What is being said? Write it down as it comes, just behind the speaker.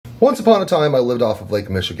Once upon a time, I lived off of Lake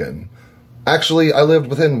Michigan. Actually, I lived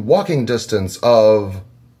within walking distance of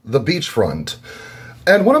the beachfront.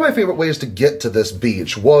 And one of my favorite ways to get to this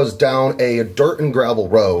beach was down a dirt and gravel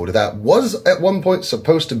road that was at one point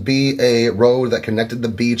supposed to be a road that connected the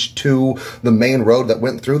beach to the main road that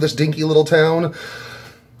went through this dinky little town.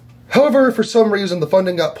 However, for some reason, the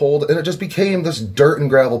funding got pulled and it just became this dirt and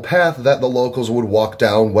gravel path that the locals would walk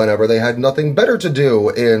down whenever they had nothing better to do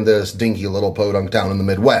in this dinky little podunk town in the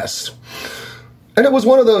Midwest. And it was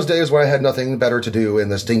one of those days where I had nothing better to do in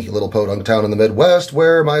this dinky little podunk town in the Midwest,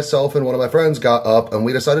 where myself and one of my friends got up and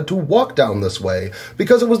we decided to walk down this way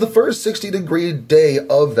because it was the first 60-degree day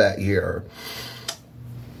of that year.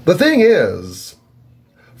 The thing is,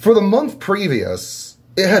 for the month previous,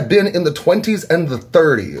 it had been in the 20s and the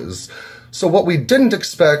 30s, so what we didn't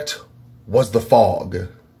expect was the fog.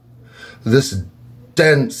 This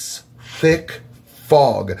dense, thick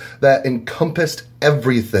fog that encompassed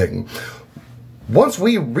everything. Once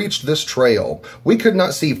we reached this trail, we could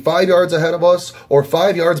not see 5 yards ahead of us or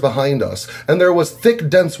 5 yards behind us, and there was thick,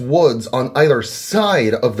 dense woods on either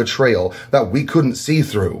side of the trail that we couldn't see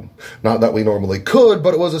through. Not that we normally could,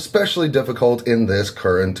 but it was especially difficult in this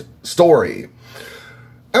current story.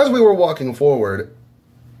 As we were walking forward,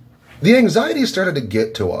 the anxiety started to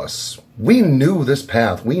get to us. We knew this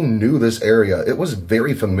path. We knew this area. It was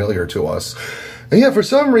very familiar to us. And yet, for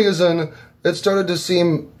some reason, it started to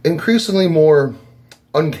seem increasingly more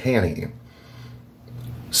uncanny.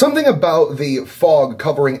 Something about the fog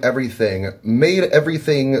covering everything made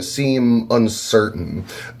everything seem uncertain,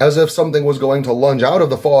 as if something was going to lunge out of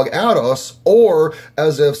the fog at us, or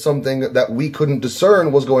as if something that we couldn't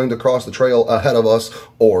discern was going to cross the trail ahead of us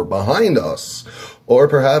or behind us. Or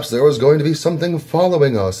perhaps there was going to be something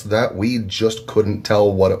following us that we just couldn't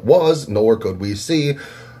tell what it was, nor could we see,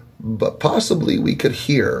 but possibly we could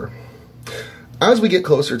hear. As we get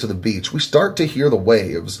closer to the beach, we start to hear the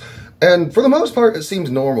waves. And for the most part, it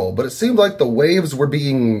seemed normal, but it seemed like the waves were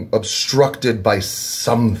being obstructed by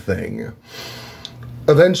something.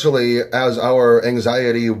 Eventually, as our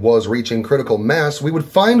anxiety was reaching critical mass, we would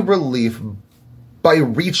find relief by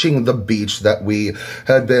reaching the beach that we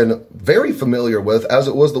had been very familiar with, as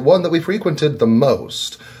it was the one that we frequented the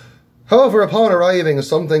most. However, upon arriving,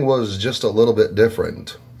 something was just a little bit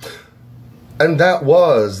different. And that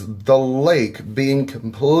was the lake being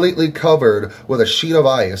completely covered with a sheet of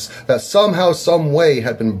ice that somehow, some way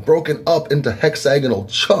had been broken up into hexagonal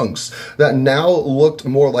chunks that now looked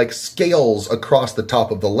more like scales across the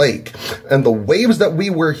top of the lake. And the waves that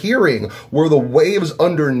we were hearing were the waves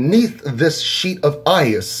underneath this sheet of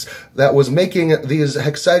ice that was making these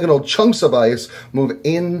hexagonal chunks of ice move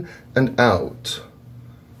in and out.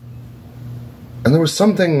 And there was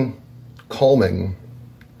something calming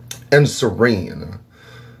and serene.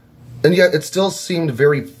 And yet it still seemed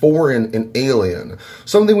very foreign and alien.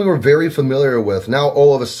 Something we were very familiar with now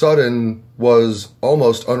all of a sudden was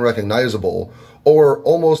almost unrecognizable, or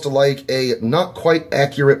almost like a not quite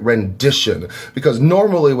accurate rendition. Because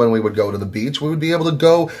normally when we would go to the beach, we would be able to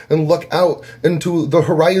go and look out into the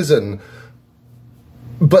horizon.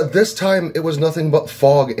 But this time it was nothing but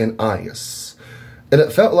fog and ice. And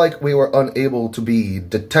it felt like we were unable to be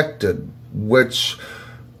detected, which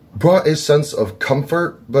brought a sense of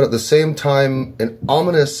comfort, but at the same time, an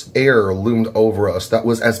ominous air loomed over us that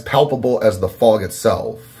was as palpable as the fog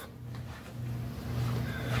itself.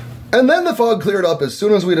 And then the fog cleared up as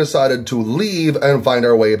soon as we decided to leave and find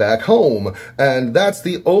our way back home. And that's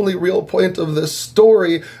the only real point of this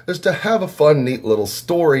story, is to have a fun, neat little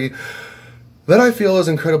story that I feel is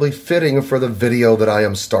incredibly fitting for the video that I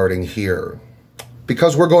am starting here.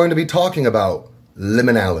 Because we're going to be talking about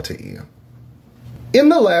liminality. In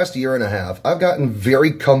the last year and a half, I've gotten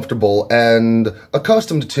very comfortable and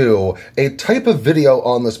accustomed to a type of video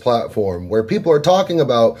on this platform where people are talking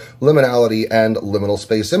about liminality and liminal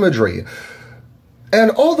space imagery. And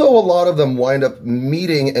although a lot of them wind up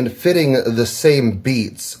meeting and fitting the same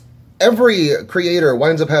beats, every creator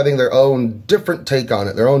winds up having their own different take on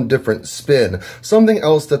it, their own different spin, something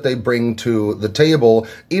else that they bring to the table,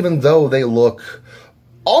 even though they look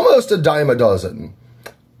almost a dime a dozen.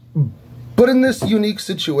 But in this unique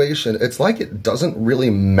situation, it's like it doesn't really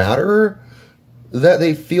matter that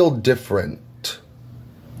they feel different,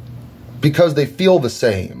 because they feel the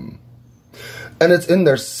same. And it's in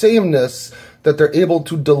their sameness that they're able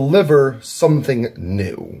to deliver something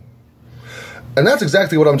new. And that's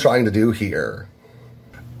exactly what I'm trying to do here.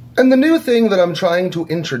 And the new thing that I'm trying to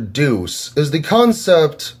introduce is the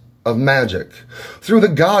concept of magic through the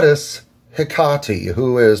goddess Hekate,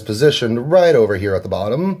 who is positioned right over here at the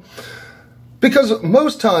bottom. Because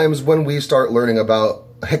most times when we start learning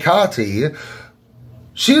about Hekate,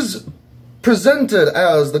 She's presented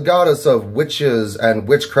as the goddess of witches and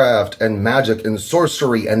witchcraft and magic and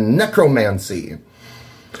sorcery and necromancy.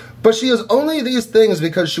 But she is only these things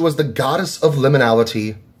because she was the goddess of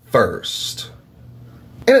liminality first.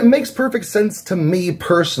 And it makes perfect sense to me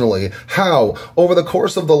personally how, over the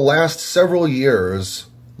course of the last several years,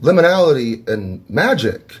 liminality and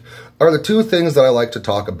magic are the two things that I like to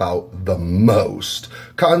talk about the most.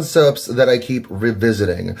 Concepts that I keep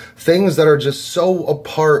revisiting. Things that are just so a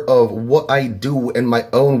part of what I do in my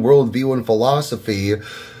own worldview and philosophy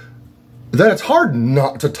that it's hard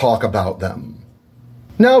not to talk about them.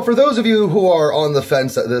 Now, for those of you who are on the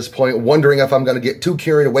fence at this point, wondering if I'm going to get too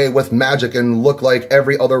carried away with magic and look like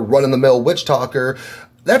every other run-of-the-mill witch talker,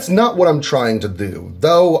 that's not what I'm trying to do,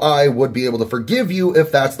 though I would be able to forgive you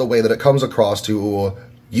if that's the way that it comes across to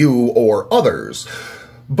you or others.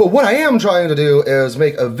 But what I am trying to do is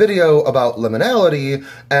make a video about liminality,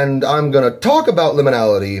 and I'm going to talk about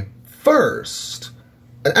liminality first.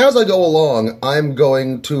 And as I go along, I'm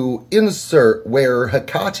going to insert where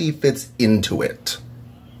Hekate fits into it.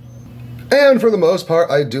 And for the most part,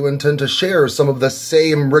 I do intend to share some of the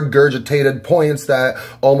same regurgitated points that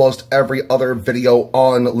almost every other video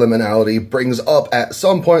on liminality brings up at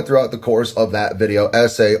some point throughout the course of that video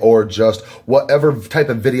essay, or just whatever type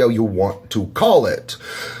of video you want to call it.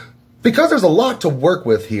 Because there's a lot to work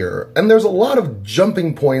with here, and there's a lot of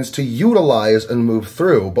jumping points to utilize and move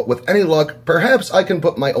through, but with any luck, perhaps I can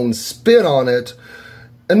put my own spin on it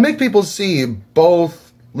and make people see both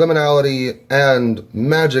liminality and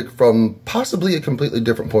magic from possibly a completely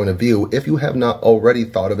different point of view if you have not already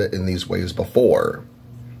thought of it in these ways before.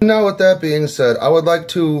 Now, with that being said, I would like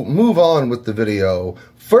to move on with the video,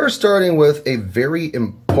 first starting with a very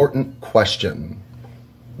important question.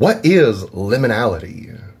 What is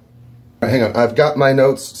liminality? Hang on, I've got my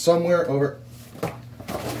notes somewhere over.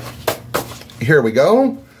 Here we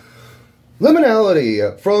go.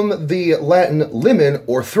 Liminality, from the Latin limen,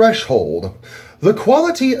 or threshold. The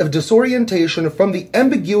quality of disorientation from the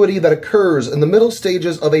ambiguity that occurs in the middle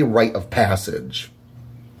stages of a rite of passage.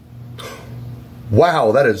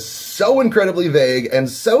 Wow, that is so incredibly vague, and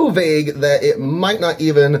so vague that it might not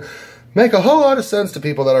even make a whole lot of sense to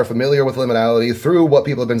people that are familiar with liminality through what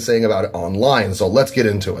people have been saying about it online, so let's get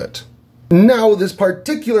into it. Now, this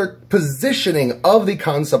particular positioning of the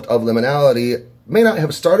concept of liminality may not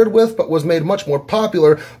have started with, but was made much more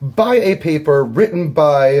popular by a paper written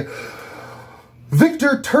by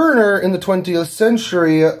Victor Turner in the 20th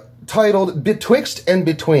century, titled Betwixt and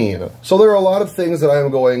Between. So there are a lot of things that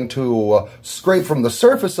I'm going to scrape from the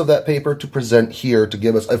surface of that paper to present here to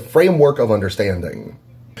give us a framework of understanding.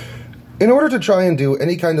 In order to try and do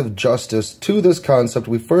any kind of justice to this concept,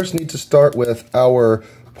 we first need to start with our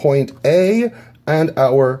point A and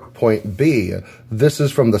our point B. This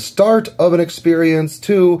is from the start of an experience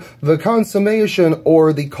to the consummation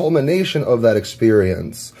or the culmination of that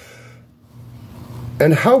experience.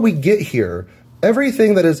 And how we get here,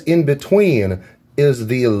 everything that is in between is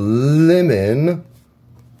the limen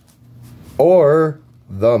or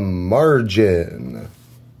the margin.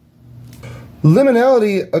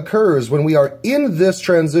 Liminality occurs when we are in this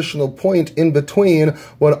transitional point in between,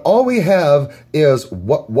 when all we have is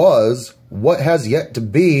what was, what has yet to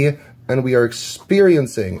be, and we are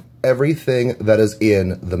experiencing everything that is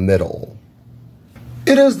in the middle.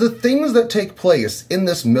 It is the things that take place in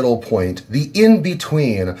this middle point, the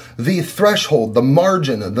in-between, the threshold, the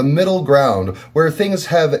margin, the middle ground, where things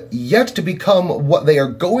have yet to become what they are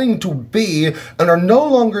going to be and are no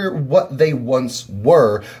longer what they once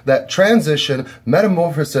were. That transition,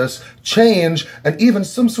 metamorphosis, change, and even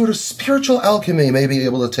some sort of spiritual alchemy may be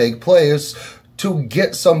able to take place to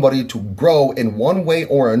get somebody to grow in one way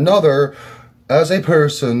or another as a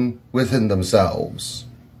person within themselves.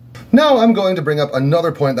 Now I'm going to bring up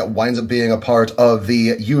another point that winds up being a part of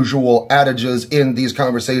the usual adages in these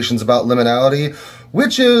conversations about liminality,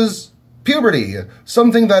 which is puberty.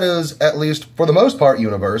 Something that is, at least for the most part,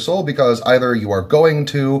 universal, because either you are going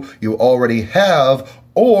to, you already have,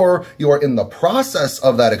 or you are in the process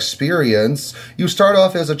of that experience. You start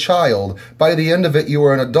off as a child. By the end of it, you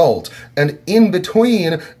are an adult. And in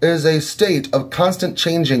between is a state of constant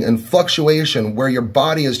changing and fluctuation where your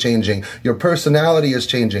body is changing, your personality is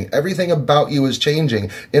changing, everything about you is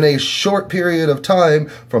changing. In a short period of time,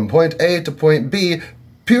 from point A to point B,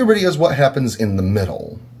 puberty is what happens in the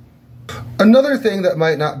middle. Another thing that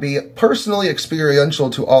might not be personally experiential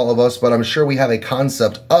to all of us, but I'm sure we have a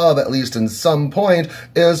concept of, at least in some point,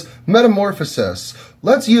 is metamorphosis.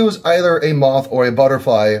 Let's use either a moth or a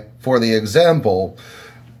butterfly for the example.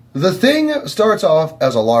 The thing starts off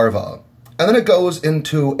as a larva, and then it goes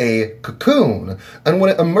into a cocoon. And when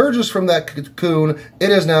it emerges from that cocoon, it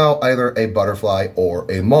is now either a butterfly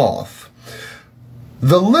or a moth.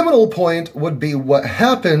 The liminal point would be what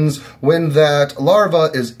happens when that larva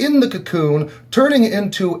is in the cocoon, turning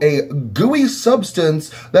into a gooey substance.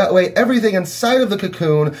 That way everything inside of the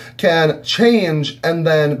cocoon can change and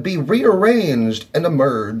then be rearranged and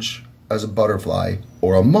emerge as a butterfly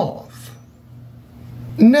or a moth.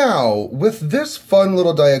 Now, with this fun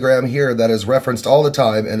little diagram here that is referenced all the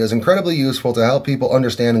time and is incredibly useful to help people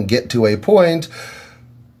understand and get to a point,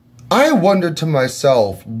 I wondered to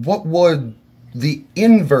myself, what would the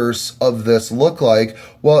inverse of this look like,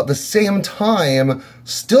 while at the same time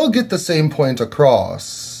still get the same point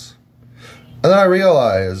across? And then I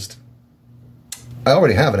realized I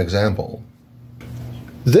already have an example.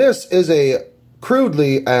 This is a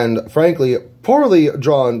crudely and frankly poorly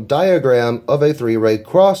drawn diagram of a three-way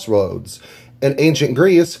crossroads. In ancient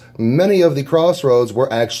Greece, many of the crossroads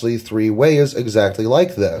were actually three ways exactly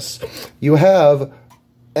like this. You have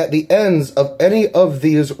at the ends of any of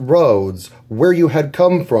these roads where you had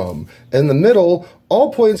come from. In the middle,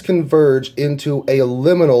 all points converge into a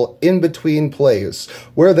liminal in-between place,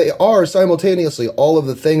 where they are simultaneously all of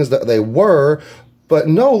the things that they were, but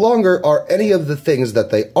no longer are any of the things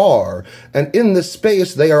that they are. And in this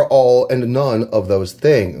space, they are all and none of those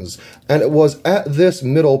things. And it was at this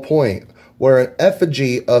middle point where an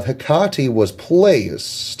effigy of Hekate was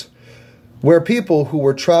placed, where people who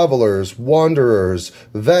were travelers, wanderers,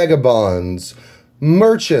 vagabonds,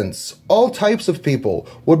 merchants, all types of people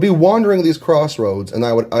would be wandering these crossroads, and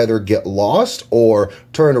I would either get lost or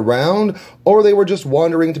turn around, or they were just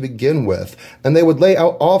wandering to begin with, and they would lay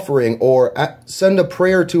out offering or send a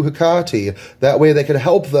prayer to Hecate. That way they could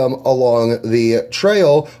help them along the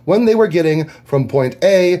trail when they were getting from point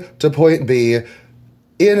A to point B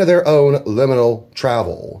in their own liminal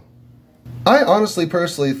travel. I honestly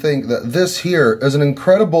personally think that this here is an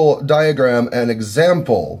incredible diagram and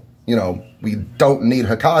example. You know, we don't need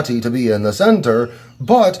Hekate to be in the center,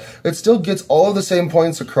 but it still gets all of the same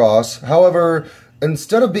points across. However,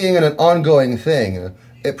 instead of being an ongoing thing,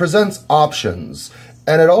 it presents options.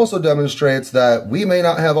 And it also demonstrates that we may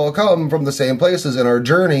not have all come from the same places in our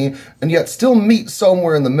journey, and yet still meet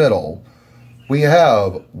somewhere in the middle. We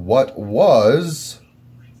have what was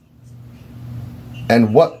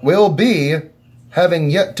and what will be, having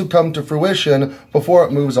yet to come to fruition before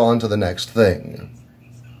it moves on to the next thing.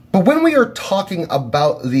 But when we are talking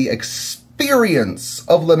about the experience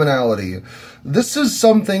of liminality, this is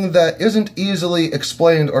something that isn't easily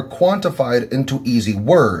explained or quantified into easy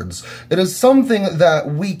words. It is something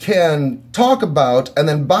that we can talk about and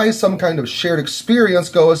then by some kind of shared experience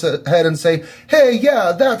go ahead and say, hey,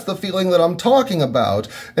 yeah, that's the feeling that I'm talking about.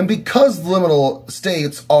 And because liminal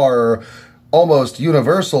states are almost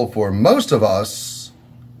universal for most of us,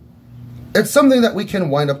 it's something that we can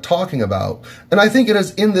wind up talking about. And I think it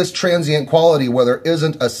is in this transient quality where there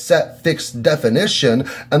isn't a set fixed definition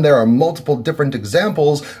and there are multiple different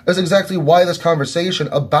examples is exactly why this conversation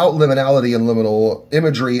about liminality and liminal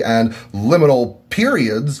imagery and liminal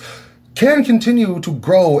periods can continue to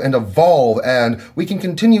grow and evolve, and we can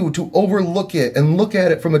continue to overlook it and look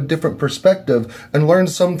at it from a different perspective and learn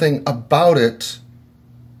something about it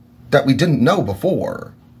that we didn't know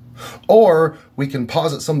before. Or we can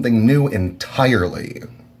posit something new entirely.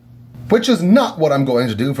 Which is not what I'm going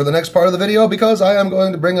to do for the next part of the video, because I am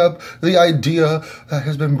going to bring up the idea that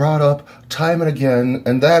has been brought up time and again,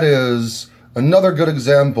 and that is another good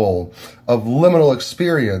example of liminal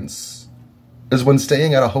experience is when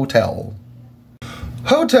staying at a hotel.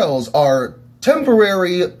 Hotels are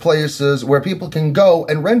temporary places where people can go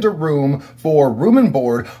and rent a room for room and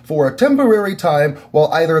board for a temporary time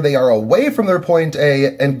while either they are away from their point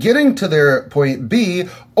A and getting to their point B,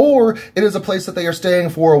 or it is a place that they are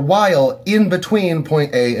staying for a while in between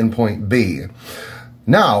point A and point B.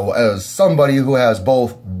 Now, as somebody who has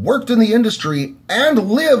both worked in the industry and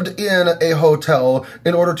lived in a hotel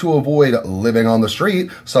in order to avoid living on the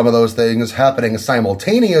street, some of those things happening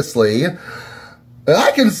simultaneously,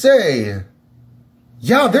 I can say,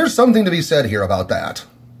 yeah, there's something to be said here about that.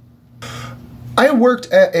 I worked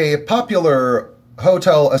at a popular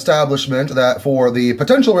hotel establishment that, for the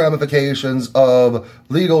potential ramifications of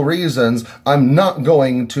legal reasons, I'm not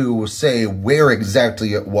going to say where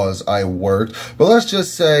exactly it was I worked, but let's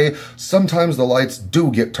just say sometimes the lights do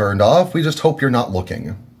get turned off. We just hope you're not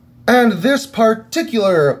looking. And this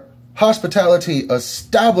particular hospitality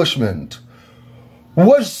establishment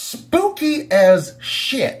was spooky as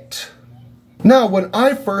shit. Now, when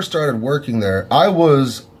I first started working there, I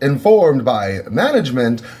was informed by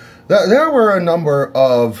management that there were a number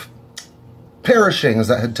of perishings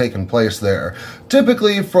that had taken place there.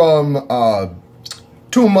 Typically from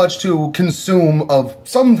too much to consume of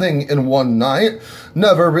something in one night.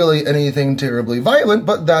 Never really anything terribly violent,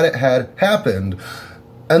 but that it had happened.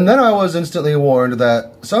 And then I was instantly warned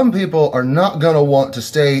that some people are not going to want to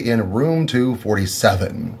stay in room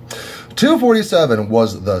 247. 247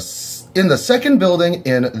 was in the second building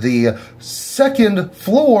in the second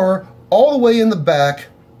floor, all the way in the back,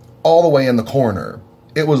 all the way in the corner.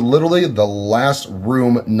 It was literally the last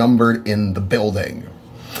room numbered in the building.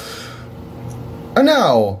 And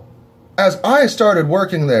now, as I started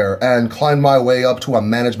working there and climbed my way up to a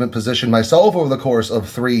management position myself over the course of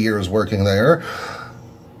 3 years working there,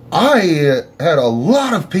 I had a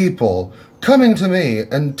lot of people coming to me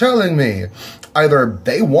and telling me either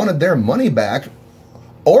they wanted their money back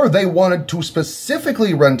or they wanted to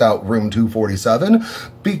specifically rent out room 247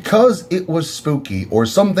 because it was spooky, or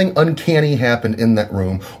something uncanny happened in that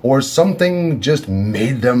room, or something just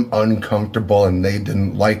made them uncomfortable and they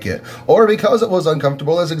didn't like it. Or because it was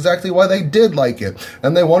uncomfortable, that's exactly why they did like it,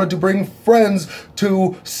 and they wanted to bring friends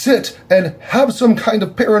to sit and have some kind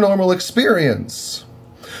of paranormal experience.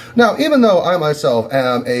 Now, even though I myself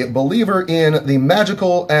am a believer in the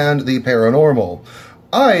magical and the paranormal,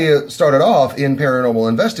 I started off in paranormal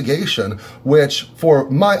investigation, which, for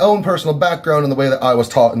my own personal background and the way that I was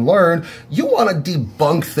taught and learned, you want to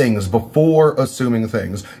debunk things before assuming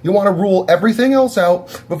things. You want to rule everything else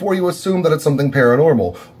out before you assume that it's something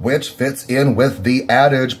paranormal, which fits in with the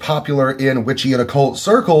adage popular in witchy and occult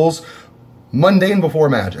circles, mundane before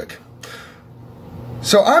magic.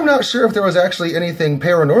 So I'm not sure if there was actually anything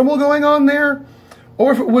paranormal going on there,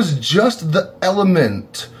 or if it was just the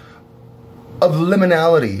element of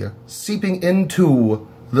liminality seeping into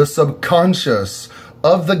the subconscious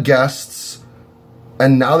of the guests,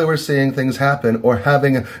 and now they were seeing things happen or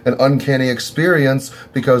having an uncanny experience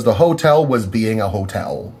because the hotel was being a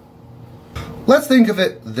hotel. Let's think of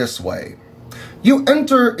it this way. You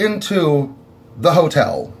enter into the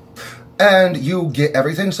hotel and you get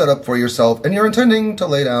everything set up for yourself and you're intending to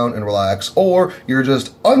lay down and relax, or you're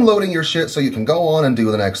just unloading your shit so you can go on and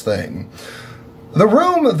do the next thing. The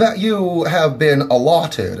room that you have been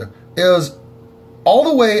allotted is all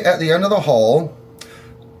the way at the end of the hall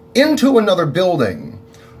into another building,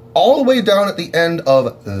 all the way down at the end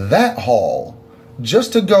of that hall,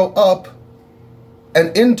 just to go up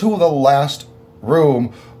and into the last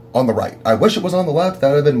room on the right. I wish it was on the left. That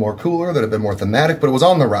would have been more cooler, that would have been more thematic, but it was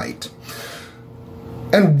on the right.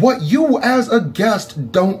 And what you as a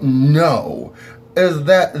guest don't know is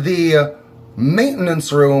that the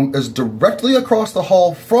maintenance room is directly across the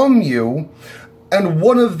hall from you, and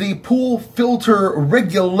one of the pool filter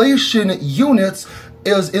regulation units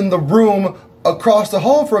is in the room across the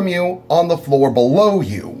hall from you on the floor below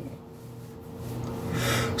you.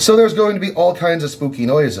 So there's going to be all kinds of spooky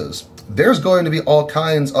noises. There's going to be all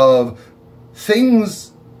kinds of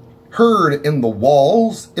things heard in the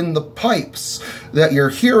walls, in the pipes, that you're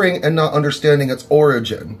hearing and not understanding its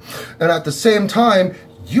origin. And at the same time,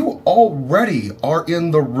 you already are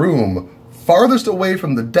in the room farthest away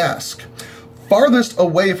from the desk, farthest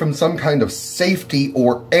away from some kind of safety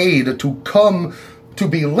or aid to come to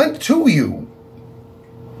be lent to you.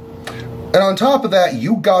 And on top of that,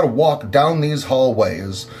 you gotta walk down these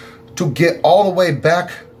hallways to get all the way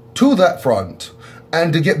back to that front.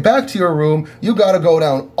 And to get back to your room, you gotta go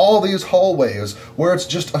down all these hallways where it's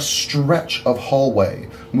just a stretch of hallway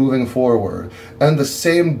moving forward. And the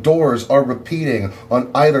same doors are repeating on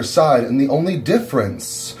either side, and the only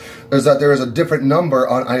difference is that there is a different number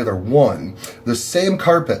on either one. The same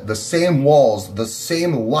carpet, the same walls, the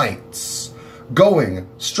same lights, going,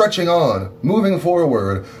 stretching on, moving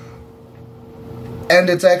forward. And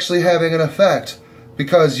it's actually having an effect,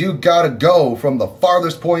 because you gotta go from the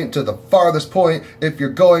farthest point to the farthest point if you're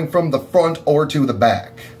going from the front or to the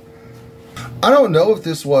back. I don't know if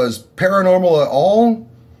this was paranormal at all,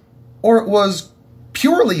 or it was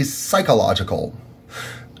purely psychological.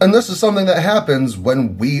 And this is something that happens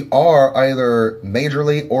when we are either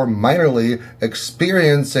majorly or minorly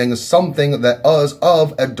experiencing something that is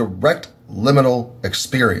of a direct liminal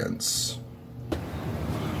experience.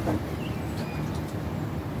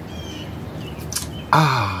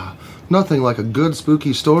 Nothing like a good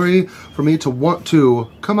spooky story for me to want to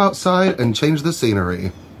come outside and change the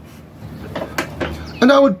scenery.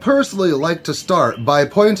 And I would personally like to start by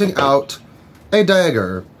pointing out a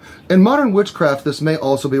dagger. In modern witchcraft, this may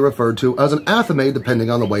also be referred to as an athame, depending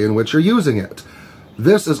on the way in which you're using it.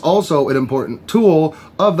 This is also an important tool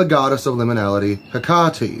of the goddess of liminality,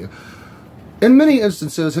 Hekate. In many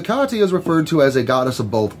instances, Hekate is referred to as a goddess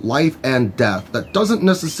of both life and death. That doesn't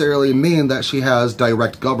necessarily mean that she has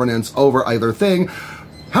direct governance over either thing.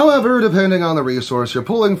 However, depending on the resource you're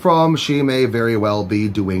pulling from, she may very well be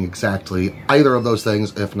doing exactly either of those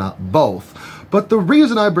things, if not both. But the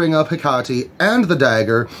reason I bring up Hekate and the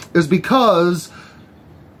dagger is because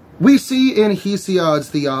we see in Hesiod's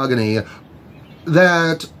Theogony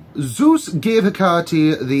that Zeus gave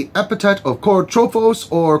Hekate the epithet of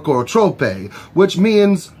Kortrophos or Kortrope, which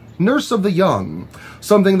means nurse of the young,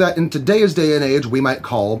 something that in today's day and age we might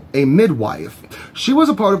call a midwife. She was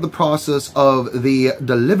a part of the process of the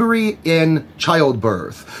delivery in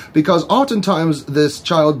childbirth, because oftentimes this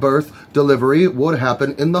childbirth delivery would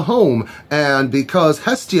happen in the home, and because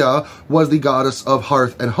Hestia was the goddess of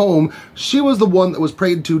hearth and home, she was the one that was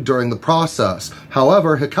prayed to during the process.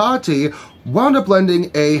 However, Hekate wound up lending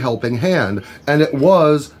a helping hand, and it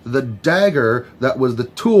was the dagger that was the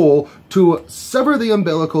tool to sever the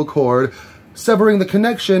umbilical cord, severing the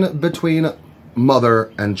connection between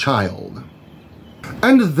mother and child.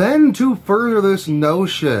 And then to further this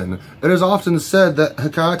notion, it is often said that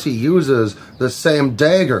Hekate uses the same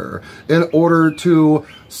dagger in order to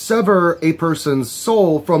sever a person's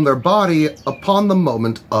soul from their body upon the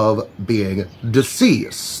moment of being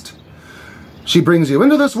deceased. She brings you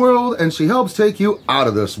into this world, and she helps take you out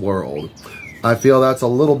of this world. I feel that's a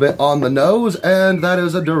little bit on the nose, and that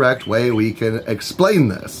is a direct way we can explain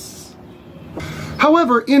this.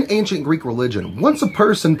 However, in ancient Greek religion, once a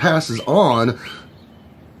person passes on,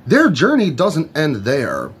 their journey doesn't end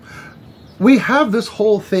there. We have this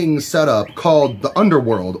whole thing set up called the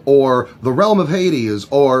underworld, or the realm of Hades,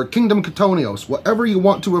 or Kingdom Catonios, whatever you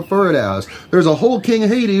want to refer it as. There's a whole King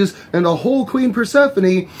Hades and a whole Queen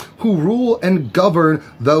Persephone who rule and govern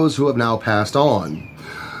those who have now passed on.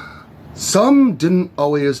 Some didn't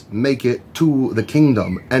always make it to the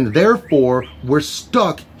kingdom, and therefore were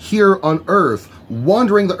stuck here on Earth,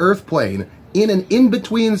 wandering the Earth plane in an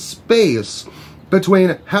in-between space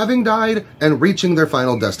between having died and reaching their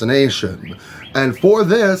final destination. And for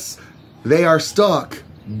this, they are stuck,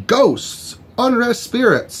 ghosts, unrest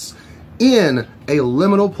spirits, in a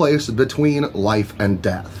liminal place between life and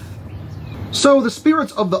death. So the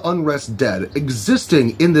spirits of the unrest dead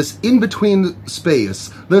existing in this in-between space,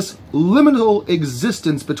 this liminal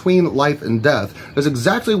existence between life and death, is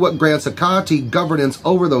exactly what grants Hekate governance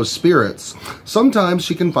over those spirits. Sometimes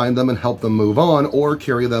she can find them and help them move on, or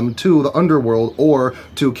carry them to the underworld, or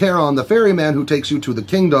to Charon, the ferryman who takes you to the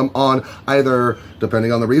kingdom on either,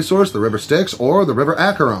 depending on the resource, the River Styx or the River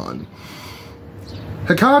Acheron.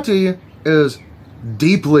 Hekate is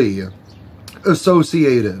deeply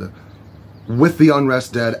associated with the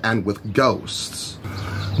unrest dead and with ghosts.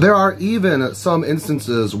 There are even some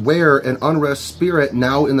instances where an unrest spirit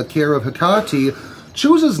now in the care of Hekate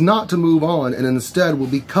chooses not to move on and instead will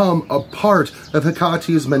become a part of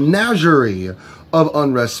Hecate's menagerie of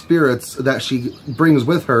unrest spirits that she brings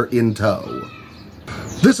with her in tow.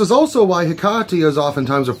 This is also why Hekate is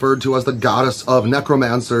oftentimes referred to as the goddess of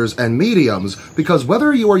necromancers and mediums, because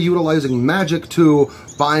whether you are utilizing magic to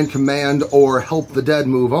bind, command, or help the dead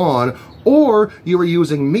move on, or you are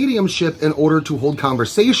using mediumship in order to hold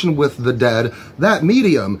conversation with the dead, that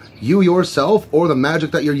medium, you yourself, or the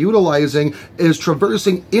magic that you're utilizing, is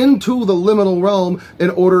traversing into the liminal realm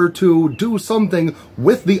in order to do something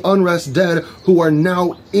with the unrest dead who are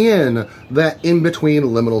now in that in-between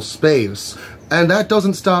liminal space. And that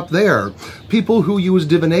doesn't stop there. People who use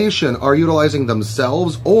divination are utilizing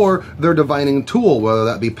themselves or their divining tool, whether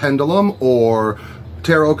that be pendulum or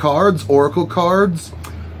tarot cards, oracle cards,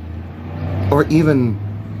 or even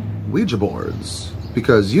Ouija boards,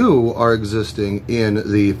 because you are existing in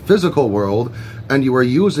the physical world and you are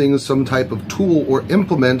using some type of tool or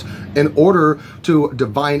implement in order to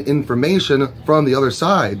divine information from the other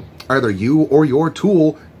side. Either you or your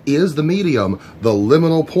tool is the medium, the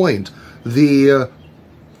liminal point, the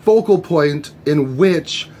focal point in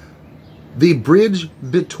which the bridge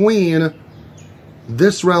between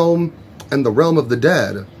this realm and the realm of the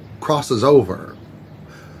dead crosses over.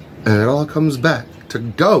 And it all comes back to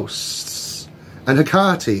ghosts and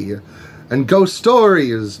Hekate and ghost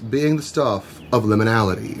stories being the stuff of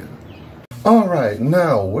liminality. Alright,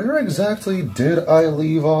 now where exactly did I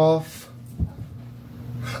leave off?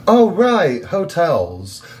 Oh right,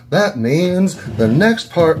 hotels. That means the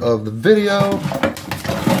next part of the video,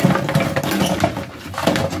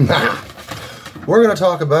 we're going to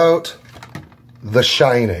talk about The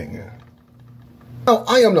Shining. Now,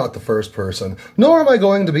 I am not the first person, nor am I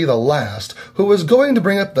going to be the last, who is going to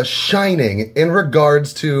bring up The Shining in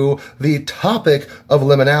regards to the topic of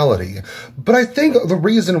liminality. But I think the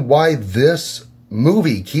reason why this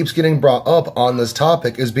movie keeps getting brought up on this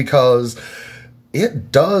topic is because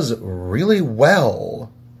it does really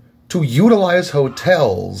well to utilize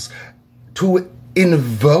hotels to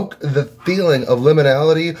invoke the feeling of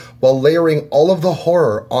liminality while layering all of the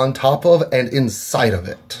horror on top of and inside of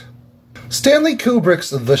it. Stanley Kubrick's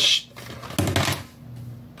The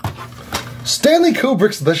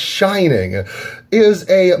Shining is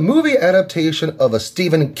a movie adaptation of a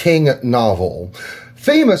Stephen King novel.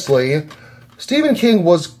 Famously, Stephen King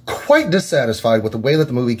was quite dissatisfied with the way that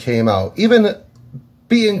the movie came out, even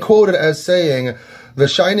being quoted as saying, "The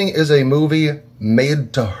Shining is a movie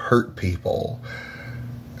made to hurt people."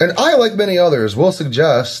 And I, like many others, will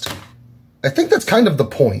suggest, I think that's kind of the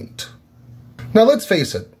point. Now let's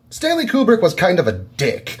face it, Stanley Kubrick was kind of a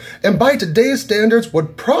dick, and by today's standards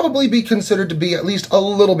would probably be considered to be at least a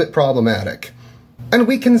little bit problematic. And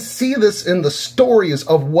we can see this in the stories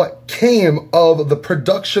of what came of the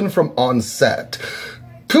production from on set.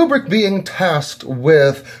 Kubrick being tasked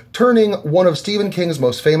with turning one of Stephen King's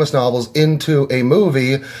most famous novels into a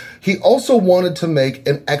movie, he also wanted to make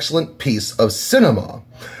an excellent piece of cinema.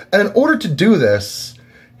 And in order to do this,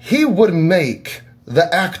 he would make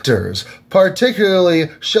the actors, particularly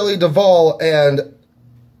Shelley Duvall and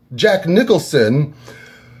Jack Nicholson,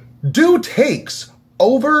 do takes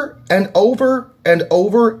over and over and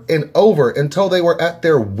over and over until they were at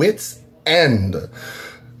their wits' end.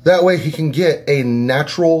 That way he can get a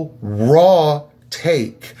natural, raw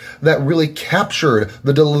take that really captured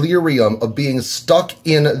the delirium of being stuck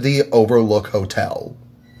in the Overlook Hotel.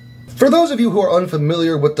 For those of you who are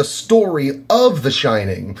unfamiliar with the story of The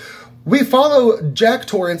Shining, we follow Jack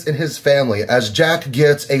Torrance and his family as Jack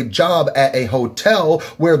gets a job at a hotel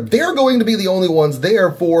where they're going to be the only ones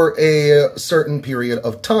there for a certain period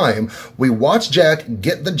of time. We watch Jack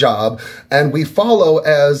get the job, and we follow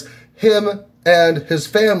as him and his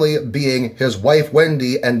family, being his wife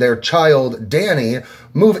Wendy and their child Danny,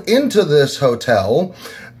 move into this hotel.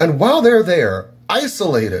 And while they're there,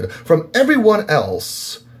 isolated from everyone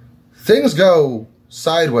else, things go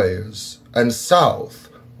sideways and south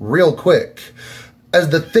real quick, as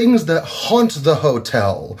the things that haunt the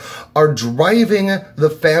hotel are driving the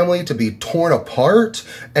family to be torn apart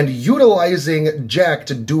and utilizing Jack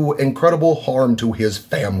to do incredible harm to his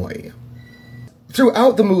family.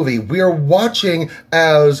 Throughout the movie, we are watching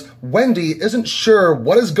as Wendy isn't sure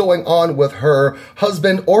what is going on with her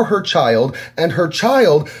husband or her child, and her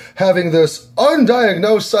child having this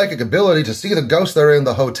undiagnosed psychic ability to see the ghosts that are in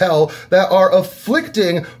the hotel that are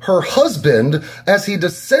afflicting her husband as he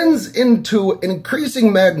descends into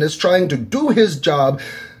increasing madness trying to do his job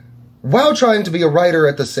while trying to be a writer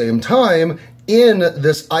at the same time in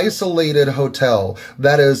this isolated hotel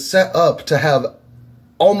that is set up to have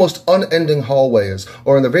almost unending hallways,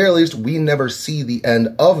 or in the very least, we never see the end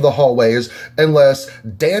of the hallways unless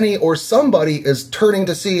Danny or somebody is turning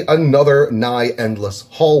to see another nigh endless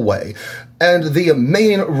hallway. And the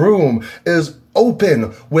main room is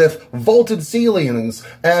open with vaulted ceilings,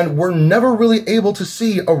 and we're never really able to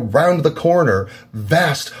see around the corner.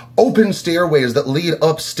 Vast open stairways that lead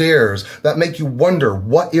upstairs that make you wonder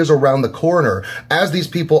what is around the corner. As these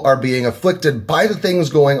people are being afflicted by the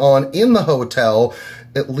things going on in the hotel,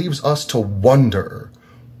 it leaves us to wonder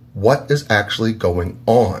what is actually going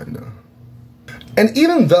on. And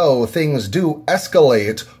even though things do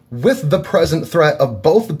escalate with the present threat of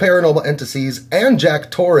both the paranormal entities and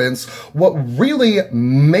Jack Torrance, what really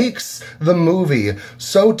makes the movie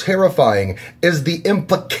so terrifying is the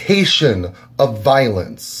implication of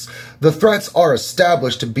violence. The threats are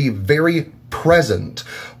established to be very present,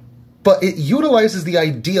 but it utilizes the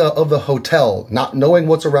idea of the hotel, not knowing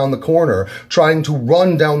what's around the corner, trying to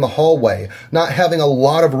run down the hallway, not having a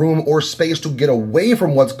lot of room or space to get away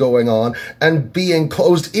from what's going on, and being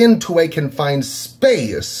closed into a confined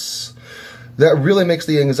space. That really makes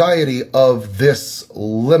the anxiety of this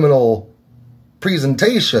liminal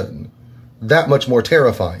presentation that much more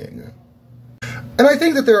terrifying. And I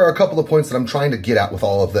think that there are a couple of points that I'm trying to get at with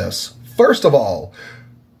all of this. First of all,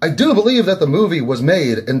 I do believe that the movie was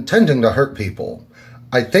made intending to hurt people.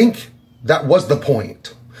 I think that was the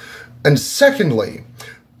point. And secondly,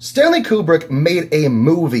 Stanley Kubrick made a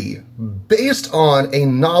movie based on a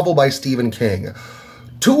novel by Stephen King.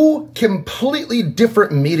 Two completely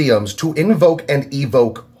different mediums to invoke and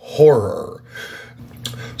evoke horror.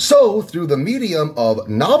 So, through the medium of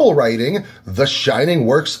novel writing, The Shining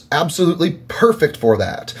works absolutely perfect for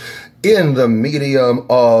that. In the medium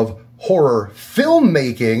of horror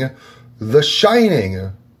filmmaking, The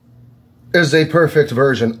Shining is a perfect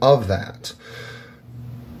version of that.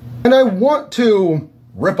 And I want to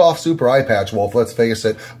rip off Super Eye Patch Wolf, let's face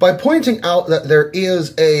it, by pointing out that there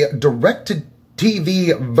is a directed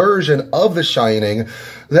TV version of The Shining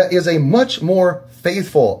that is a much more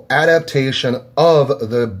faithful adaptation of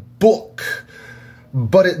the book,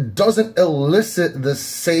 but it doesn't elicit the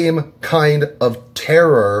same kind of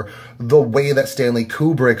terror the way that Stanley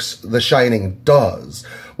Kubrick's The Shining does.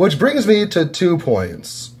 Which brings me to 2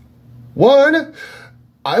 points. One,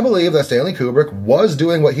 I believe that Stanley Kubrick was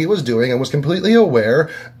doing what he was doing and was completely aware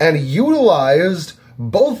and utilized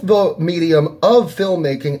both the medium of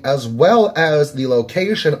filmmaking as well as the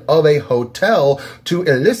location of a hotel to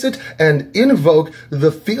elicit and invoke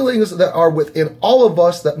the feelings that are within all of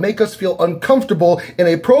us that make us feel uncomfortable in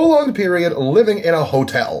a prolonged period living in a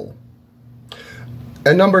hotel.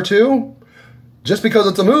 And number 2, just because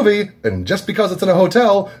it's a movie and just because it's in a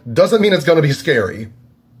hotel doesn't mean it's going to be scary.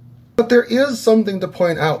 But there is something to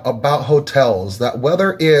point out about hotels, that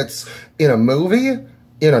whether it's in a movie,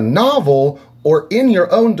 in a novel, or in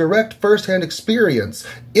your own direct first-hand experience,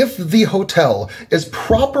 if the hotel is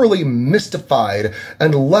properly mystified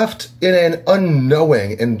and left in an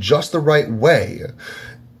unknowing in just the right way,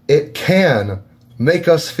 it can make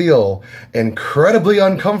us feel incredibly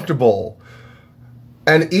uncomfortable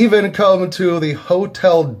and even come to the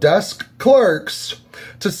hotel desk clerks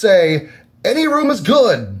to say, any room is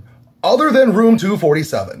good other than room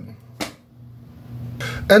 247.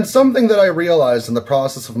 And something that I realized in the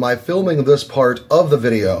process of my filming this part of the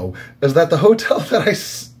video is that the hotel that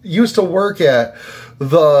I used to work at,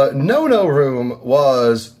 the no-no room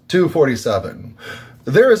was 247.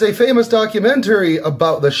 There is a famous documentary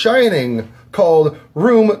about The Shining called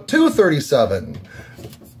Room 237.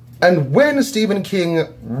 And when Stephen King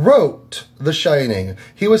wrote The Shining,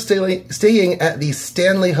 he was staying at the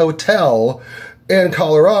Stanley Hotel in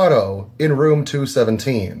Colorado in room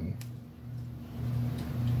 217.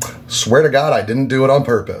 Swear to God, I didn't do it on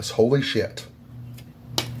purpose. Holy shit.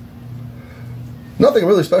 Nothing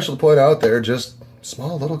really special to point out there, just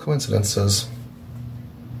small little coincidences.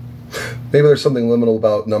 Maybe there's something liminal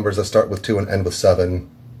about numbers that start with 2 and end with 7.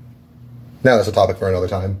 Now that's a topic for another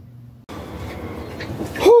time.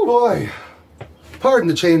 Oh boy. Pardon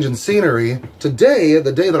the change in scenery. Today,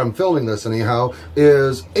 the day that I'm filming this anyhow,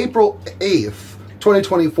 is April 8th,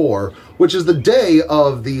 2024, which is the day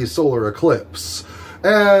of the solar eclipse.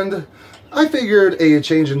 And I figured a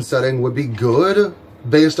change in setting would be good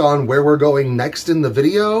based on where we're going next in the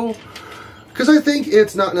video, because I think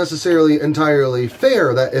it's not necessarily entirely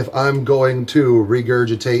fair that if I'm going to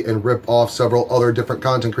regurgitate and rip off several other different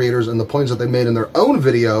content creators and the points that they made in their own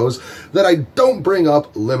videos, that I don't bring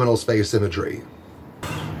up liminal space imagery.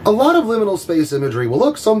 A lot of liminal space imagery will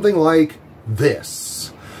look something like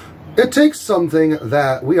this. It takes something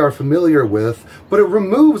that we are familiar with, but it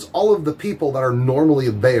removes all of the people that are normally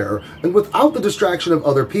there, and without the distraction of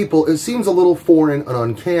other people, it seems a little foreign and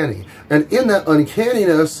uncanny. And in that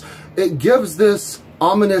uncanniness, it gives this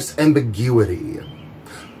ominous ambiguity.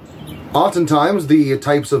 Oftentimes, the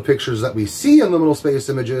types of pictures that we see in liminal space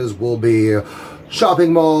images will be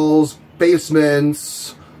shopping malls,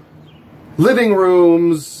 basements, living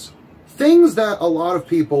rooms, things that a lot of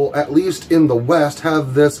people, at least in the West,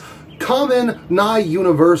 have this common, nigh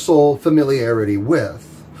universal familiarity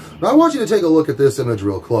with. Now I want you to take a look at this image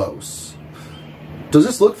real close. Does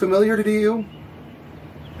this look familiar to you?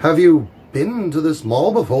 Have you been to this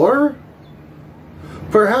mall before?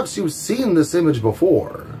 Perhaps you've seen this image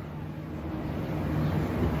before.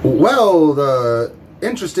 Well, the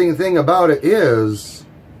interesting thing about it is,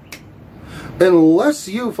 unless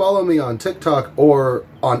you follow me on TikTok or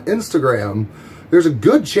on Instagram, there's a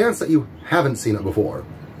good chance that you haven't seen it before.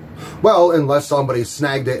 Well, unless somebody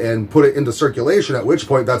snagged it and put it into circulation, at which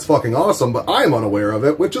point that's fucking awesome, but I'm unaware of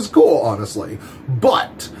it, which is cool, honestly.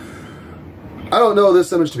 But I don't know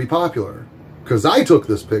this image to be popular, because I took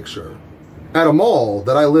this picture at a mall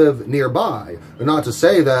that I live nearby. And not to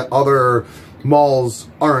say that other malls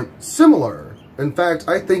aren't similar. In fact,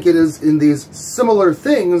 I think it is in these similar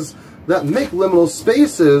things that make liminal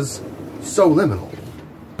spaces so liminal.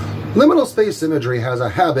 Liminal space imagery has a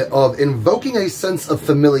habit of invoking a sense of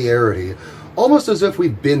familiarity, almost as if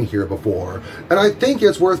we've been here before. And I think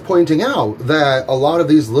it's worth pointing out that a lot of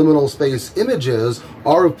these liminal space images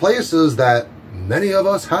are of places that many of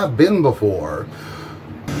us have been before.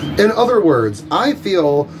 In other words, I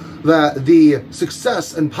feel that the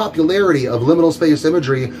success and popularity of liminal space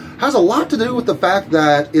imagery has a lot to do with the fact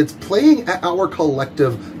that it's playing at our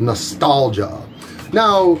collective nostalgia.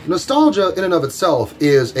 Now, nostalgia in and of itself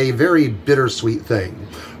is a very bittersweet thing.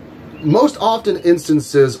 Most often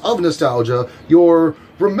instances of nostalgia, you're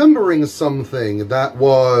remembering something that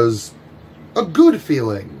was a good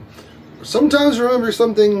feeling. Sometimes you remember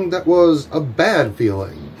something that was a bad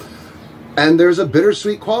feeling. And there's a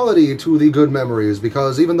bittersweet quality to the good memories,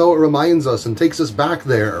 because even though it reminds us and takes us back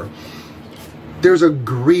there, there's a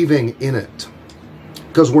grieving in it,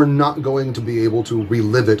 because we're not going to be able to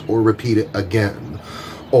relive it or repeat it again.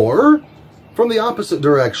 Or from the opposite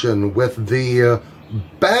direction, with the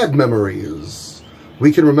bad memories,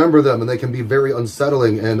 we can remember them and they can be very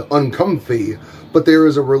unsettling and uncomfy, but there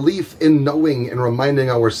is a relief in knowing and reminding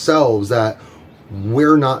ourselves that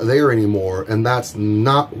we're not there anymore, and that's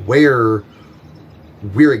not where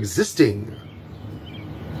we're existing.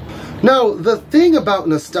 Now, the thing about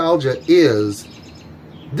nostalgia is,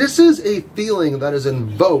 this is a feeling that is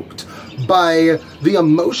invoked by the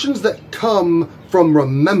emotions that come from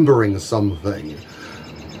remembering something.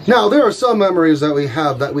 Now, there are some memories that we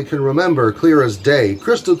have that we can remember clear as day,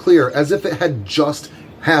 crystal clear, as if it had just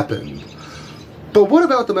happened. But what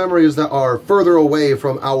about the memories that are further away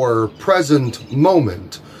from our present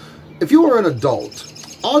moment? If you are an adult,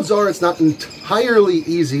 odds are it's not entirely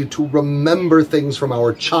easy to remember things from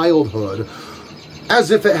our childhood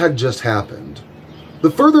as if it had just happened.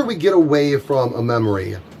 The further we get away from a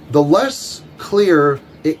memory, the less clear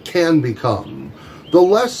it can become. The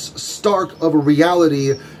less stark of a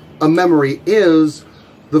reality a memory is,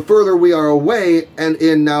 the further we are away and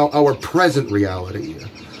in now our present reality.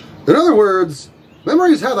 In other words,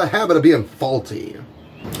 memories have a habit of being faulty.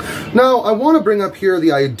 Now, I want to bring up here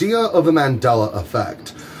the idea of the Mandela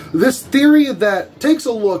effect. This theory that takes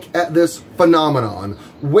a look at this phenomenon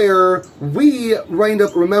where we wind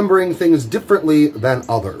up remembering things differently than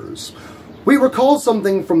others. We recall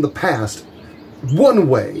something from the past one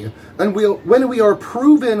way, and when we are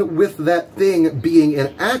proven with that thing being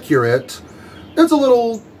inaccurate, it's a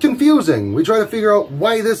little confusing. We try to figure out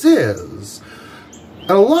why this is.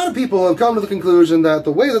 And a lot of people have come to the conclusion that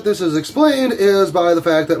the way that this is explained is by the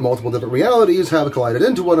fact that multiple different realities have collided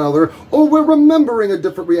into one another, or we're remembering a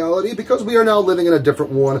different reality because we are now living in a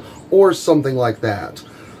different one, or something like that.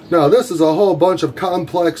 Now, this is a whole bunch of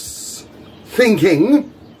complex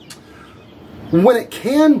thinking when it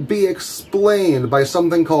can be explained by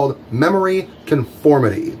something called memory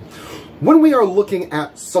conformity. When we are looking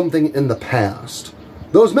at something in the past,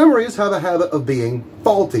 those memories have a habit of being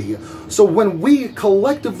faulty. So when we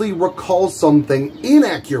collectively recall something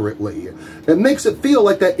inaccurately, it makes it feel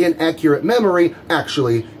like that inaccurate memory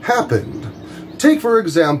actually happened. Take, for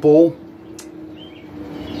example,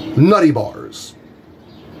 Nutty Bars.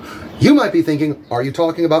 You might be thinking, are you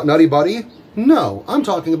talking about Nutty Buddy? No, I'm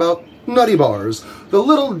talking about Nutty Bars, the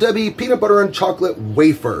Little Debbie peanut butter and chocolate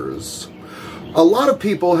wafers. A lot of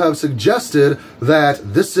people have suggested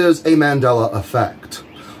that this is a Mandela effect.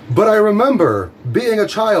 But I remember being a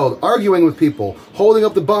child, arguing with people, holding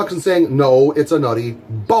up the box and saying, no, it's a Nutty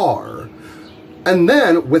Bar. And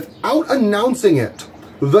then, without announcing it,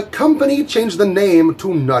 the company changed the name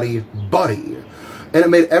to Nutty Buddy. And it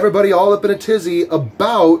made everybody all up in a tizzy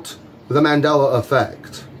about the Mandela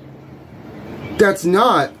effect. That's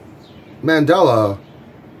not Mandela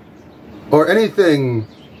or anything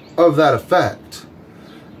of that effect.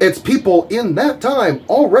 It's people in that time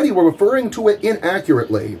already were referring to it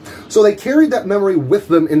inaccurately, so they carried that memory with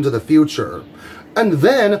them into the future. And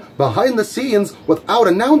then, behind the scenes, without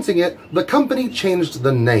announcing it, the company changed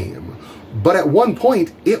the name. But at one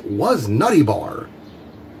point, it was Nutty Bar.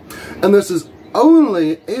 And this is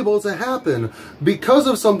only able to happen because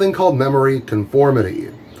of something called memory conformity,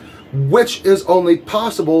 which is only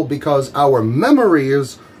possible because our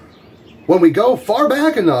memories, when we go far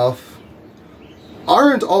back enough,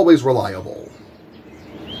 aren't always reliable.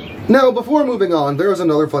 Now, before moving on, there's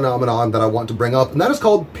another phenomenon that I want to bring up, and that is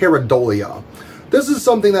called pareidolia. This is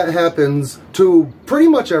something that happens to pretty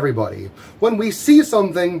much everybody when we see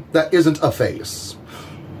something that isn't a face.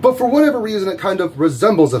 But for whatever reason, it kind of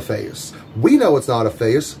resembles a face. We know it's not a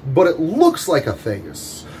face, but it looks like a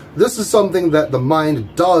face. This is something that the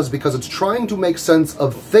mind does because it's trying to make sense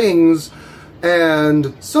of things,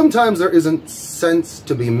 and sometimes there isn't sense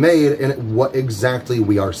to be made in what exactly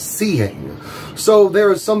we are seeing. So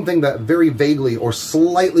there is something that very vaguely or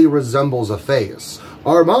slightly resembles a face.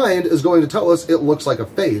 Our mind is going to tell us it looks like a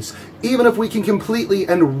face, even if we can completely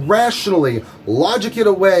and rationally logic it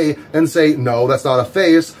away and say, no, that's not a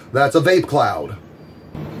face, that's a vape cloud.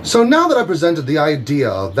 So now that I presented the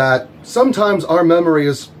idea that sometimes our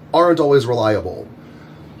memories aren't always reliable,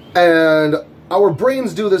 and our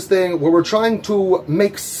brains do this thing where we're trying to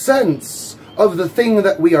make sense of the thing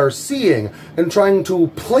that we are seeing and trying to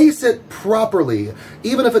place it properly,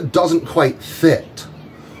 even if it doesn't quite fit.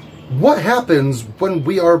 What happens when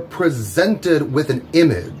we are presented with an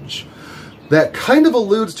image that kind of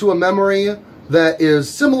alludes to a memory that is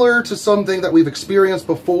similar to something that we've experienced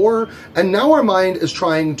before, and now our mind is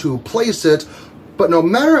trying to place it, but no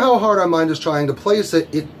matter how hard our mind is trying to place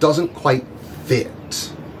it, it doesn't quite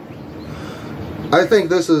fit. I think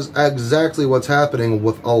this is exactly what's happening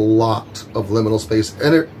with a lot of liminal space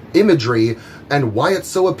imagery and why it's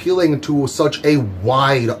so appealing to such a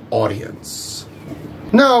wide audience.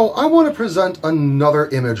 Now, I want to present another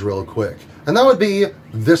image real quick, and that would be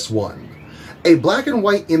this one. A black and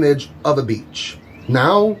white image of a beach.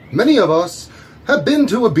 Now, many of us have been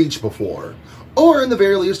to a beach before, or in the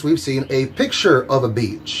very least, we've seen a picture of a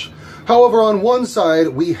beach. However, on one side,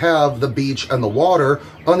 we have the beach and the water.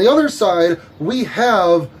 On the other side, we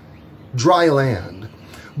have dry land.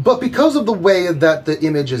 But because of the way that the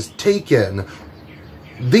image is taken,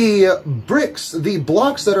 the bricks, the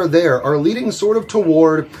blocks that are there are leading sort of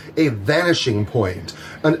toward a vanishing point.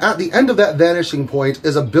 And at the end of that vanishing point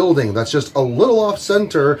is a building that's just a little off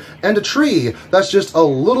center and a tree that's just a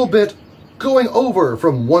little bit going over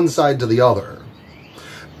from one side to the other.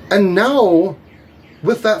 And now,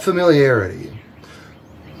 with that familiarity,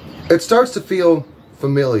 it starts to feel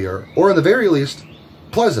familiar, or in the very least,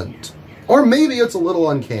 pleasant. Or maybe it's a little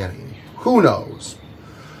uncanny. Who knows?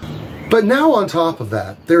 But now on top of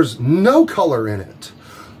that, there's no color in it.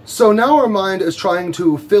 So now our mind is trying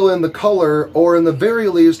to fill in the color, or in the very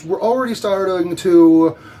least, we're already starting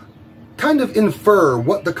to kind of infer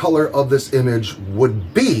what the color of this image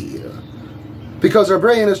would be. Because our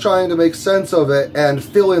brain is trying to make sense of it and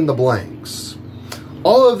fill in the blanks.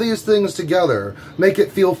 All of these things together make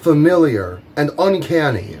it feel familiar and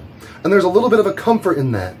uncanny. And there's a little bit of a comfort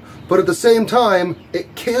in that. But at the same time,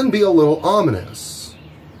 it can be a little ominous.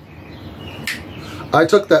 I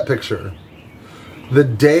took that picture the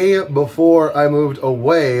day before I moved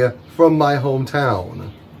away from my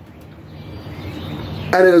hometown.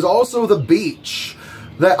 And it is also the beach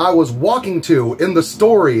that I was walking to in the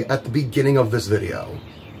story at the beginning of this video.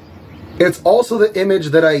 It's also the image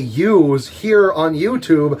that I use here on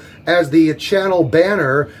YouTube as the channel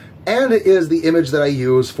banner, and it is the image that I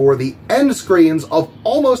use for the end screens of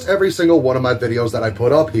almost every single one of my videos that I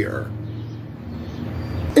put up here.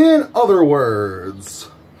 In other words,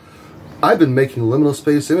 I've been making liminal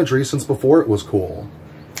space imagery since before it was cool.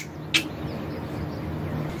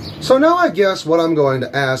 So now I guess what I'm going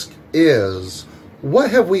to ask is,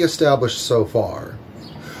 what have we established so far?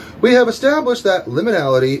 We have established that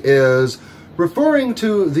liminality is referring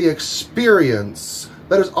to the experience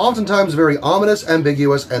that is oftentimes very ominous,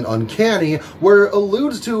 ambiguous, and uncanny, where it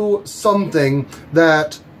alludes to something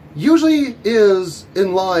that usually is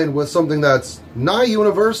in line with something that's nigh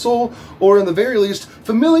universal, or in the very least,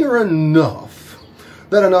 familiar enough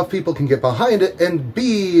that enough people can get behind it and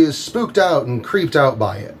be spooked out and creeped out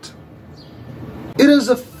by it. It is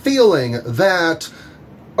a feeling that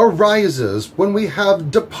arises when we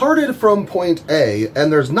have departed from point A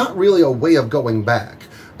and there's not really a way of going back.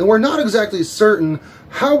 And we're not exactly certain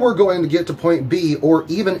how we're going to get to point B, or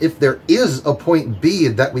even if there is a point B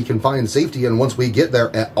that we can find safety in once we get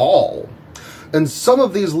there at all. And some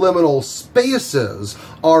of these liminal spaces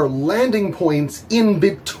are landing points in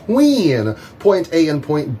between point A and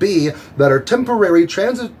point B that are temporary,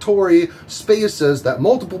 transitory spaces that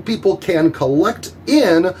multiple people can collect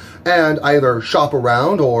in and either shop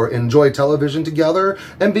around or enjoy television together.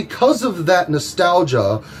 And because of that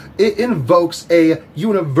nostalgia, it invokes a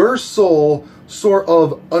universal sort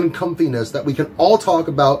of uncomfiness that we can all talk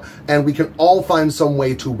about and we can all find some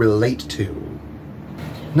way to relate to.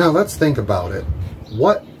 Now let's think about it.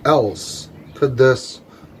 What else could this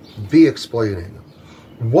be explaining?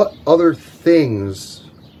 What other things,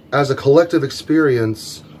 as a collective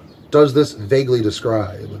experience, does this vaguely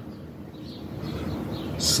describe?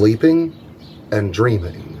 Sleeping and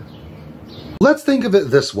dreaming. Let's think of it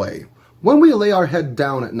this way. When we lay our head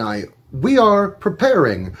down at night, we are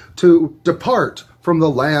preparing to depart from the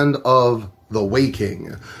land of the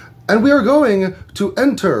waking. And we are going to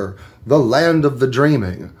enter the land of the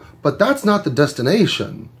dreaming. But that's not the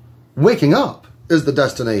destination. Waking up is the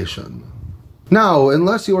destination. Now,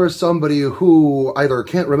 unless you are somebody who either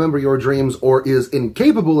can't remember your dreams or is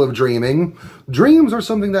incapable of dreaming, dreams are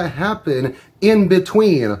something that happen in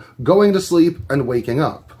between going to sleep and waking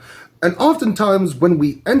up. And oftentimes when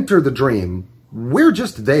we enter the dream, we're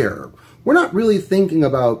just there. We're not really thinking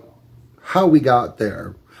about how we got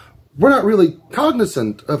there. We're not really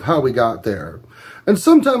cognizant of how we got there. And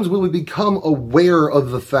sometimes we would become aware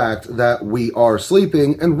of the fact that we are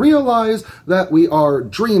sleeping and realize that we are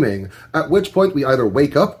dreaming, at which point we either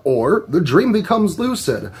wake up or the dream becomes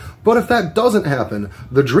lucid. But if that doesn't happen,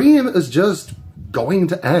 the dream is just going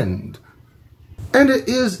to end. And it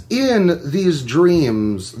is in these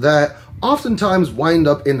dreams that oftentimes wind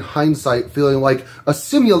up in hindsight feeling like a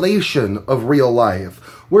simulation of real life,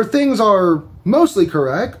 where things are mostly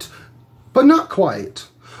correct, but not quite.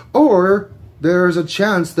 Or there's a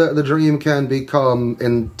chance that the dream can become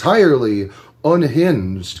entirely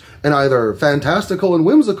unhinged and either fantastical and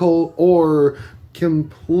whimsical or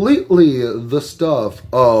completely the stuff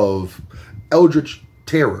of eldritch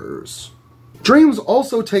terrors. Dreams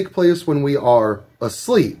also take place when we are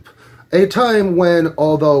asleep, a time when,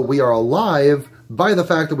 although we are alive, by the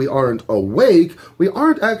fact that we aren't awake, we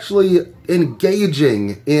aren't actually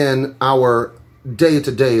engaging in our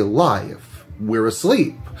day-to-day life. We're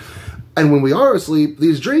asleep. And when we are asleep,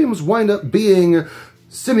 these dreams wind up being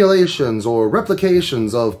simulations or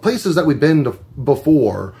replications of places that we've been to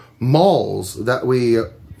before, malls that we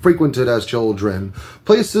frequented as children,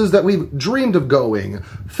 places that we've dreamed of going,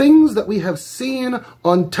 things that we have seen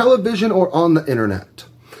on television or on the internet.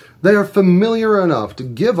 They are familiar enough to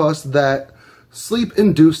give us that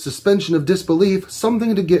sleep-induced suspension of disbelief,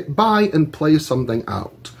 something to get by and play something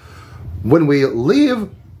out. When we leave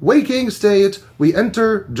waking state, we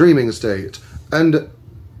enter dreaming state. And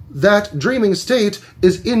that dreaming state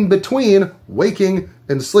is in between waking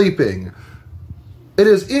and sleeping. It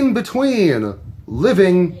is in between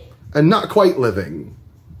living and not quite living.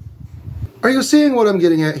 Are you seeing what I'm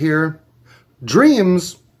getting at here?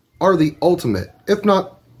 Dreams are the ultimate, if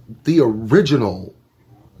not the original,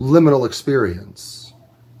 liminal experience.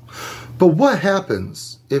 But what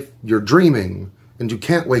happens if you're dreaming and you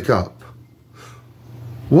can't wake up?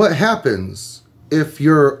 What happens if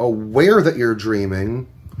you're aware that you're dreaming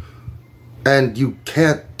and you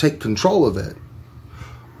can't take control of it?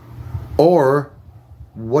 Or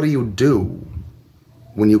what do you do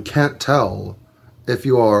when you can't tell if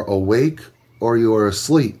you are awake or you are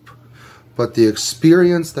asleep, but the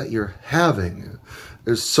experience that you're having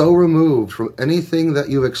is so removed from anything that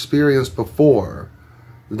you've experienced before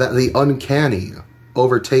that the uncanny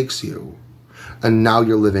overtakes you, and now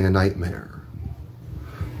you're living a nightmare?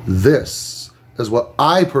 This is what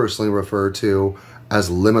I personally refer to as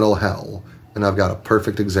liminal hell, and I've got a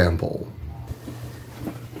perfect example.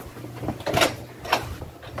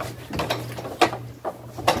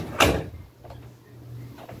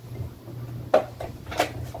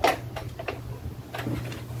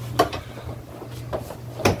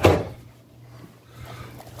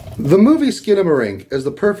 The movie Skinamarink is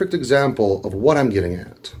the perfect example of what I'm getting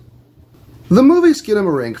at. The movie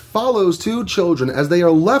Skinamarink follows two children as they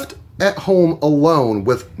are left at home alone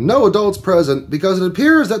with no adults present because it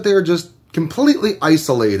appears that they are just completely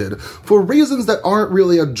isolated for reasons that aren't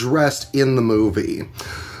really addressed in the movie.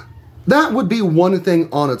 That would be one thing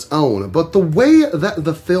on its own, but the way that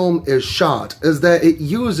the film is shot is that it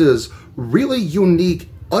uses really unique,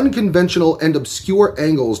 unconventional, and obscure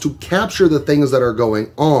angles to capture the things that are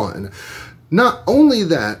going on. Not only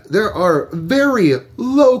that, there are very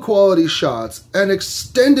low quality shots and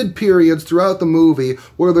extended periods throughout the movie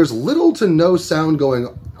where there's little to no sound going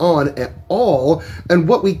on at all, and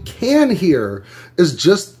what we can hear is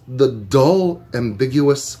just the dull,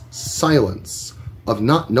 ambiguous silence of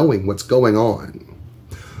not knowing what's going on.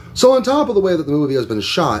 So on top of the way that the movie has been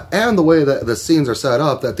shot and the way that the scenes are set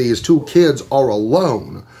up, that these two kids are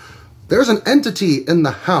alone, there's an entity in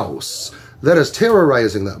the house that is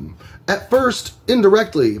terrorizing them. At first,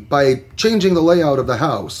 indirectly, by changing the layout of the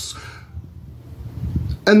house.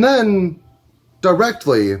 And then,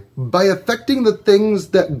 directly, by affecting the things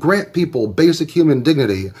that grant people basic human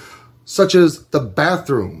dignity, such as the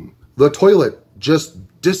bathroom. The toilet just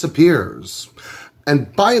disappears.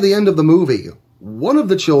 And by the end of the movie, one of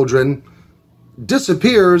the children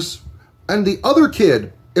disappears and the other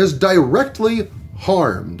kid is directly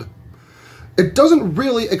harmed. It doesn't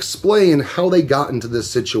really explain how they got into this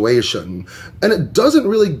situation, and it doesn't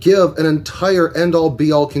really give an entire end-all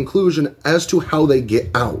be-all conclusion as to how they get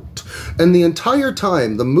out. And the entire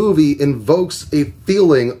time, the movie invokes a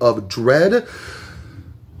feeling of dread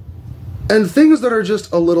and things that are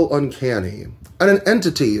just a little uncanny. And an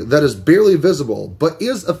entity that is barely visible, but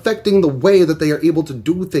is affecting the way that they are able to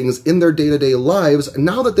do things in their day-to-day lives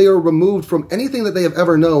now that they are removed from anything that they have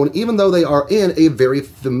ever known, even though they are in a very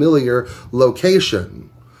familiar location.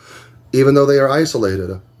 Even though they are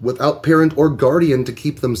isolated, without parent or guardian to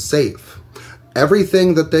keep them safe.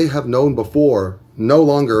 Everything that they have known before no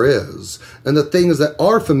longer is, and the things that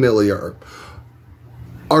are familiar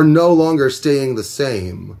are no longer staying the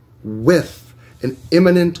same, with an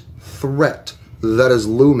imminent threat that is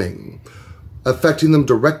looming, affecting them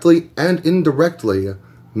directly and indirectly,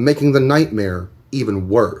 making the nightmare even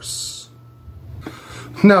worse.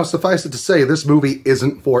 Now, suffice it to say, this movie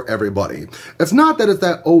isn't for everybody. It's not that it's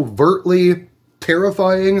that overtly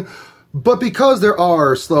terrifying, But because there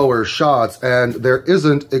are slower shots and there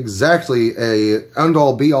isn't exactly a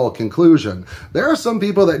end-all be-all conclusion, there are some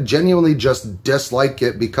people that genuinely just dislike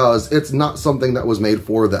it because it's not something that was made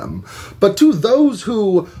for them. But to those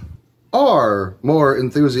who are more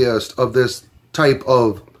enthusiasts of this type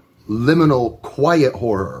of liminal quiet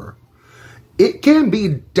horror, it can be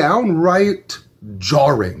downright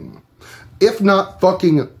jarring, if not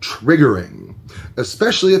fucking triggering,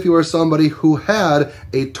 especially if you are somebody who had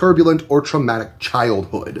a turbulent or traumatic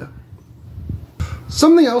childhood.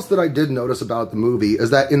 Something else that I did notice about the movie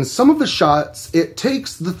is that in some of the shots, it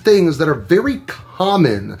takes the things that are very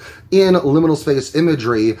common in liminal space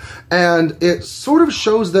imagery and it sort of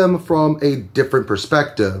shows them from a different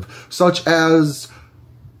perspective, such as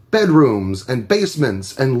bedrooms and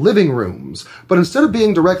basements and living rooms. But instead of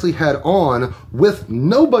being directly head-on with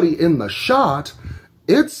nobody in the shot,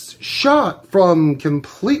 it's shot from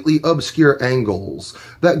completely obscure angles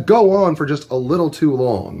that go on for just a little too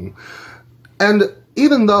long. And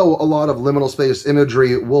even though a lot of liminal space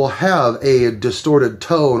imagery will have a distorted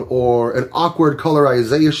tone or an awkward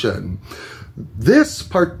colorization, this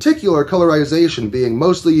particular colorization, being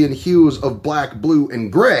mostly in hues of black, blue,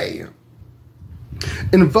 and gray,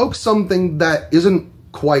 invokes something that isn't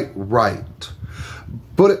quite right.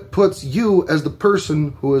 But it puts you as the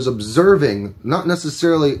person who is observing, not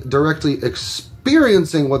necessarily directly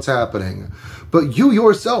experiencing what's happening, but you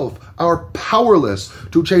yourself are powerless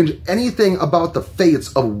to change anything about the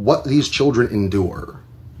fates of what these children endure.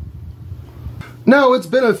 Now, it's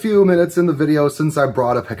been a few minutes in the video since I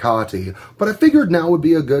brought up Hekate, but I figured now would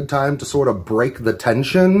be a good time to sort of break the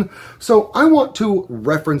tension. So I want to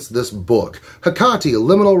reference this book, Hekate,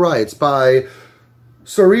 Liminal Rites, by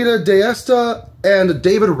Sarita Diesta and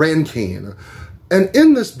David Rankine. And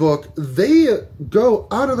in this book, they go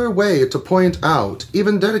out of their way to point out,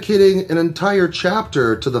 even dedicating an entire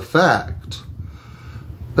chapter to the fact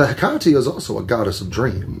that Hekate is also a goddess of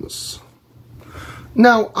dreams.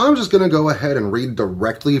 Now, I'm just going to go ahead and read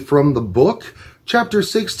directly from the book, chapter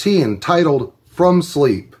 16, titled From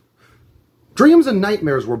Sleep. Dreams and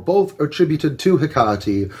nightmares were both attributed to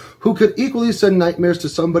Hekate, who could equally send nightmares to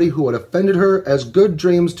somebody who had offended her as good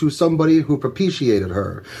dreams to somebody who propitiated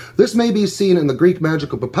her. This may be seen in the Greek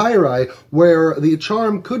magical papyri, where the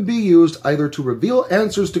charm could be used either to reveal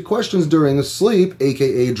answers to questions during sleep,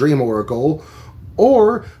 aka dream oracle,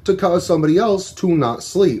 or to cause somebody else to not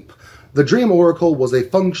sleep. The dream oracle was a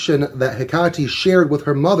function that Hekate shared with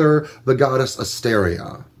her mother, the goddess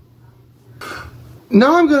Asteria.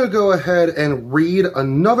 Now I'm going to go ahead and read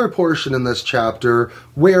another portion in this chapter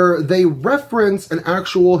where they reference an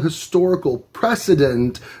actual historical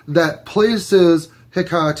precedent that places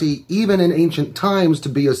Hekate, even in ancient times, to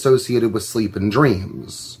be associated with sleep and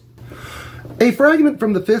dreams. A fragment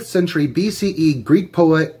from the 5th century BCE Greek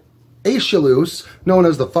poet Aeschylus, known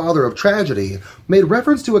as the father of tragedy, made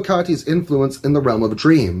reference to Hecate's influence in the realm of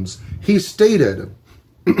dreams. He stated,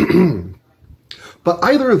 "But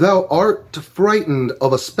either thou art frightened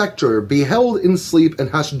of a spectre beheld in sleep and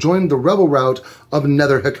hast joined the rebel rout of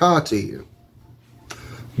nether Hekate."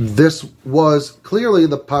 This was clearly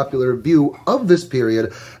the popular view of this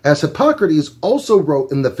period, as Hippocrates also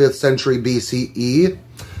wrote in the 5th century BCE,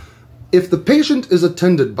 "If the patient is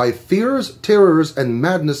attended by fears, terrors, and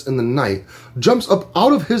madness in the night, jumps up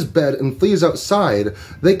out of his bed and flees outside,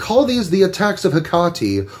 they call these the attacks of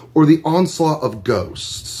Hekate, or the onslaught of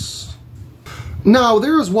ghosts." Now,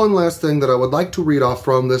 there is one last thing that I would like to read off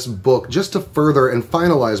from this book, just to further and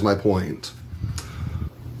finalize my point.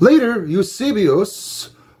 Later, Eusebius,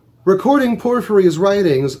 recording Porphyry's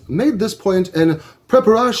writings, made this point in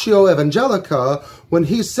Preparatio Evangelica, when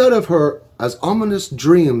he said of her, "As ominous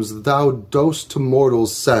dreams thou dost to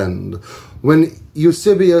mortals send." When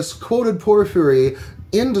Eusebius quoted Porphyry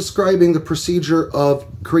in describing the procedure of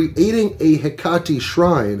creating a Hekate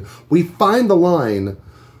shrine, we find the line,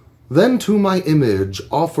 "Then to my image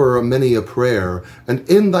offer many a prayer, and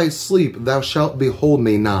in thy sleep thou shalt behold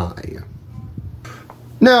me nigh."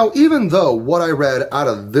 Now, even though what I read out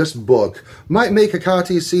of this book might make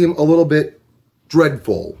Hekate seem a little bit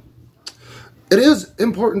dreadful, it is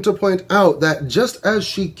important to point out that just as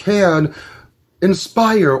she can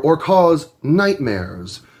inspire or cause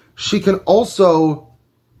nightmares, she can also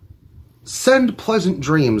send pleasant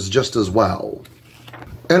dreams just as well.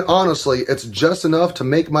 And honestly, it's just enough to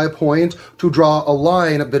make my point to draw a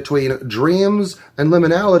line between dreams and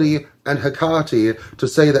liminality and Hekate, to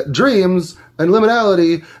say that dreams and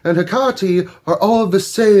liminality and Hekate are all of the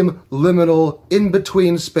same liminal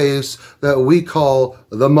in-between space that we call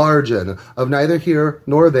the margin of neither here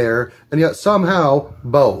nor there, and yet somehow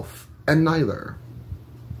both and neither.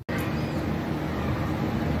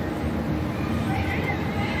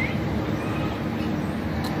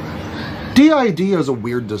 DID is a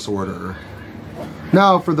weird disorder.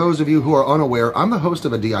 Now, for those of you who are unaware, I'm the host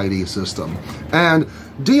of a DID system, and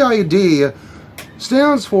DID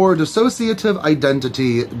stands for Dissociative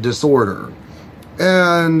Identity Disorder,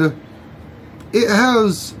 and it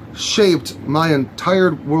has shaped my entire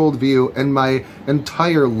worldview and my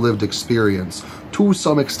entire lived experience to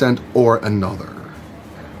some extent or another.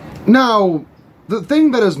 Now, the thing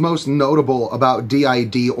that is most notable about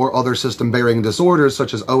DID or other system-bearing disorders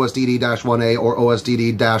such as OSDD-1A or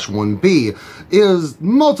OSDD-1B is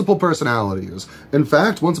multiple personalities. In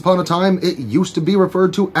fact, once upon a time, it used to be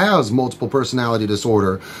referred to as multiple personality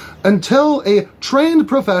disorder, until a trained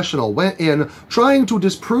professional went in trying to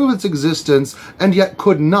disprove its existence and yet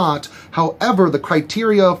could not. However, the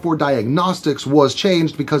criteria for diagnostics was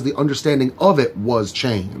changed because the understanding of it was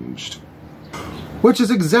changed. Which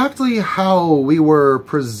is exactly how we were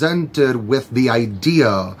presented with the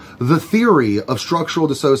idea, the theory of structural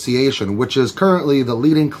dissociation, which is currently the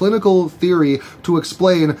leading clinical theory to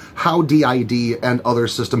explain how DID and other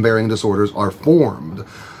system-bearing disorders are formed.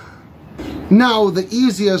 Now, the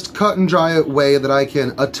easiest cut and dry way that I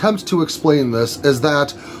can attempt to explain this is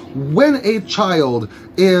that when a child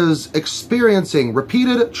is experiencing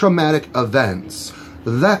repeated traumatic events,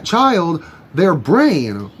 that child, their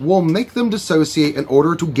brain will make them dissociate in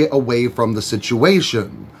order to get away from the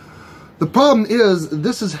situation. The problem is,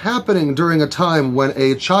 this is happening during a time when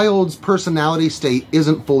a child's personality state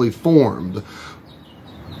isn't fully formed.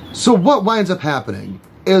 So what winds up happening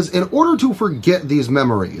is, in order to forget these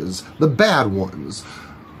memories, the bad ones,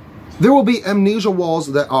 there will be amnesia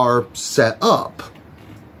walls that are set up.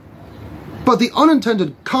 But the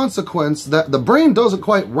unintended consequence that the brain doesn't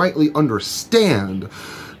quite rightly understand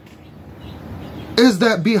is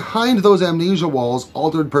that behind those amnesia walls,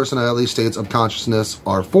 altered personality states of consciousness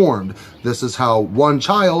are formed. This is how one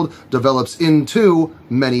child develops into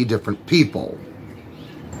many different people.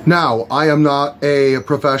 Now, I am not a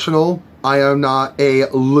professional. I am not a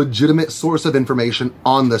legitimate source of information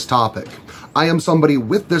on this topic. I am somebody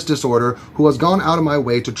with this disorder who has gone out of my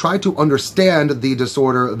way to try to understand the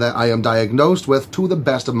disorder that I am diagnosed with to the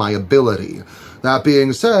best of my ability. That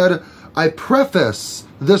being said, I preface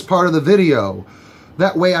this part of the video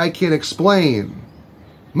that way I can explain.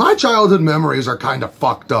 My childhood memories are kind of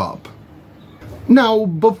fucked up. Now,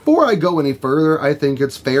 before I go any further, I think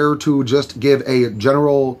it's fair to just give a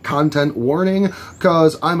general content warning,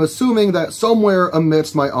 because I'm assuming that somewhere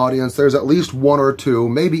amidst my audience there's at least one or two,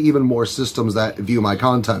 maybe even more systems that view my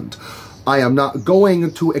content. I am not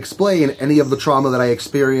going to explain any of the trauma that I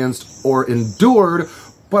experienced or endured,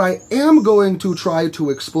 but I am going to try to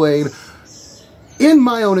explain, in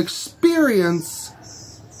my own experience,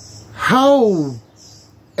 how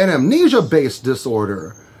an amnesia-based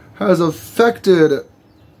disorder has affected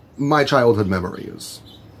my childhood memories.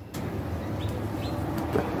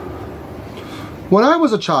 When I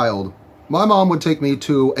was a child, my mom would take me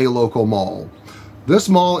to a local mall. This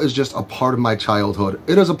mall is just a part of my childhood.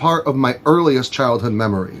 It is a part of my earliest childhood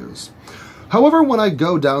memories. However, when I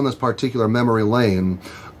go down this particular memory lane,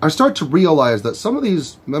 I start to realize that some of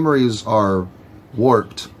these memories are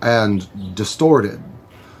warped and distorted.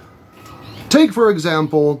 Take, for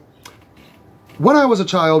example, when I was a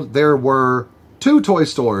child, there were two toy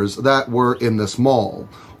stores that were in this mall.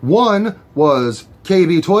 One was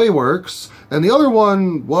KB Toy Works, and the other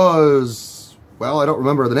one was, well, I don't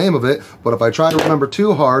remember the name of it, but if I try to remember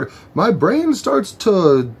too hard, my brain starts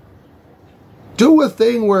to do a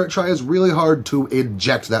thing where it tries really hard to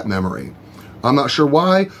eject that memory. I'm not sure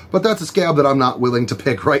why, but that's a scab that I'm not willing to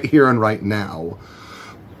pick right here and right now.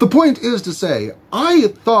 The point is to say, I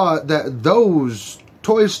thought that those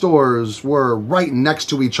toy stores were right next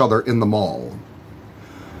to each other in the mall.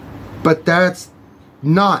 But that's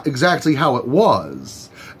not exactly how it was.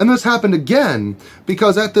 And this happened again,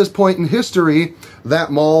 because at this point in history,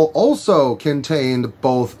 that mall also contained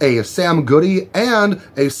both a Sam Goody and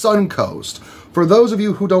a Suncoast. For those of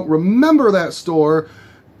you who don't remember that store,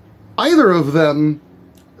 either of them,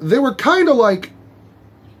 they were kind of like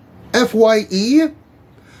FYE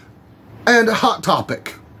and Hot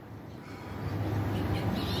Topic.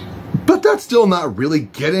 But that's still not really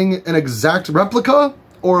getting an exact replica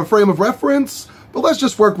or a frame of reference, but let's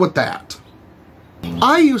just work with that.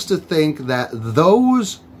 I used to think that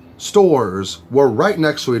those stores were right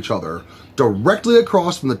next to each other, directly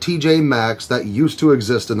across from the TJ Maxx that used to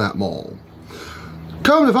exist in that mall.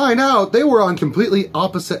 Come to find out, they were on completely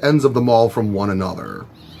opposite ends of the mall from one another.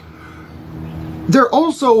 There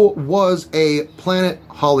also was a Planet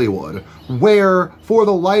Hollywood, where, for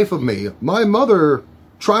the life of me, my mother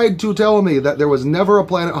tried to tell me that there was never a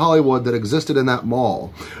Planet Hollywood that existed in that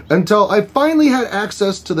mall until I finally had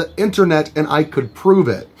access to the internet and I could prove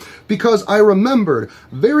it. Because I remembered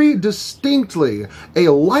very distinctly a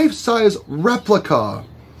life-size replica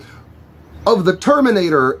of the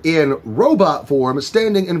Terminator in robot form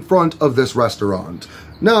standing in front of this restaurant.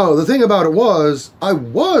 Now, the thing about it was, I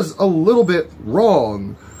was a little bit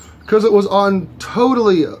wrong, because it was on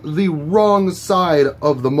totally the wrong side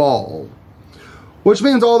of the mall. Which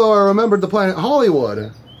means, although I remembered the Planet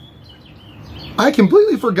Hollywood, I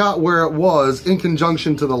completely forgot where it was in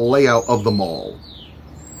conjunction to the layout of the mall.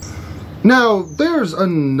 Now, there's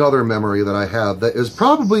another memory that I have that is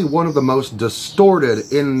probably one of the most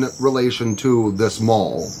distorted in relation to this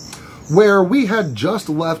mall, where we had just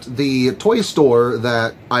left the toy store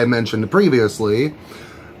that I mentioned previously,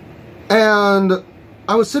 and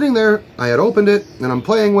I was sitting there, I had opened it, and I'm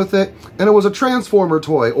playing with it, and it was a Transformer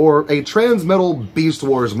toy, or a Transmetal Beast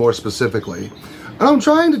Wars more specifically. And I'm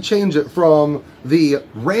trying to change it from the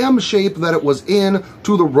ram shape that it was in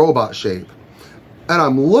to the robot shape. And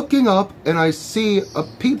I'm looking up, and I see a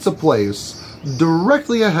pizza place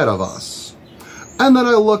directly ahead of us. And then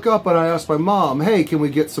I look up and I ask my mom, hey, can we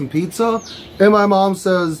get some pizza? And my mom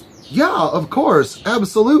says, yeah, of course,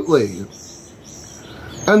 absolutely.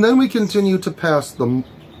 And then we continue to pass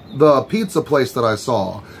the pizza place that I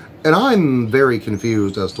saw. And I'm very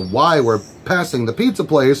confused as to why we're passing the pizza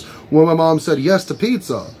place when my mom said yes to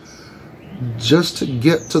pizza. Just to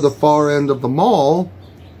get to the far end of the mall,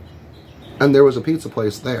 and there was a pizza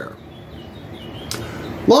place there.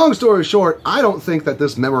 Long story short, I don't think that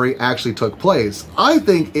this memory actually took place. I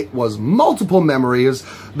think it was multiple memories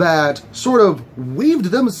that sort of weaved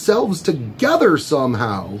themselves together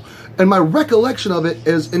somehow, and my recollection of it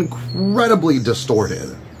is incredibly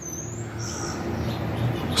distorted.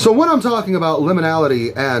 So when I'm talking about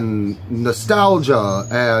liminality and nostalgia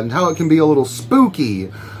and how it can be a little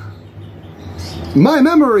spooky, my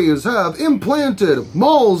memories have implanted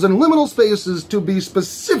malls and liminal spaces to be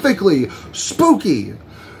specifically spooky,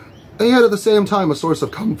 and yet at the same time a source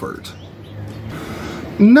of comfort.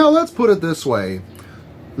 Now let's put it this way.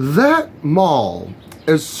 That mall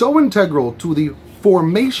is so integral to the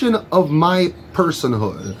formation of my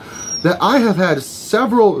personhood that I have had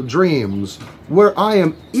several dreams where I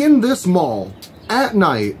am in this mall at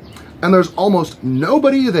night and there's almost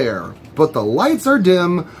nobody there, but the lights are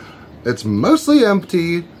dim, it's mostly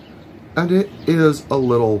empty, and it is a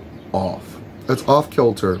little off. It's off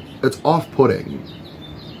kilter, it's off-putting.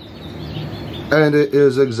 And it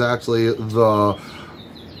is exactly the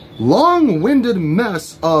long-winded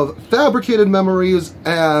mess of fabricated memories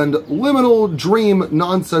and liminal dream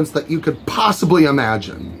nonsense that you could possibly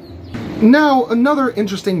imagine. Now, another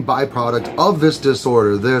interesting byproduct of this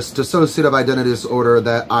disorder, this dissociative identity disorder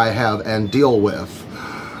that I have and deal with,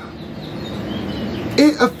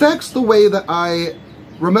 it affects the way that I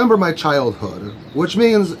remember my childhood, which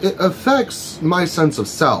means it affects my sense of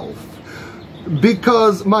self.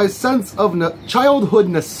 Because my sense of childhood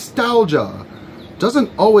nostalgia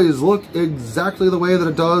doesn't always look exactly the way that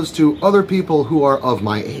it does to other people who are of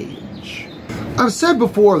my age. I've said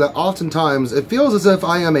before that oftentimes it feels as if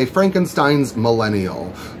I am a Frankenstein's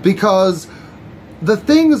millennial, because the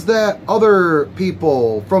things that other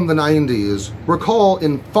people from the 90s recall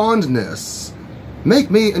in fondness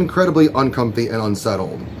make me incredibly uncomfy and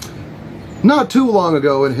unsettled. Not too long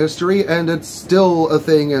ago in history, and it's still a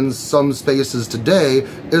thing in some spaces today,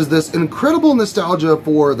 is this incredible nostalgia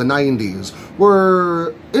for the 90s,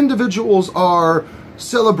 where individuals are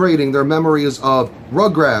celebrating their memories of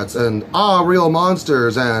Rugrats and Ah, Real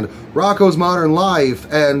Monsters and Rocko's Modern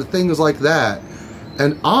Life and things like that.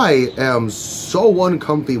 And I am so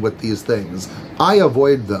uncomfy with these things. I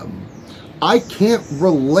avoid them. I can't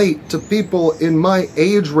relate to people in my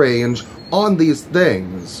age range on these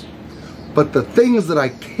things. But the things that I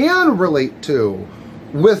can relate to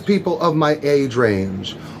with people of my age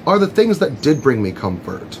range are the things that did bring me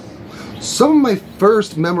comfort. Some of my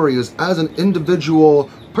first memories as an individual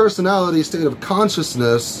personality state of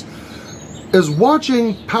consciousness is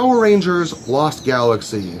watching Power Rangers Lost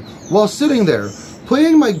Galaxy while sitting there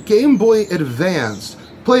playing my Game Boy Advance,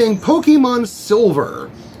 playing Pokemon Silver.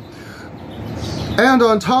 And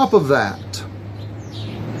on top of that,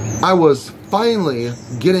 I was finally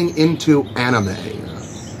getting into anime.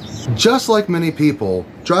 Just like many people,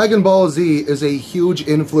 Dragon Ball Z is a huge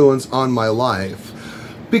influence on my life,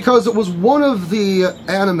 because it was one of the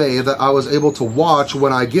anime that I was able to watch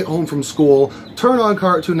when I get home from school, turn on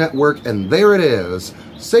Cartoon Network, and there it is.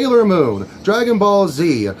 Sailor Moon, Dragon Ball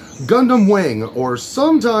Z, Gundam Wing, or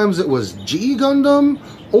sometimes it was G Gundam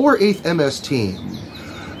or 8th MS Team.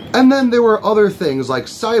 And then there were other things like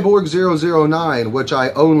Cyborg 009, which I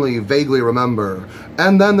only vaguely remember.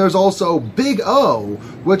 And then there's also Big O,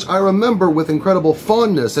 which I remember with incredible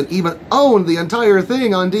fondness and even own the entire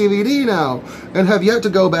thing on DVD now, and have yet to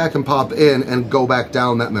go back and pop in and go back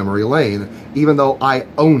down that memory lane, even though I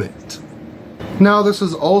own it. Now, this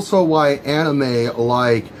is also why anime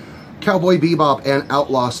like Cowboy Bebop and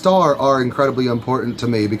Outlaw Star are incredibly important to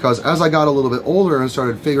me, because as I got a little bit older and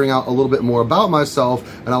started figuring out a little bit more about myself,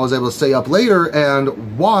 and I was able to stay up later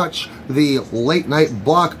and watch the late night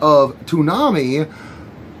block of Toonami,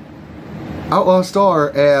 Outlaw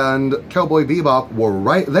Star and Cowboy Bebop were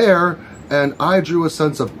right there, and I drew a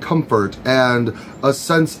sense of comfort and a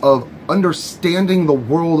sense of understanding the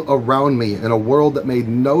world around me in a world that made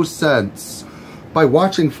no sense by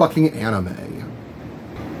watching fucking anime.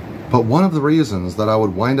 But one of the reasons that I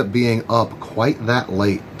would wind up being up quite that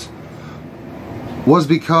late was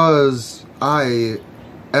because I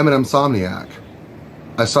am an insomniac.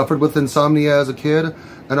 I suffered with insomnia as a kid,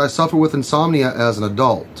 and I suffer with insomnia as an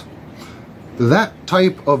adult. That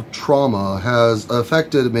type of trauma has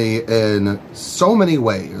affected me in so many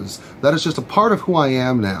ways that it's just a part of who I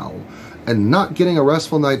am now. And not getting a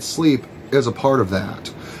restful night's sleep is a part of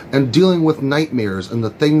that. And dealing with nightmares and the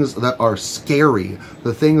things that are scary,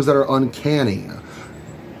 the things that are uncanny,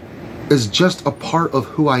 is just a part of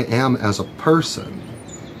who I am as a person.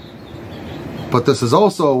 But this is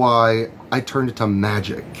also why I turned to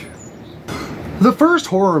Magick. The first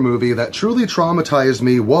horror movie that truly traumatized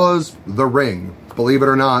me was The Ring. Believe it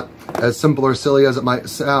or not, as simple or silly as it might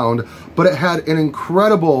sound, but it had an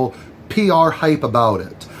incredible PR hype about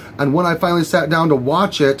it. And when I finally sat down to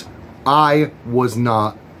watch it, I was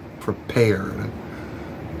not prepared,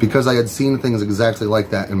 because I had seen things exactly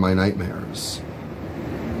like that in my nightmares.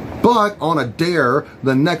 But on a dare,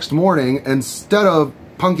 the next morning, instead of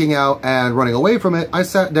punking out and running away from it, I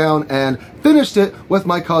sat down and finished it with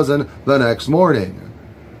my cousin the next morning.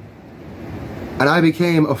 And I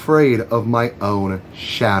became afraid of my own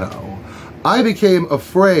shadow. I became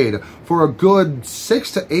afraid for a good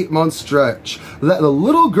 6 to 8 month stretch that the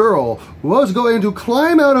little girl was going to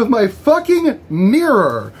climb out of my fucking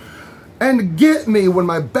mirror and get me when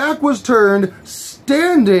my back was turned,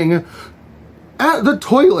 standing at the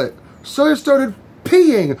toilet. So I started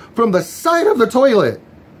peeing from the side of the toilet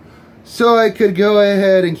so I could go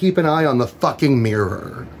ahead and keep an eye on the fucking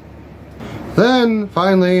mirror. Then,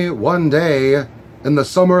 finally, one day, in the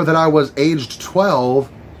summer that I was aged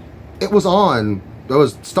 12, it was on. It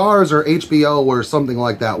was Stars or HBO or something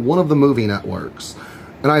like that, one of the movie networks.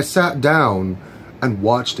 And I sat down and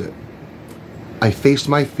watched it. I faced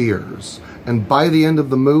my fears, and by the end of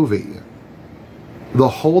the movie, the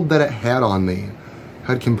hold that it had on me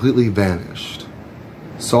had completely vanished.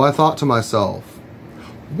 So I thought to myself,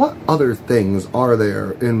 what other things are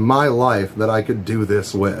there in my life that I could do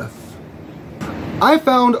this with? I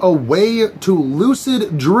found a way to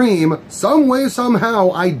lucid dream, some way, somehow,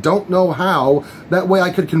 I don't know how, that way I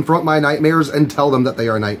could confront my nightmares and tell them that they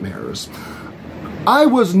are nightmares. I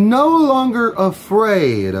was no longer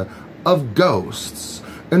afraid of ghosts.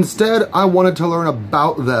 Instead, I wanted to learn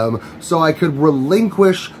about them so I could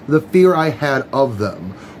relinquish the fear I had of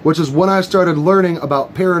them, which is when I started learning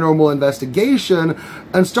about paranormal investigation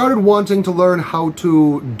and started wanting to learn how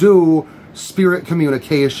to do spirit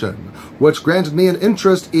communication, which granted me an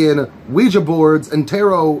interest in Ouija boards and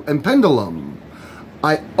tarot and pendulum.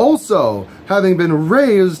 I also, having been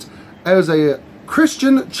raised as a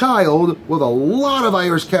Christian child with a lot of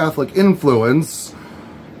Irish Catholic influence,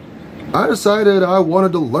 I decided I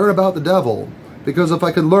wanted to learn about the devil, because if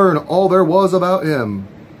I could learn all there was about him,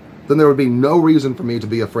 then there would be no reason for me to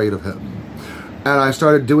be afraid of him. And I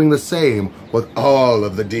started doing the same with all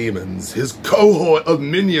of the demons, his cohort of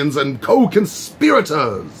minions and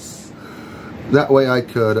co-conspirators. That way I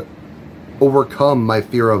could overcome my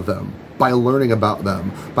fear of them by learning about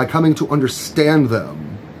them, by coming to understand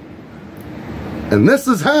them. And this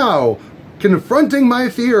is how confronting my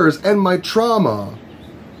fears and my trauma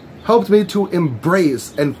helped me to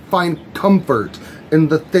embrace and find comfort in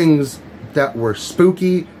the things that were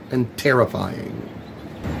spooky and terrifying.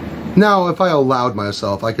 Now, if I allowed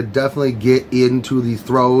myself, I could definitely get into the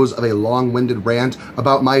throes of a long-winded rant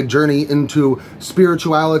about my journey into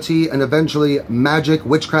spirituality and eventually magic,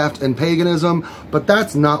 witchcraft, and paganism, but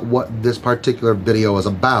that's not what this particular video is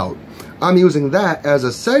about. I'm using that as a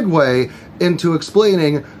segue into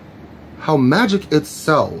explaining how magic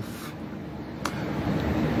itself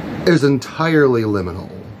is entirely liminal.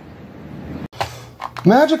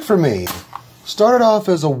 Magic for me started off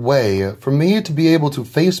as a way for me to be able to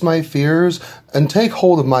face my fears and take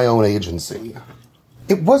hold of my own agency.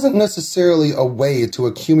 It wasn't necessarily a way to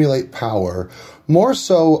accumulate power, more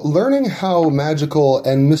so learning how magical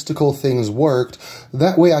and mystical things worked,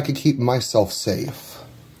 that way I could keep myself safe.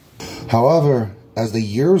 However, as the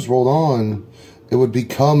years rolled on, it would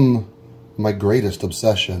become my greatest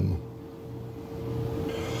obsession.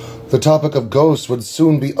 The topic of ghosts would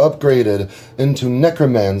soon be upgraded into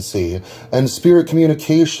necromancy, and spirit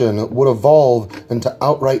communication would evolve into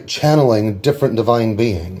outright channeling different divine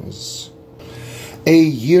beings. A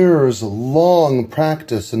years-long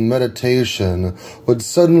practice in meditation would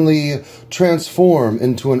suddenly transform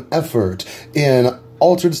into an effort in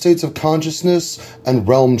altered states of consciousness and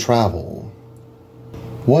realm travel.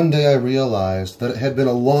 One day I realized that it had been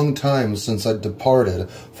a long time since I'd departed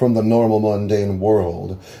from the normal mundane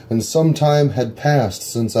world, and some time had passed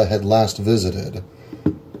since I had last visited.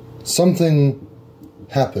 Something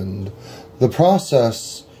happened. The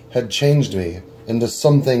process had changed me into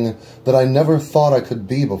something that I never thought I could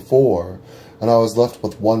be before, and I was left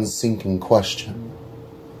with one sinking question.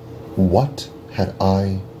 What had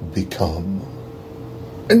I become?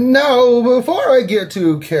 Now, before I get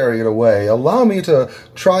too carried away, allow me to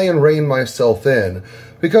try and rein myself in,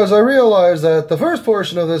 because I realize that the first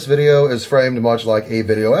portion of this video is framed much like a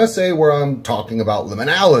video essay where I'm talking about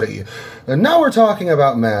liminality, and now we're talking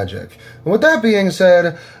about magic. And with that being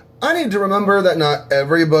said, I need to remember that not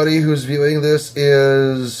everybody who's viewing this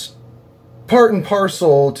is part and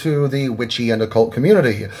parcel to the witchy and occult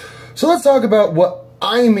community. So let's talk about what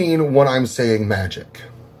I mean when I'm saying magic.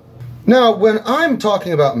 Now, when I'm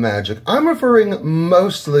talking about magic, I'm referring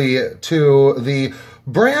mostly to the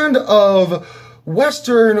brand of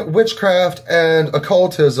Western witchcraft and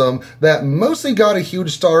occultism that mostly got a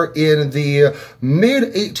huge start in the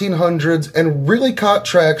mid-1800s and really caught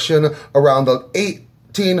traction around the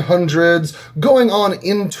 1800s, going on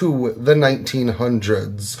into the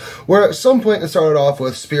 1900s, where at some point it started off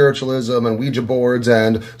with spiritualism and Ouija boards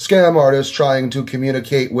and scam artists trying to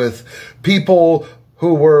communicate with people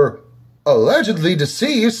who were allegedly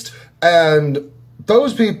deceased, and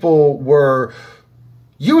those people were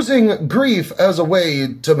using grief as a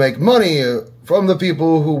way to make money from the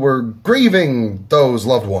people who were grieving those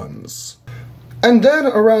loved ones. And then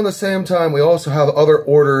around the same time, we also have other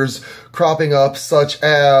orders cropping up, such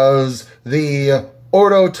as the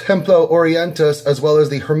Ordo Templo Orientis, as well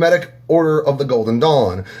as the Hermetic Order of the Golden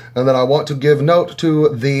Dawn. And then I want to give note to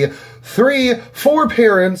the four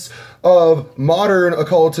parents of modern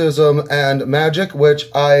occultism and magic, which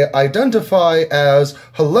I identify as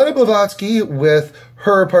Helena Blavatsky with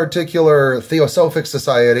her particular Theosophic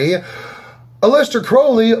Society, Aleister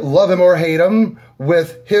Crowley, love him or hate him,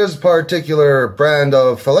 with his particular brand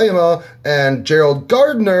of Thelema, and Gerald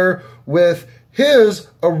Gardner with his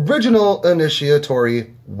original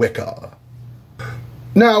initiatory Wicca.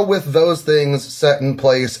 Now, with those things set in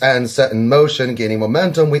place and set in motion, gaining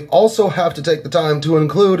momentum, we also have to take the time to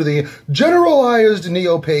include the generalized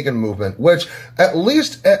neo-pagan movement, which, at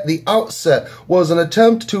least at the outset, was an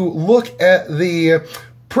attempt to look at the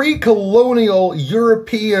pre-colonial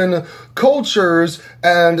European cultures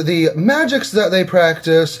and the magics that they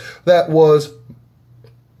practiced that was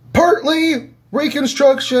partly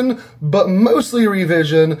reconstruction, but mostly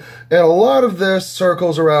revision, and a lot of this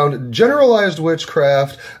circles around generalized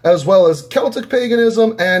witchcraft, as well as Celtic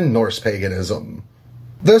paganism and Norse paganism.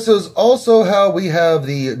 This is also how we have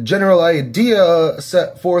the general idea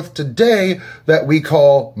set forth today that we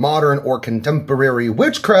call modern or contemporary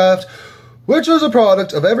witchcraft, which is a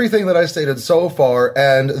product of everything that I stated so far,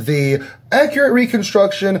 and the accurate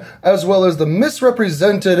reconstruction, as well as the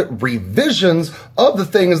misrepresented revisions of the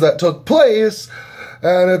things that took place.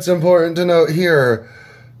 And it's important to note here,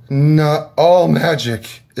 not all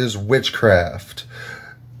magic is witchcraft.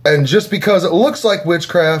 And just because it looks like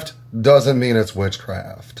witchcraft doesn't mean it's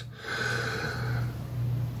witchcraft.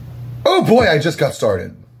 Oh boy, I just got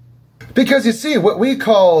started. Because you see, what we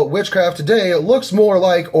call witchcraft today, it looks more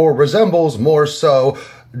like, or resembles more so,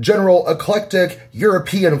 general eclectic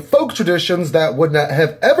European folk traditions that would not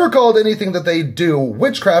have ever called anything that they do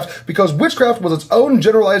witchcraft, because witchcraft was its own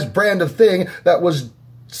generalized brand of thing that was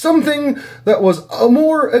something that was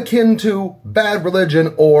more akin to bad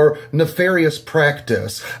religion or nefarious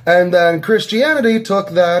practice. And then Christianity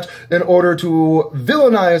took that in order to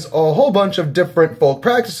villainize a whole bunch of different folk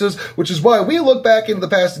practices, which is why we look back into the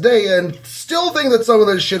past today and still think that some of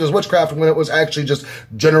this shit is witchcraft when it was actually just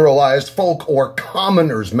generalized folk or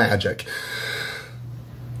commoners magic.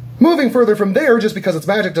 Moving further from there, just because it's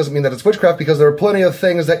magic doesn't mean that it's witchcraft, because there are plenty of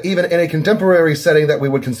things that even in a contemporary setting that we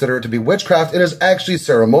would consider it to be witchcraft, it is actually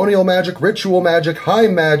ceremonial magic, ritual magic, high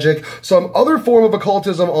magic, some other form of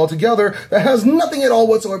occultism altogether that has nothing at all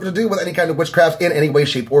whatsoever to do with any kind of witchcraft in any way,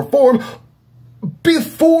 shape, or form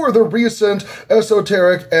before the recent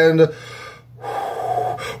esoteric and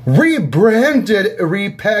rebranded,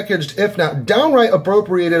 repackaged, if not downright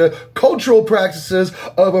appropriated cultural practices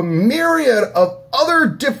of a myriad of other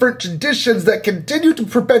different traditions that continue to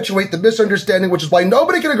perpetuate the misunderstanding, which is why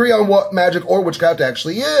nobody can agree on what magic or witchcraft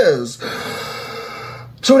actually is.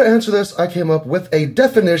 So to answer this, I came up with a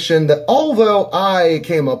definition that, although I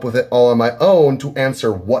came up with it all on my own to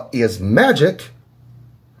answer what is magic,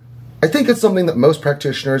 I think it's something that most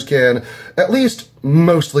practitioners can at least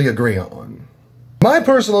mostly agree on. My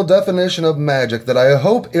personal definition of magic that I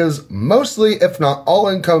hope is mostly, if not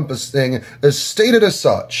all-encompassing, is stated as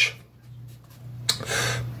such.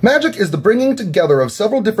 Magic is the bringing together of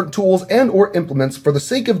several different tools and or implements for the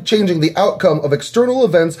sake of changing the outcome of external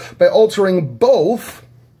events by altering both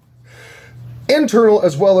internal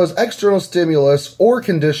as well as external stimulus or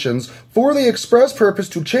conditions for the express purpose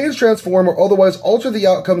to change, transform, or otherwise alter the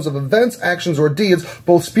outcomes of events, actions, or deeds,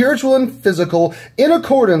 both spiritual and physical, in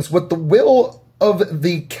accordance with the will of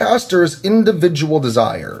the caster's individual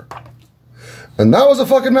desire. And that was a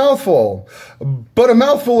fucking mouthful. But a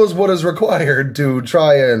mouthful is what is required to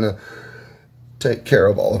try and take care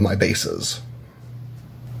of all of my bases.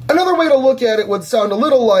 Another way to look at it would sound a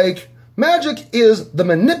little like magic is the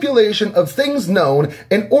manipulation of things known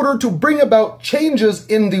in order to bring about changes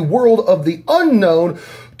in the world of the unknown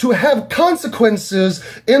to have consequences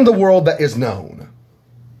in the world that is known.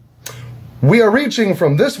 We are reaching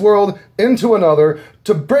from this world into another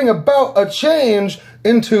to bring about a change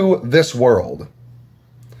into this world.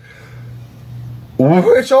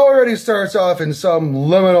 Which already starts off in some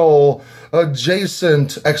liminal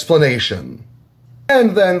adjacent explanation.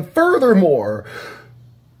 And then furthermore,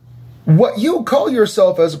 what you call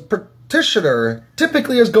yourself as a practitioner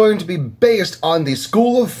typically is going to be based on the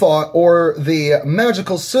school of thought or the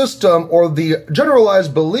magical system or the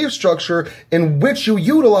generalized belief structure in which you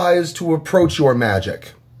utilize to approach your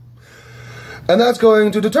magic. And that's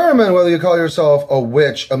going to determine whether you call yourself a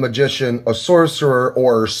witch, a magician, a sorcerer,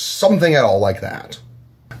 or something at all like that.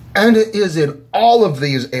 And it is in all of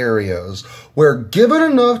these areas where, given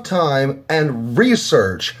enough time and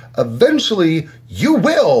research, eventually you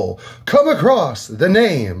will come across the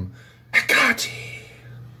name Hekate.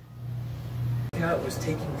 Was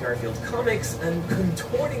taking Garfield comics and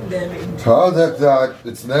contorting them into Doc.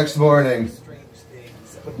 It's next morning. strange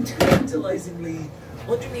things, but tantalizingly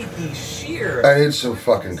underneath the sheer. I need some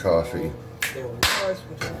fucking coffee. There was,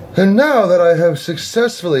 And now that I have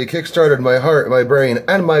successfully kickstarted my heart, my brain,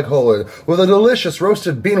 and my colon with a delicious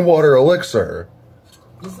roasted bean water elixir,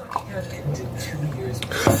 ended 2 years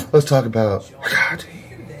let's talk about Hekate.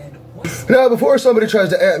 Now, before somebody tries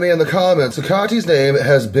to at me in the comments, Hekate's name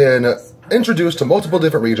has been introduced to multiple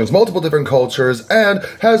different regions, multiple different cultures, and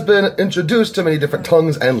has been introduced to many different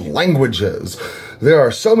tongues and languages. There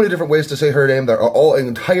are so many different ways to say her name that are all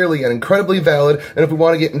entirely and incredibly valid, and if we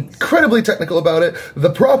want to get incredibly technical about it, the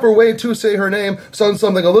proper way to say her name sounds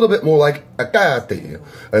something a little bit more like Hekate.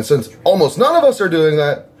 And since almost none of us are doing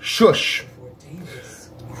that, shush.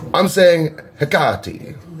 I'm saying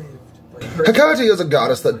Hekate. Hekate is a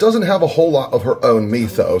goddess that doesn't have a whole lot of her own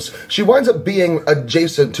mythos. She winds up being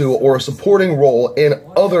adjacent to or a supporting role in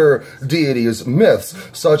other deities' myths,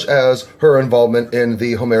 such as her involvement in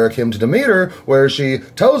the Homeric hymn to Demeter, where she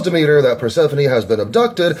tells Demeter that Persephone has been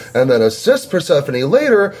abducted and then assists Persephone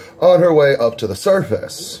later on her way up to the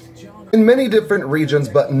surface. In many different regions,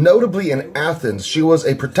 but notably in Athens, she was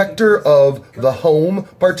a protector of the home,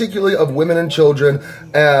 particularly of women and children,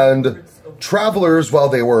 and travelers while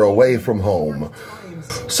they were away from home.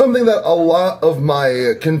 Something that a lot of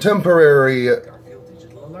my contemporary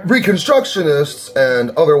reconstructionists and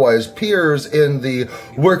otherwise peers in the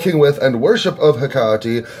working with and worship of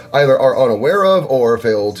Hekate either are unaware of or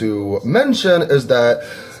fail to mention is that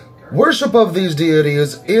worship of these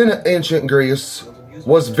deities in ancient Greece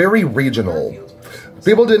was very regional.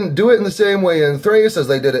 People didn't do it in the same way in Thrace as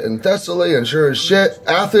they did it in Thessaly, and sure as shit,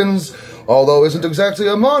 Athens, although isn't exactly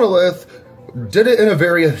a monolith, did it in a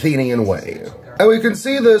very Athenian way. And we can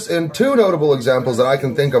see this in two notable examples that I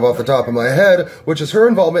can think of off the top of my head, which is her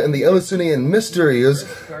involvement in the Eleusinian Mysteries,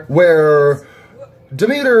 where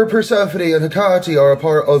Demeter, Persephone, and Hekate are a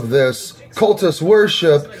part of this cultist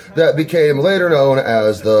worship that became later known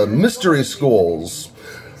as the Mystery Schools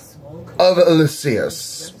of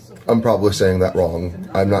Eleusis. I'm probably saying that wrong.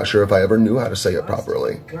 I'm not sure if I ever knew how to say it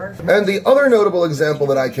properly. And the other notable example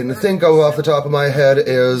that I can think of off the top of my head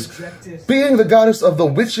is being the goddess of the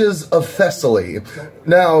witches of Thessaly.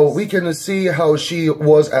 Now, we can see how she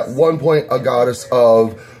was at one point a goddess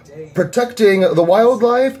of protecting the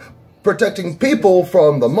wildlife, protecting people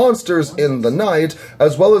from the monsters in the night,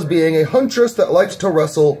 as well as being a huntress that liked to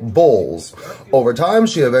wrestle bulls. Over time,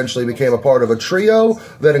 she eventually became a part of a trio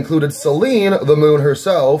that included Selene, the moon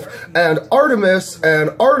herself, and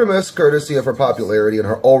Artemis, courtesy of her popularity and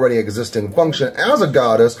her already existing function as a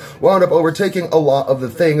goddess, wound up overtaking a lot of the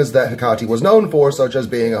things that Hekate was known for, such as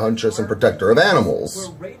being a huntress and protector of animals.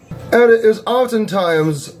 And it is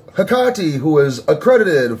oftentimes Hekate who is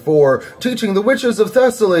accredited for teaching the witches of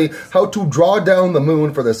Thessaly how to draw down the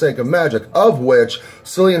moon for the sake of magic, of which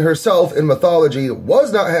Selene herself in mythology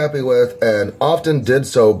was not happy with and often did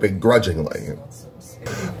so begrudgingly.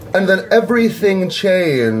 And then everything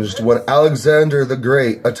changed when Alexander the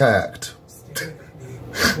Great attacked.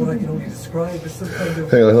 What I can only describe as some kind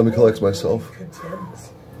of... Hang on, let me collect myself.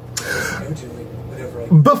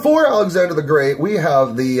 Before Alexander the Great, we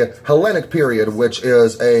have the Hellenic period, which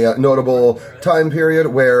is a notable time period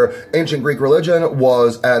where ancient Greek religion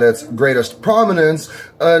was at its greatest prominence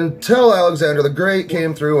until Alexander the Great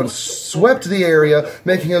came through and swept the area,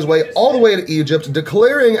 making his way all the way to Egypt,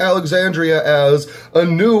 declaring Alexandria as a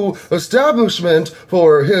new establishment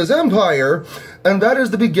for his empire. And that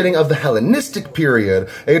is the beginning of the Hellenistic period,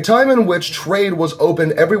 a time in which trade was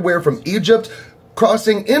opened everywhere from Egypt,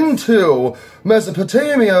 crossing into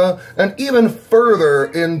Mesopotamia, and even further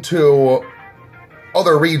into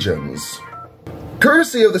other regions.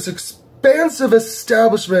 Courtesy of this expansive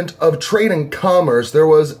establishment of trade and commerce, there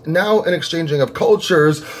was now an exchanging of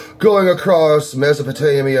cultures going across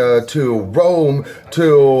Mesopotamia to Rome,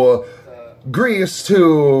 to Greece,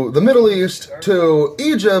 to the Middle East, to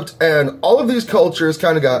Egypt, and all of these cultures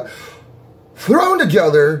kind of got thrown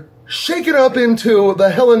together, shaken up into the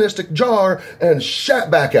Hellenistic jar, and shat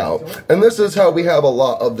back out. And this is how we have a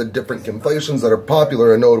lot of the different conflations that are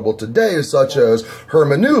popular and notable today, such as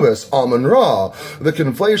Hermanubis, Amun-Ra, the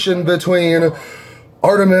conflation between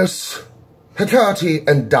Artemis, Hekate,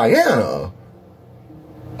 and Diana.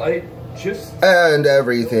 And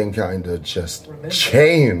everything kind of just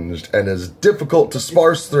changed and is difficult to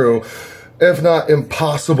sparse through, if not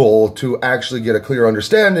impossible to actually get a clear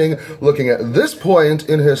understanding looking at this point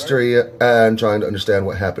in history and trying to understand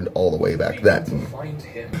what happened all the way back then.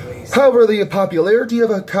 However, the popularity of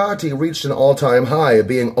Hekate reached an all-time high,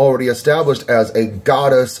 being already established as a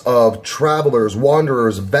goddess of travelers,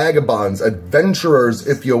 wanderers, vagabonds, adventurers,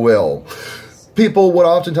 if you will. People would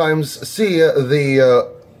oftentimes see the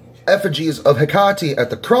effigies of Hekate at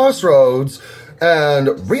the Crossroads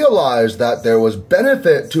and realized that there was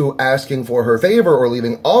benefit to asking for her favor or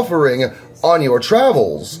leaving offering on your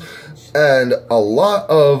travels. And a lot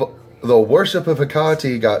of the worship of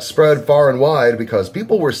Hekate got spread far and wide because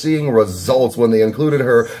people were seeing results when they included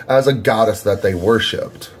her as a goddess that they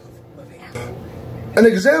worshipped. An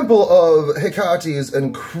example of Hecate's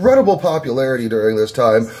incredible popularity during this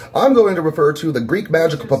time, I'm going to refer to the Greek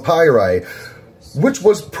magical papyri, which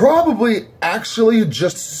was probably actually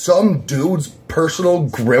just some dude's personal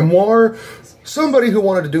grimoire. Somebody who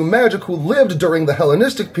wanted to do magic who lived during the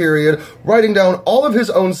Hellenistic period, writing down all of his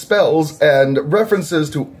own spells and references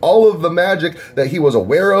to all of the magic that he was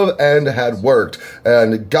aware of and had worked.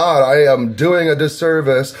 And God, I am doing a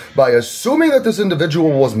disservice by assuming that this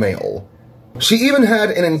individual was male. She even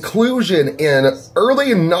had an inclusion in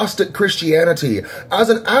early Gnostic Christianity as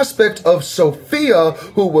an aspect of Sophia,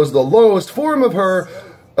 who was the lowest form of her,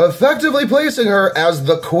 effectively placing her as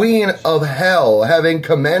the queen of hell, having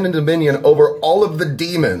command and dominion over all of the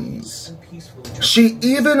demons. She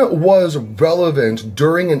even was relevant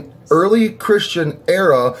during an early Christian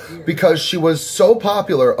era because she was so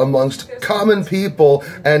popular amongst common people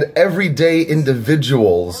and everyday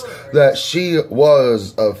individuals that she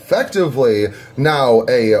was effectively now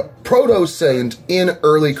a proto-saint in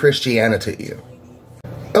early Christianity.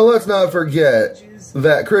 And let's not forget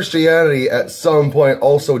that Christianity at some point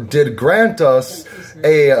also did grant us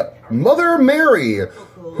a Mother Mary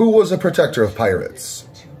who was a protector of pirates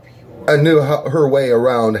and knew her way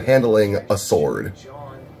around handling a sword.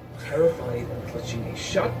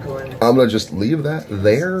 I'm gonna just leave that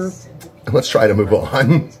there and let's try to move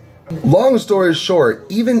on. Long story short,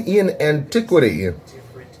 even in antiquity,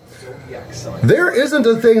 there isn't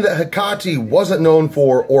a thing that Hekate wasn't known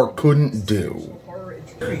for or couldn't do.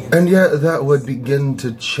 And yet that would begin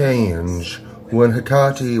to change when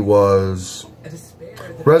Hekate was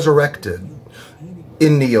resurrected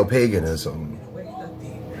in neo-paganism.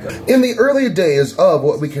 In the early days of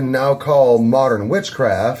what we can now call modern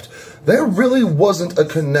witchcraft, there really wasn't a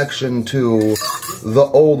connection to the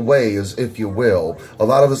old ways, if you will. A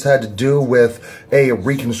lot of this had to do with a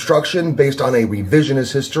reconstruction based on a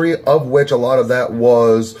revisionist history, of which a lot of that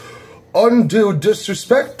was undue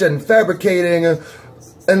disrespect and fabricating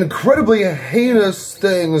incredibly heinous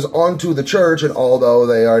things onto the church. And although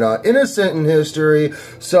they are not innocent in history,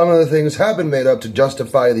 some of the things have been made up to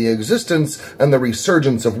justify the existence and the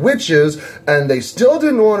resurgence of witches, and they still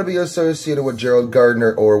didn't want to be associated with Gerald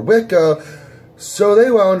Gardner or Wicca, so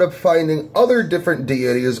they wound up finding other different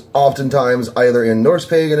deities, oftentimes either in Norse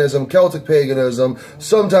paganism, Celtic paganism,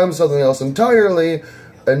 sometimes something else entirely,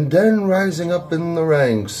 and then rising up in the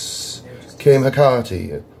ranks came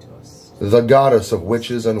Hekate, the goddess of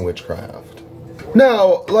witches and witchcraft.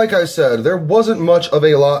 Now, like I said, there wasn't much of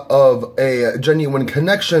a genuine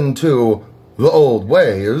connection to the old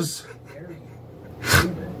ways.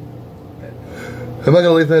 Am I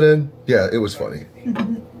gonna leave that in? Yeah, it was funny.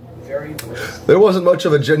 There wasn't much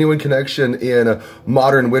of a genuine connection in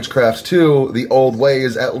modern witchcraft to the old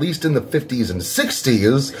ways, at least in the 50s and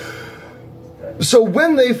 60s. So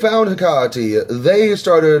when they found Hekate, they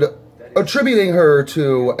started attributing her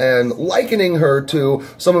to and likening her to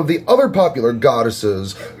some of the other popular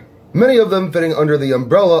goddesses, many of them fitting under the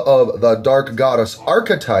umbrella of the dark goddess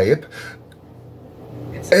archetype.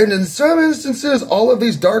 And in some instances, all of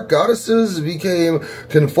these dark goddesses became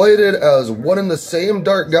conflated as one and the same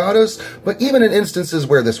dark goddess. But even in instances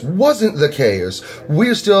where this wasn't the case,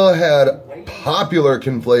 we still had popular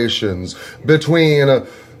conflations between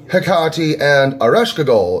Hekate and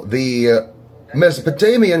Ereshkigal, the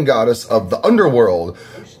Mesopotamian goddess of the underworld,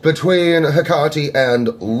 between Hekate and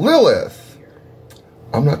Lilith.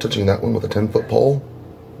 I'm not touching that one with a 10-foot pole.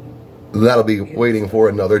 That'll be waiting for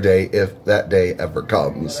another day, if that day ever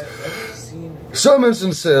comes. Some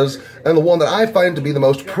instances, and the one that I find to be the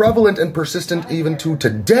most prevalent and persistent even to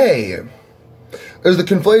today, is the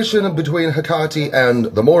conflation between Hekate and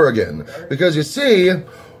the Morrigan. Because you see,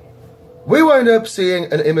 we wind up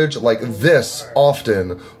seeing an image like this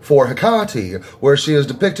often for Hekate, where she is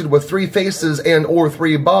depicted with 3 faces and or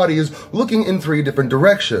 3 bodies looking in 3 different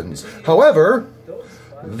directions. However,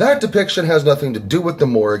 that depiction has nothing to do with the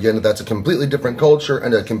Morrigan. That's a completely different culture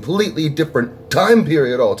and a completely different time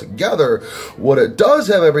period altogether. What it does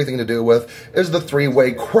have everything to do with is the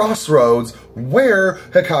 3-way crossroads where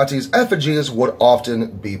Hecate's effigies would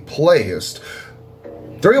often be placed.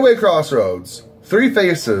 3-way crossroads. 3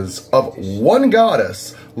 faces of one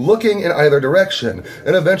goddess looking in either direction,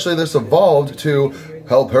 and eventually this evolved to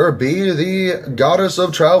help her be the goddess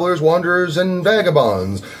of travelers, wanderers, and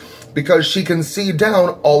vagabonds, because she can see down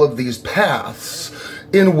all of these paths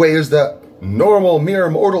in ways that normal mere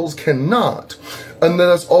mortals cannot. And then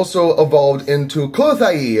it's also evolved into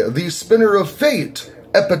Clothai, the spinner of fate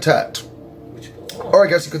epithet. Or I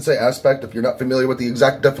guess you could say aspect if you're not familiar with the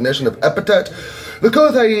exact definition of epithet. The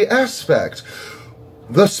Clothai aspect.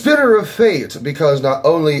 The spinner of fate, because not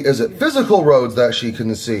only is it physical roads that she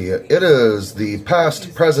can see, it is the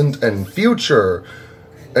past, present, and future,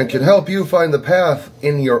 and can help you find the path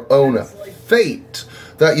in your own fate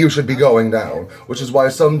that you should be going down, which is why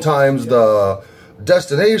sometimes the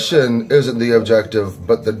destination isn't the objective,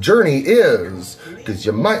 but the journey is, because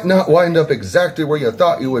you might not wind up exactly where you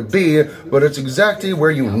thought you would be, but it's exactly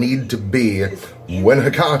where you need to be when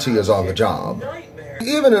Hekate is on the job.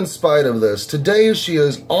 Even in spite of this, today she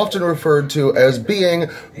is often referred to as being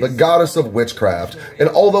the goddess of witchcraft. And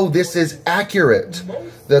although this is accurate,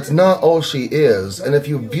 that's not all she is. And if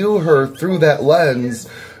you view her through that lens,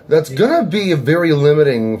 that's gonna be very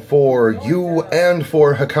limiting for you and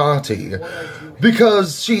for Hekate.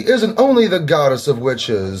 Because she isn't only the goddess of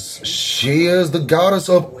witches, she is the goddess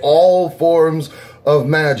of all forms of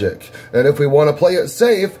magic. And if we want to play it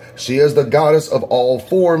safe, she is the goddess of all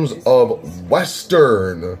forms of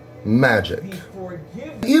Western magic.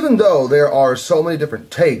 Even though there are so many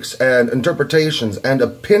different takes and interpretations and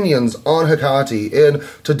opinions on Hekate in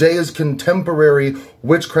today's contemporary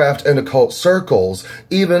witchcraft and occult circles,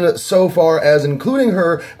 even so far as including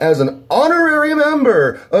her as an honorary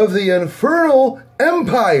member of the Infernal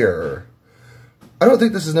Empire, I don't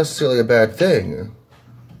think this is necessarily a bad thing.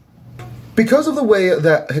 Because of the way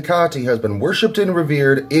that Hekate has been worshipped and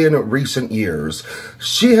revered in recent years,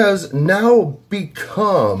 she has now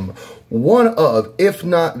become one of, if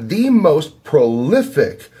not the most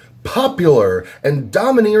prolific, popular, and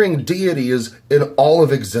domineering deities in all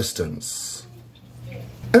of existence.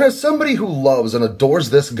 And as somebody who loves and adores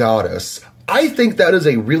this goddess, I think that is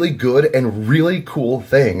a really good and really cool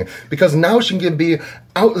thing, because now she can be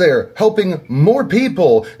out there helping more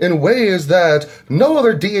people in ways that no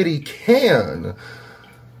other deity can.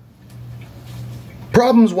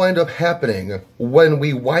 Problems wind up happening when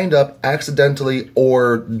we wind up accidentally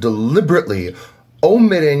or deliberately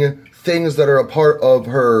omitting things that are a part of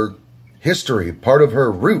her history, part of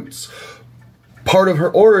her roots, part of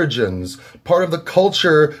her origins, part of the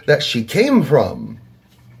culture that she came from.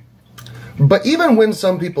 But even when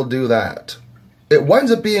some people do that, it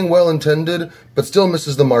winds up being well-intended, but still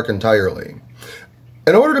misses the mark entirely.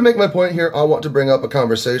 In order to make my point here, I want to bring up a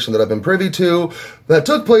conversation that I've been privy to that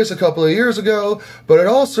took place a couple of years ago, but it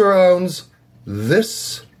all surrounds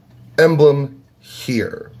this emblem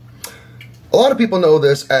here. A lot of people know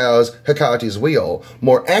this as Hecate's wheel.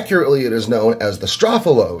 More accurately, it is known as the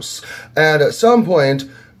Strophalos. And at some point,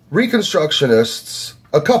 Reconstructionists,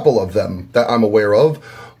 a couple of them that I'm aware of,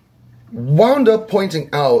 wound up pointing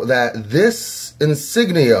out that this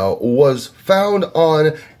insignia was found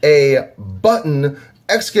on a button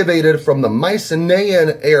excavated from the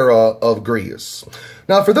Mycenaean era of Greece.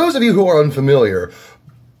 Now, for those of you who are unfamiliar,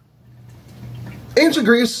 ancient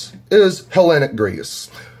Greece is Hellenic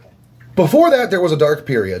Greece. Before that, there was a dark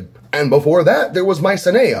period, and before that, there was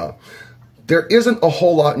Mycenae. There isn't a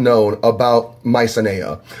whole lot known about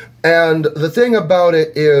Mycenae, and the thing about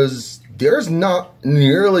it is there's not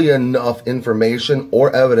nearly enough information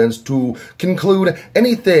or evidence to conclude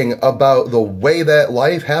anything about the way that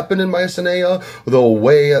life happened in Mycenae, the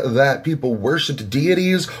way that people worshipped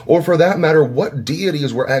deities, or for that matter, what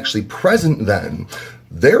deities were actually present then.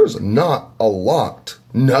 There's not a lot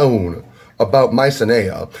known about Mycenae,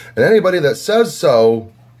 and anybody that says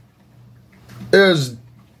so is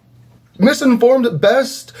misinformed at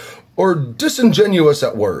best or disingenuous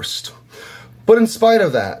at worst. But in spite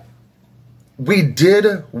of that, we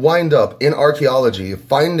did wind up in archaeology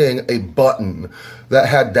finding a button that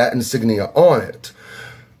had that insignia on it.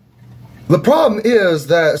 The problem is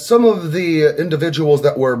that some of the individuals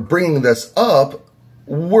that were bringing this up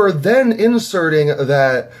were then inserting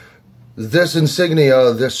that this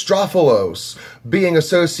insignia, this Strophalos, being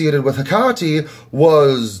associated with Hekate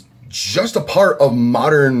was just a part of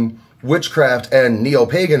modern witchcraft and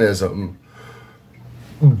neo-paganism.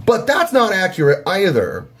 But that's not accurate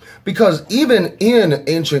either, because even in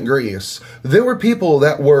ancient Greece, there were people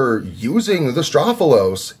that were using the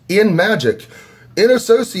Strophalos in magic in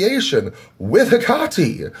association with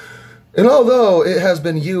Hekate. And although it has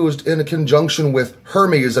been used in conjunction with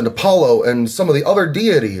Hermes and Apollo and some of the other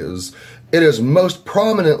deities, it is most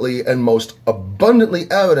prominently and most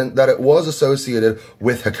abundantly evident that it was associated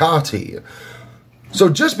with Hekate. So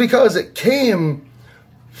just because it came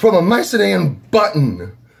from a Mycenaean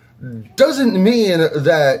button doesn't mean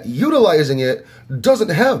that utilizing it doesn't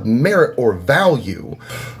have merit or value,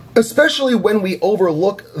 especially when we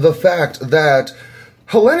overlook the fact that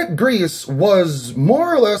Hellenic Greece was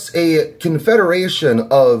more or less a confederation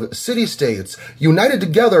of city-states united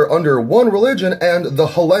together under one religion and the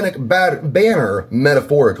Hellenic banner,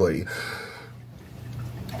 metaphorically.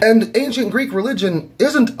 And ancient Greek religion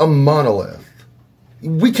isn't a monolith.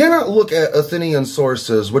 We cannot look at Athenian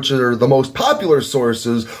sources, which are the most popular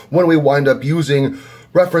sources, when we wind up using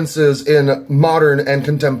references in modern and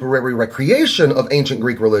contemporary recreation of ancient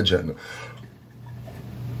Greek religion.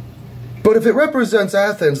 But if it represents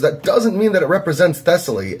Athens, that doesn't mean that it represents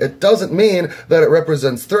Thessaly. It doesn't mean that it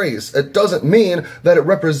represents Thrace. It doesn't mean that it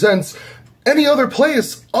represents any other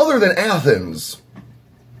place other than Athens.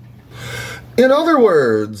 In other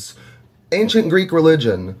words, ancient Greek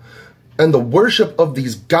religion and the worship of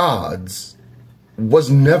these gods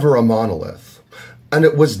was never a monolith. And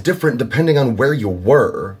it was different depending on where you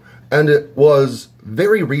were. And it was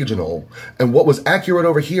very regional. And what was accurate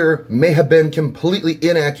over here may have been completely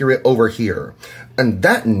inaccurate over here. And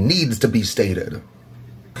that needs to be stated.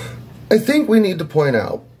 I think we need to point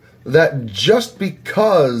out that just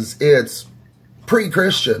because it's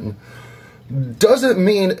pre-Christian doesn't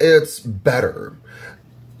mean it's better.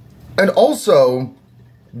 And also,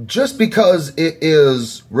 just because it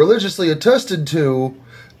is religiously attested to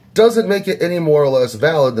doesn't make it any more or less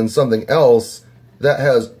valid than something else that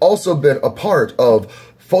has also been a part of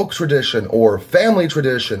folk tradition or family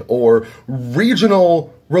tradition or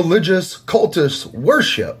regional religious cultist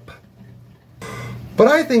worship. But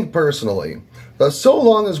I think personally that so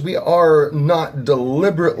long as we are not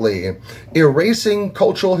deliberately erasing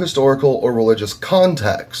cultural, historical, or religious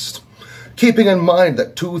context, keeping in mind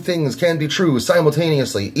that two things can be true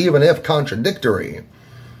simultaneously, even if contradictory,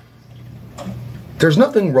 there's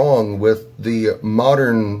nothing wrong with the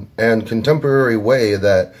modern and contemporary way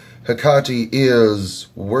that Hekate is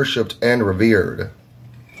worshipped and revered.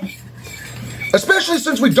 Especially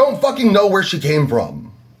since we don't fucking know where she came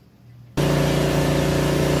from.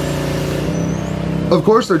 Of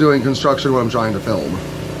course they're doing construction when I'm trying to film.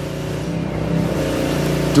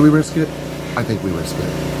 Do we risk it? I think we risk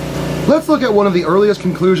it. Let's look at one of the earliest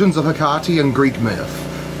conclusions of Hekate in Greek myth,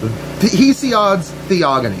 Hesiod's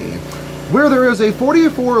Theogony, where there is a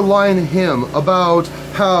 44-line hymn about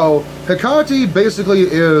how Hekate basically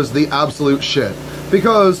is the absolute shit,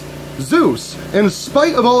 because Zeus, in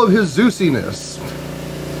spite of all of his Zeusiness,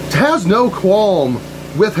 has no qualm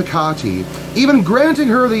with Hekate, even granting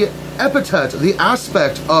her the epithet, the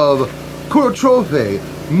aspect of Kurotrophe,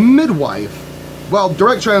 midwife. Well,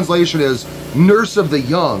 direct translation is nurse of the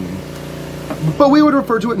young, but we would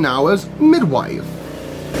refer to it now as midwife.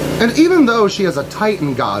 And even though she is a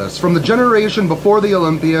Titan goddess from the generation before the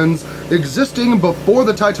Olympians, existing before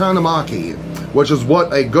the Titanomachy, which is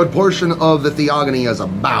what a good portion of the Theogony is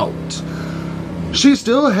about, she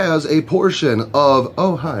still has a portion of,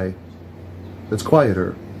 oh hi, it's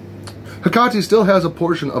quieter. Hekate still has a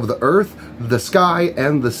portion of the earth, the sky,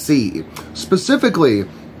 and the sea. Specifically,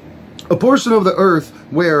 a portion of the earth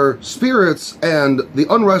where spirits and the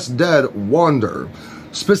unrest dead wander.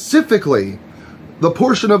 Specifically, the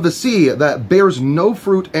portion of the sea that bears no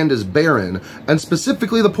fruit and is barren, and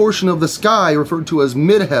specifically the portion of the sky referred to as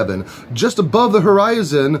midheaven, just above the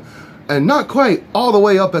horizon and not quite all the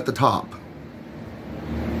way up at the top.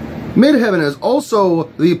 Midheaven is also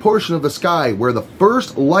the portion of the sky where the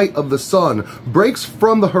first light of the sun breaks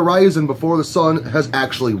from the horizon before the sun has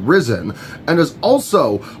actually risen, and is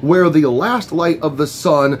also where the last light of the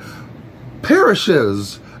sun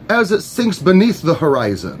perishes as it sinks beneath the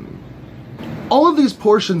horizon. All of these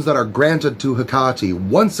portions that are granted to Hekate,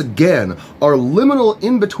 once again, are liminal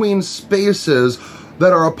in-between spaces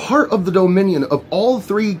that are a part of the dominion of all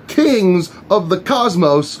three kings of the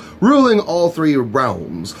cosmos, ruling all three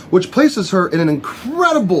realms, which places her in an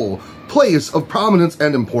incredible place of prominence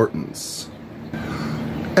and importance.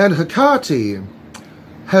 And Hekate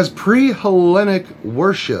has pre-Hellenic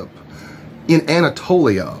worship in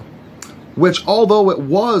Anatolia, which, although it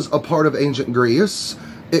was a part of ancient Greece,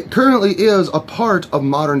 it currently is a part of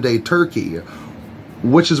modern-day Turkey,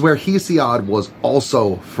 which is where Hesiod was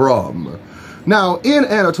also from. Now, in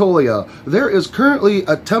Anatolia, there is currently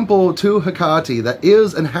a temple to Hekate that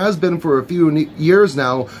is and has been for a few years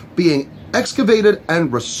now being excavated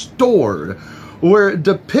and restored, where it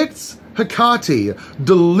depicts Hekate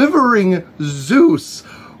delivering Zeus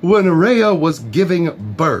when Rhea was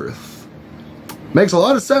giving birth. Makes a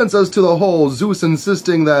lot of sense as to the whole Zeus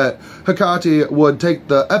insisting that Hekate would take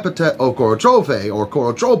the epithet of Kurotrophe or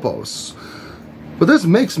Kurotropos. But this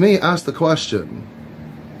makes me ask the question,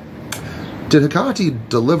 did Hekate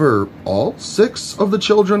deliver all 6 of the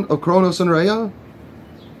children of Kronos and Rhea?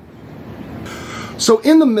 So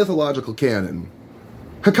in the mythological canon,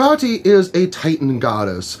 Hekate is a Titan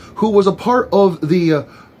goddess who was a part of the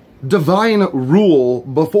divine rule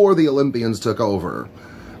before the Olympians took over.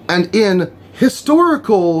 And in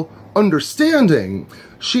historical understanding,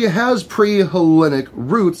 she has pre-Hellenic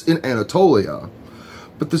roots in Anatolia.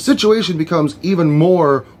 But the situation becomes even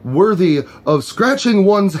more worthy of scratching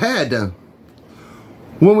one's head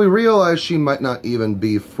when we realize she might not even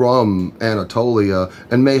be from Anatolia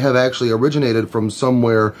and may have actually originated from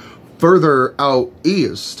somewhere further out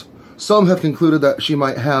east. Some have concluded that she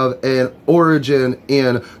might have an origin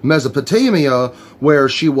in Mesopotamia, where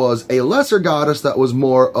she was a lesser goddess that was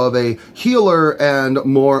more of a healer and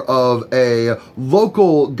more of a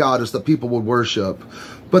local goddess that people would worship.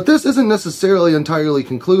 But this isn't necessarily entirely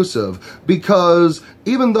conclusive, because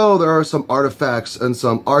even though there are some artifacts and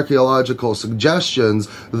some archaeological suggestions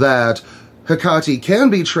that Hekate can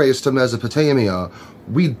be traced to Mesopotamia,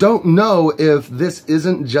 we don't know if this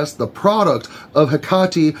isn't just the product of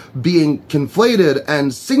Hekate being conflated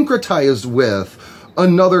and syncretized with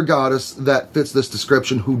another goddess that fits this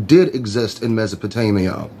description who did exist in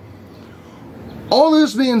Mesopotamia. All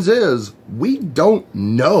this means is, we don't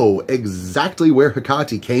know exactly where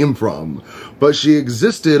Hekate came from, but she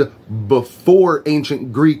existed before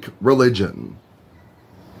ancient Greek religion.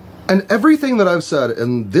 And everything that I've said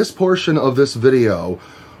in this portion of this video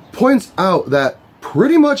points out that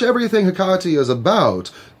pretty much everything Hekate is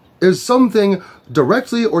about is something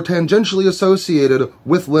directly or tangentially associated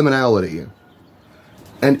with liminality.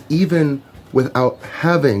 And even without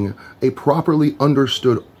having a properly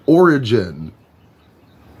understood origin,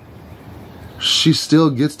 she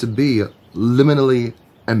still gets to be liminally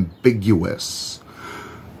ambiguous.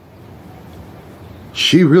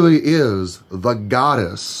 She really is the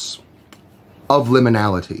goddess of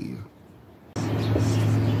liminality.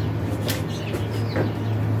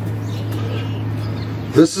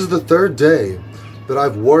 This is the third day that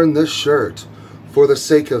I've worn this shirt for the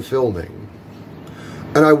sake of filming.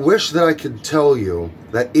 And I wish that I could tell you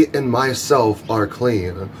that it and myself are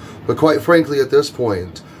clean. But quite frankly, at this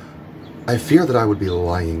point, I fear that I would be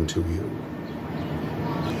lying to you.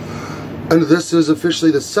 And this is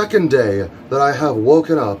officially the second day that I have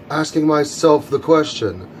woken up asking myself the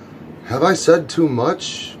question, have I said too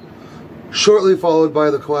much? Shortly followed by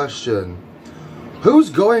the question, who's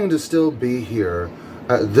going to still be here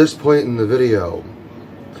at this point in the video?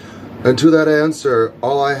 And to that answer,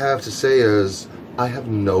 all I have to say is, I have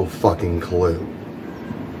no fucking clue.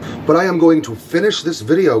 But I am going to finish this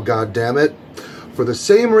video, goddammit, for the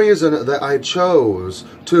same reason that I chose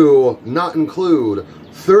to not include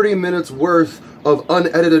 30 minutes worth of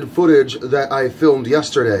unedited footage that I filmed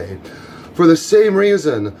yesterday. For the same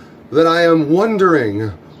reason that I am wondering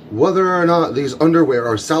whether or not these underwear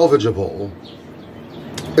are salvageable.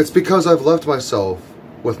 It's because I've left myself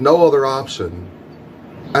with no other option,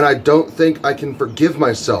 and I don't think I can forgive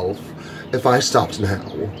myself if I stopped now.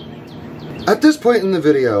 At this point in the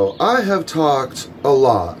video, I have talked a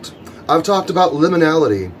lot. I've talked about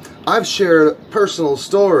liminality. I've shared personal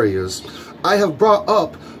stories. I have brought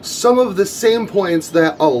up some of the same points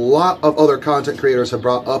that a lot of other content creators have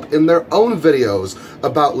brought up in their own videos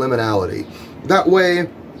about liminality. That way,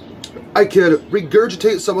 I could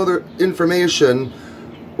regurgitate some other information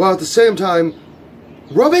while at the same time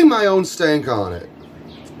rubbing my own stank on it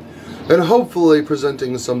and hopefully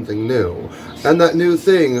presenting something new. And that new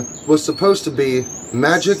thing was supposed to be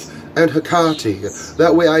Magick and Hekate.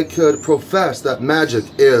 That way I could profess that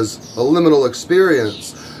Magick is a liminal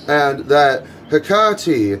experience and that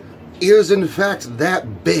Hekate is in fact that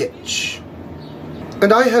bitch.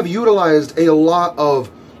 And I have utilized a lot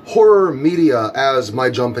of horror media as my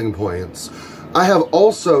jumping points. I have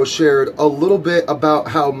also shared a little bit about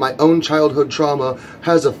how my own childhood trauma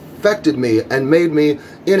has affected me and made me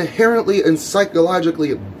inherently and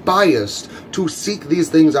psychologically biased to seek these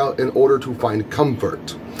things out in order to find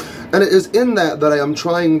comfort. And it is in that I am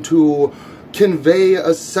trying to convey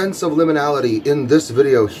a sense of liminality in this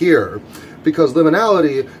video here, because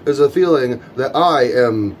liminality is a feeling that I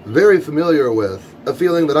am very familiar with, a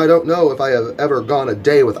feeling that I don't know if I have ever gone a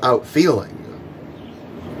day without feeling.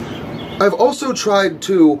 I've also tried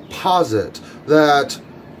to posit that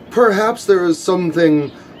perhaps there is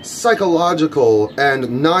something psychological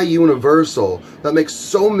and non-universal that makes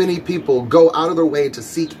so many people go out of their way to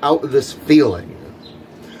seek out this feeling.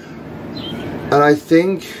 And I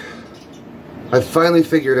think I finally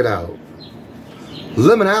figured it out.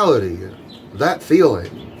 Liminality, that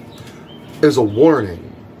feeling, is a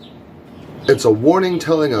warning. It's a warning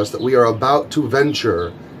telling us that we are about to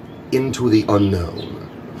venture into the unknown.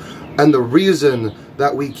 And the reason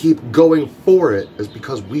that we keep going for it is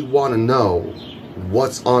because we want to know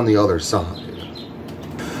what's on the other side.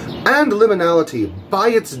 And liminality, by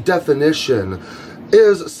its definition,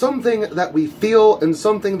 is something that we feel and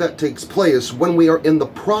something that takes place when we are in the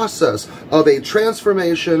process of a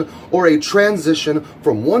transformation or a transition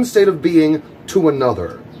from one state of being to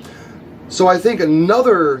another. So I think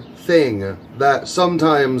another thing that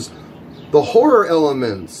sometimes the horror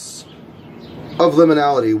elements of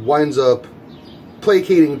liminality winds up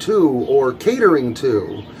placating to or catering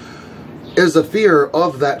to is the fear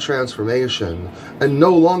of that transformation and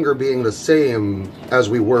no longer being the same as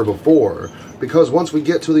we were before. Because once we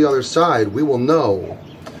get to the other side, we will know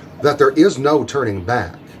that there is no turning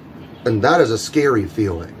back. And that is a scary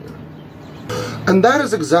feeling. And that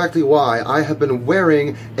is exactly why I have been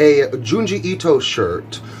wearing a Junji Ito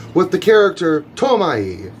shirt with the character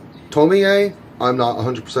Tomai. Tomie? I'm not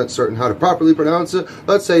 100% certain how to properly pronounce it.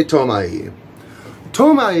 Let's say Tomai.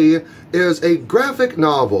 Tomai is a graphic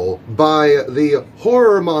novel by the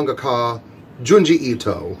horror mangaka Junji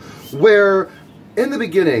Ito, where in the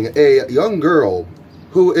beginning a young girl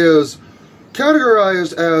who is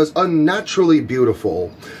categorized as unnaturally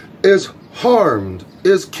beautiful is harmed,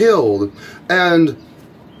 is killed, and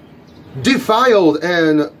defiled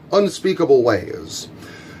in unspeakable ways.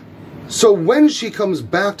 So when she comes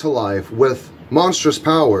back to life with monstrous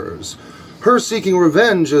powers, her seeking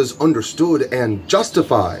revenge is understood and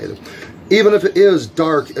justified. Even if it is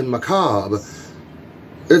dark and macabre,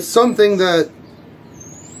 it's something that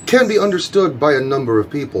can be understood by a number of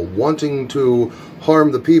people wanting to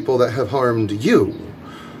harm the people that have harmed you.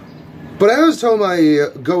 But as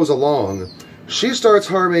Tomai goes along, she starts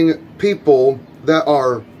harming people that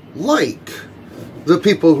are like the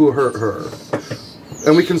people who hurt her.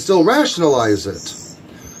 And we can still rationalize it.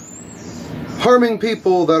 Harming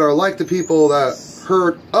people that are like the people that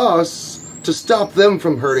hurt us to stop them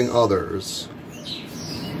from hurting others.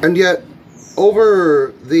 And yet,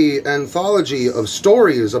 over the anthology of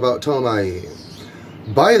stories about Tomai.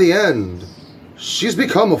 By the end, she's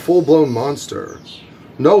become a full-blown monster,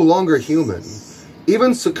 no longer human,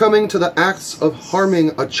 even succumbing to the acts of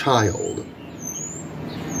harming a child.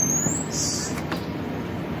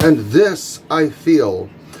 And this, I feel,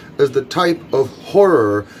 is the type of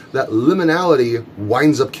horror that Liminality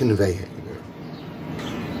winds up conveying.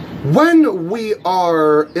 When we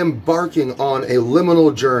are embarking on a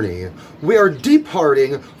liminal journey, we are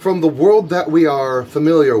departing from the world that we are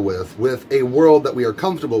familiar with a world that we are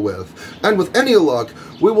comfortable with, and with any luck,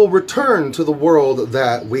 we will return to the world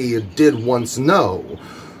that we did once know.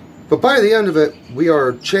 But by the end of it, we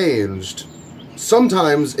are changed,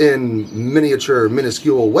 sometimes in miniature,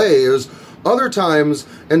 minuscule ways, other times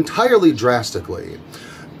entirely drastically.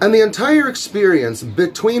 And the entire experience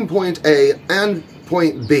between point A and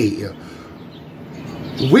point B,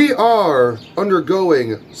 we are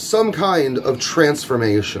undergoing some kind of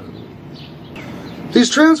transformation. These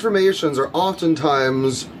transformations are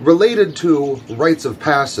oftentimes related to rites of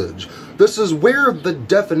passage. This is where the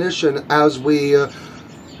definition as we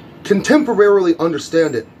contemporarily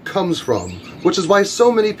understand it comes from, which is why so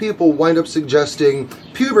many people wind up suggesting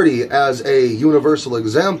puberty as a universal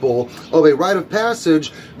example of a rite of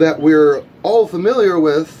passage that we're all familiar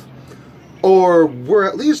with, or we're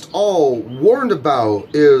at least all warned about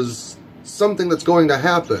is something that's going to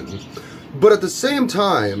happen. But at the same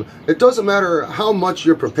time, it doesn't matter how much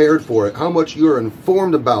you're prepared for it, how much you're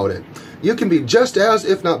informed about it. You can be just as,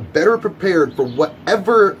 if not better, prepared for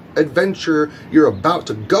whatever adventure you're about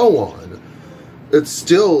to go on. It's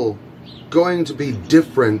still going to be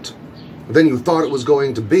different than you thought it was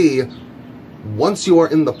going to be once you are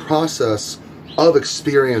in the process of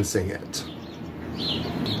experiencing it.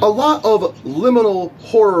 A lot of liminal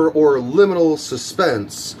horror or liminal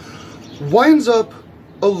suspense winds up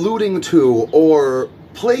alluding to or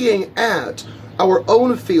playing at our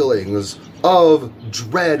own feelings of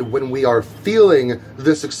dread when we are feeling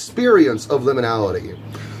this experience of liminality.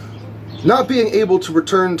 Not being able to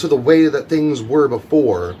return to the way that things were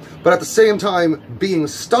before, but at the same time being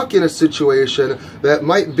stuck in a situation that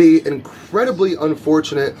might be incredibly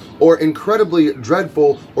unfortunate or incredibly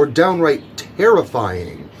dreadful or downright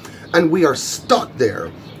terrifying. And we are stuck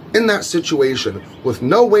there in that situation with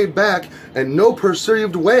no way back and no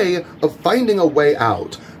perceived way of finding a way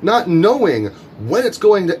out, not knowing when it's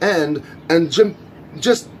going to end, and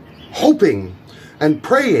just hoping and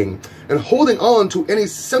praying and holding on to any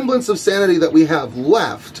semblance of sanity that we have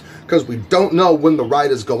left, because we don't know when the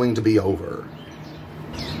ride is going to be over.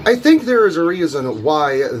 I think there is a reason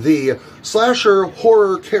why the slasher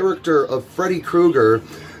horror character of Freddy Krueger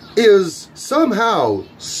is somehow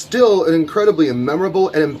still an incredibly memorable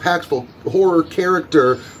and impactful horror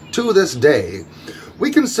character to this day.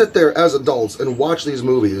 We can sit there as adults and watch these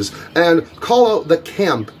movies and call out the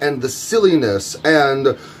camp and the silliness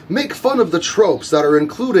and make fun of the tropes that are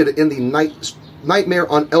included in the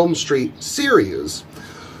Nightmare on Elm Street series.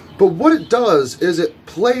 But what it does is it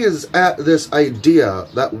plays at this idea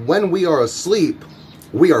that when we are asleep,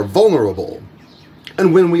 we are vulnerable.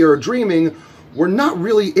 And when we are dreaming, we're not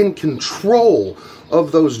really in control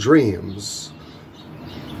of those dreams.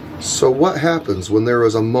 So what happens when there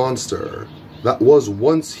is a monster that was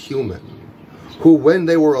once human, who when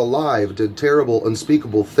they were alive did terrible,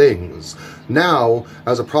 unspeakable things, now,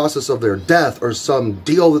 as a process of their death or some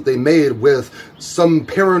deal that they made with some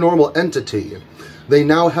paranormal entity, they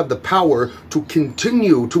now have the power to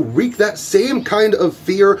continue to wreak that same kind of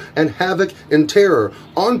fear and havoc and terror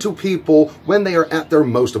onto people when they are at their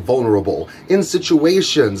most vulnerable, in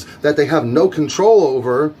situations that they have no control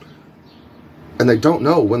over, and they don't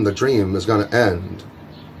know when the dream is going to end,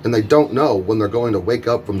 and they don't know when they're going to wake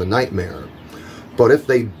up from the nightmare. But if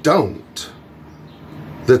they don't,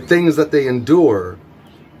 the things that they endure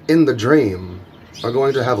in the dream are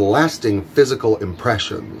going to have lasting physical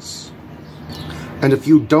impressions. And if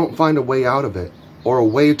you don't find a way out of it, or a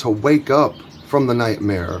way to wake up from the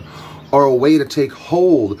nightmare, or a way to take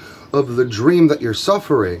hold of the dream that you're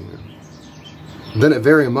suffering, then it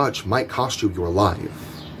very much might cost you your life.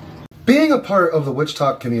 Being a part of the Witch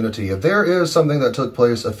Talk community, there is something that took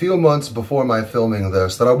place a few months before my filming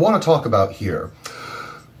this that I want to talk about here.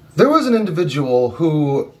 There was an individual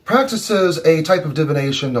who practices a type of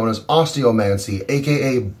divination known as osteomancy,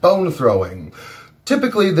 aka bone throwing.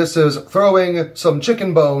 Typically, this is throwing some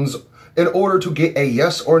chicken bones in order to get a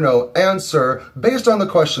yes or no answer based on the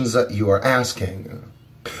questions that you are asking.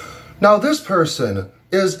 Now, this person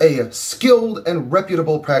is a skilled and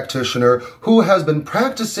reputable practitioner who has been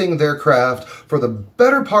practicing their craft for the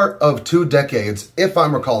better part of 2 decades, if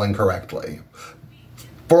I'm recalling correctly.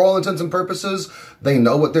 For all intents and purposes, they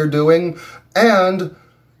know what they're doing, and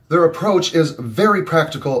their approach is very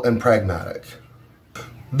practical and pragmatic.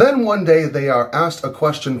 Then one day they are asked a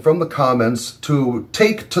question from the comments to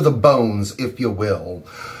take to the bones, if you will.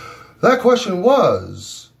 That question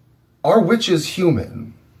was, are witches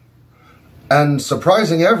human? And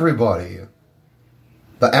surprising everybody,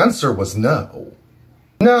 the answer was no.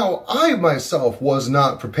 Now, I myself was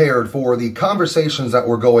not prepared for the conversations that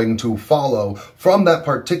were going to follow from that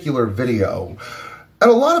particular video.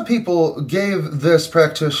 And a lot of people gave this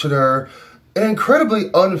practitioner an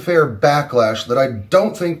incredibly unfair backlash that I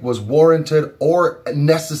don't think was warranted or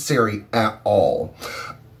necessary at all.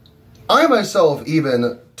 I myself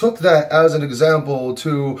even took that as an example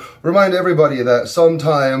to remind everybody that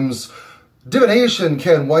sometimes divination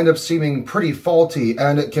can wind up seeming pretty faulty,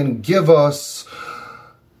 and it can give us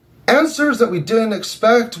answers that we didn't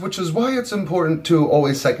expect, which is why it's important to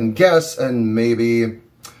always second guess, and maybe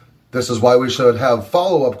this is why we should have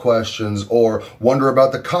follow-up questions or wonder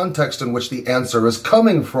about the context in which the answer is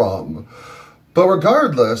coming from. But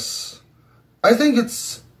regardless, I think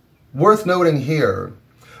it's worth noting here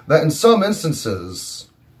that in some instances,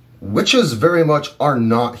 witches very much are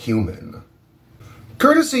not human.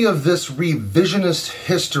 Courtesy of this revisionist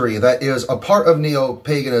history that is a part of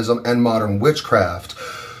neo-paganism and modern witchcraft,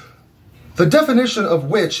 the definition of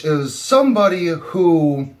witch is somebody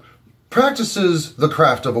who practices the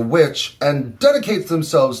craft of a witch and dedicates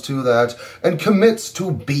themselves to that and commits to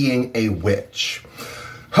being a witch.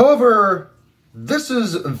 However, this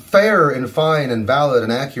is fair and fine and valid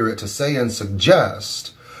and accurate to say and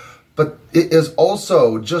suggest, but it is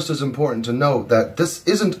also just as important to note that this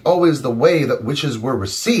isn't always the way that witches were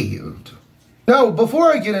received. Now,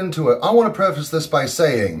 before I get into it, I want to preface this by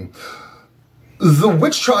saying, the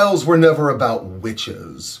witch trials were never about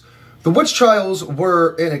witches. The witch trials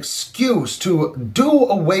were an excuse to do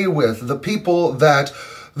away with the people that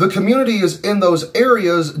the communities in those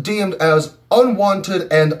areas deemed as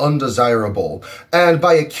unwanted and undesirable. And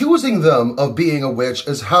by accusing them of being a witch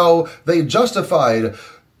is how they justified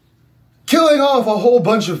killing off a whole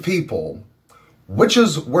bunch of people.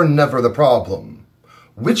 Witches were never the problem.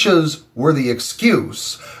 Witches were the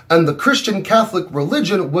excuse, and the Christian Catholic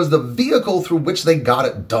religion was the vehicle through which they got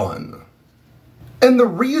it done. And the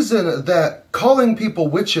reason that calling people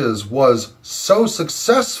witches was so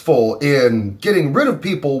successful in getting rid of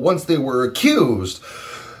people once they were accused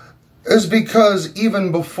is because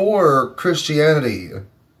even before Christianity,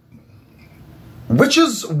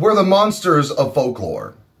 witches were the monsters of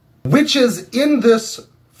folklore. Witches in this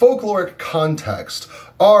folkloric context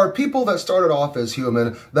are people that started off as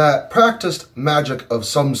human that practiced magic of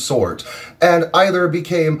some sort and either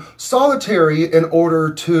became solitary in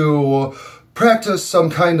order to practice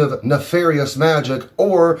some kind of nefarious magic,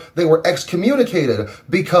 or they were excommunicated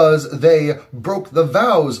because they broke the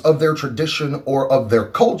vows of their tradition or of their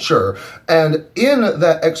culture. And in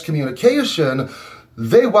that excommunication,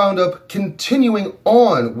 they wound up continuing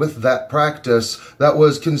on with that practice that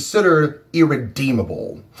was considered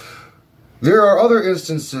irredeemable. There are other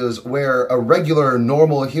instances where a regular,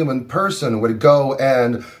 normal human person would go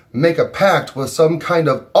and make a pact with some kind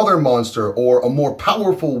of other monster or a more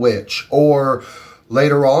powerful witch or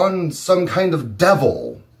later on some kind of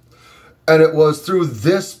devil. And it was through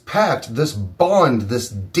this pact, this bond, this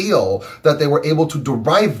deal that they were able to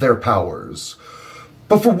derive their powers.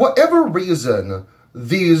 But for whatever reason,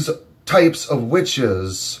 these types of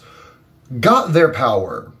witches got their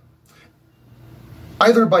power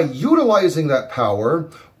either by utilizing that power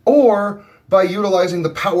or by utilizing the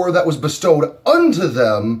power that was bestowed unto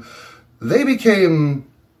them. They became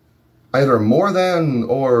either more than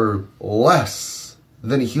or less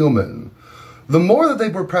than human. The more that they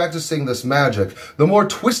were practicing this magic, the more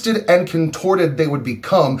twisted and contorted they would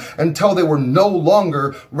become until they were no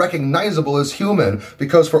longer recognizable as human,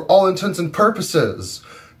 because for all intents and purposes,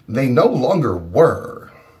 they no longer were.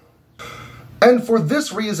 And for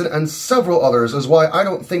this reason and several others is why I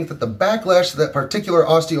don't think that the backlash that particular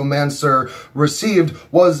osteomancer received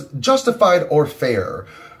was justified or fair.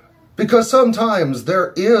 Because sometimes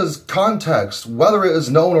there is context, whether it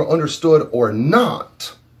is known or understood or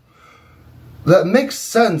not, that makes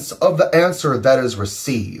sense of the answer that is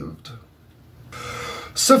received.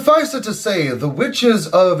 Suffice it to say, the witches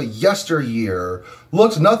of yesteryear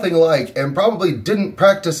looked nothing like and probably didn't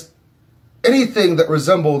practice anything that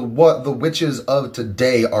resembled what the witches of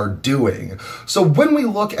today are doing. So when we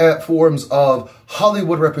look at forms of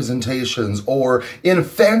Hollywood representations or in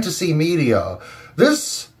fantasy media,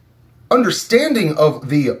 this understanding of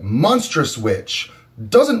the monstrous witch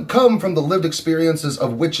doesn't come from the lived experiences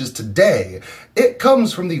of witches today. It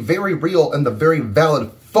comes from the very real and the very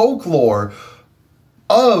valid folklore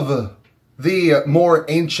of the more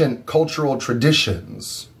ancient cultural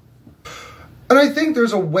traditions. And I think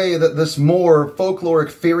there's a way that this more folkloric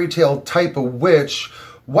fairy tale type of witch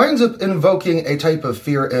winds up invoking a type of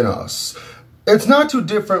fear in us. It's not too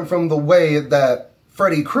different from the way that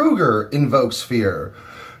Freddy Krueger invokes fear.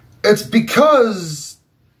 It's because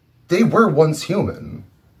they were once human,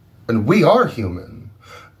 and we are human.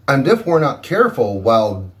 And if we're not careful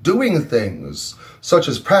while doing things, such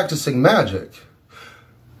as practicing magic,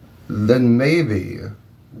 then maybe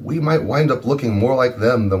we might wind up looking more like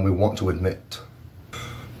them than we want to admit.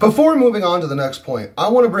 Before moving on to the next point, I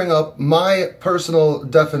want to bring up my personal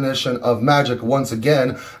definition of magic once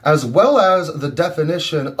again, as well as the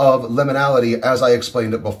definition of liminality as I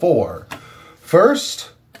explained it before.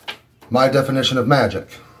 First, my definition of magic.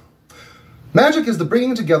 Magic is the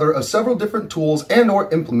bringing together of several different tools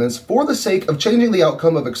and/or implements for the sake of changing the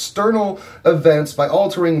outcome of external events by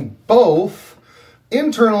altering both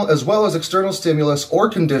internal as well as external stimulus or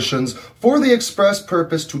conditions for the express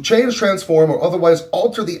purpose to change, transform, or otherwise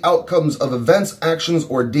alter the outcomes of events, actions,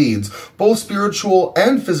 or deeds, both spiritual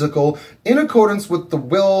and physical, in accordance with the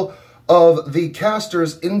will of the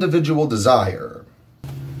caster's individual desire.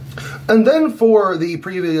 And then for the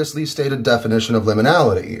previously stated definition of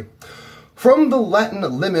liminality. From the Latin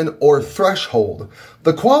limen, or threshold,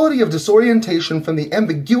 the quality of disorientation from the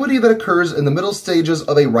ambiguity that occurs in the middle stages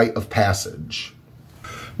of a rite of passage.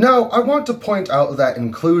 Now, I want to point out that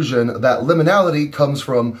inclusion that liminality comes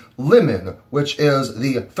from limen, which is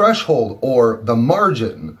the threshold or the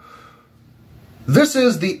margin. This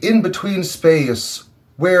is the in-between space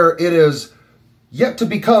where it is yet to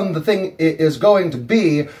become the thing it is going to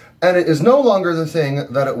be, and it is no longer the thing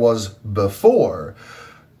that it was before.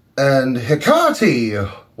 And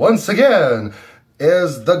Hekate, once again,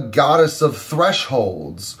 is the goddess of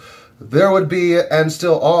thresholds. There would be, and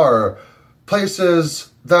still are, places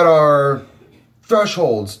that are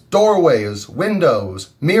thresholds, doorways,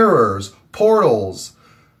 windows, mirrors, portals,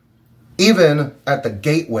 even at the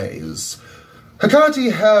gateways.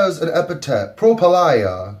 Hekate has an epithet,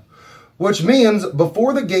 propalaia, which means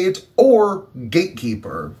before the gate or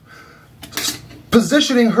gatekeeper,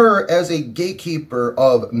 positioning her as a gatekeeper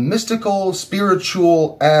of mystical,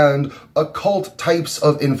 spiritual, and occult types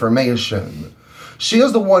of information. She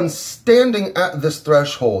is the one standing at this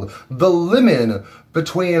threshold, the limen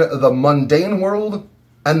between the mundane world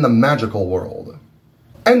and the magical world.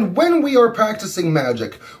 And when we are practicing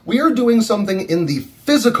magic, we are doing something in the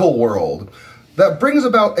physical world that brings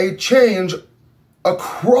about a change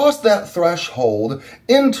across that threshold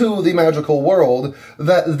into the magical world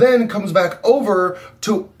that then comes back over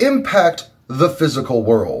to impact the physical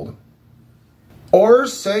world. Or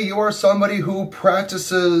say you are somebody who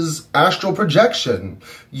practices astral projection.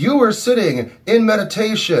 You are sitting in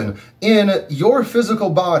meditation in your physical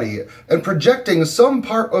body and projecting some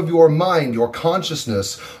part of your mind, your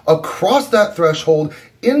consciousness, across that threshold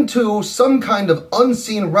into some kind of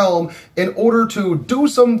unseen realm in order to do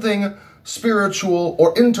something spiritual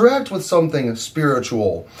or interact with something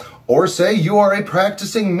spiritual. Or say you are a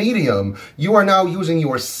practicing medium. You are now using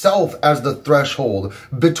yourself as the threshold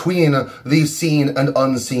between the seen and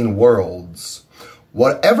unseen worlds.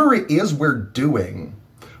 Whatever it is we're doing,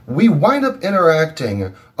 we wind up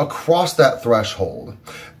interacting across that threshold.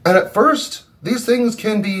 And at first, these things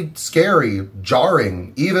can be scary,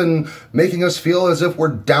 jarring, even making us feel as if we're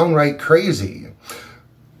downright crazy.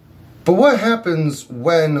 But what happens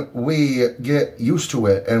when we get used to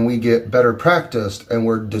it and we get better practiced and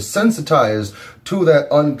we're desensitized to that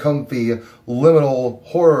uncomfy, liminal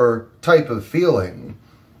horror type of feeling?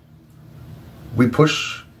 We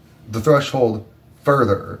push the threshold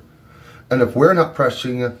further. And if we're not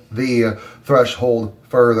pushing the threshold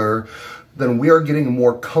further, then we are getting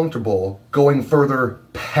more comfortable going further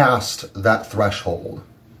past that threshold.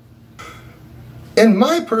 In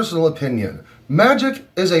my personal opinion, magic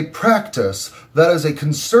is a practice that is a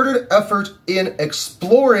concerted effort in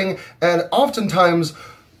exploring and oftentimes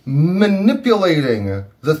manipulating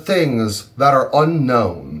the things that are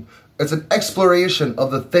unknown. It's an exploration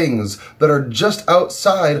of the things that are just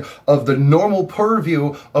outside of the normal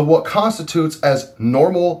purview of what constitutes as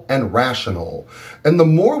normal and rational. And the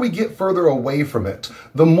more we get further away from it,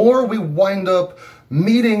 the more we wind up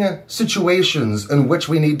meeting situations in which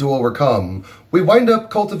we need to overcome. We wind up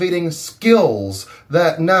cultivating skills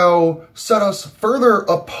that now set us further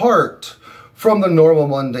apart from the normal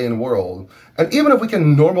mundane world. And even if we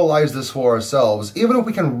can normalize this for ourselves, even if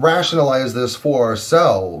we can rationalize this for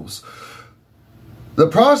ourselves, the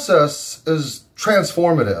process is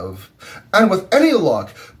transformative. And with any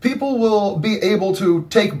luck, people will be able to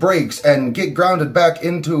take breaks and get grounded back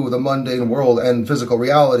into the mundane world and physical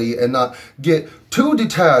reality and not get too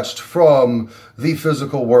detached from the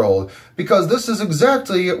physical world. Because this is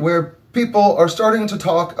exactly where people are starting to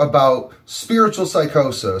talk about spiritual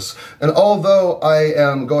psychosis. And although I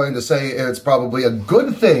am going to say it's probably a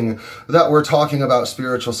good thing that we're talking about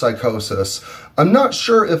spiritual psychosis, I'm not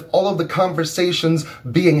sure if all of the conversations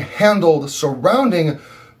being handled surrounding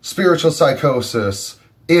spiritual psychosis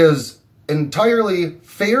is entirely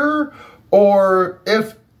fair, or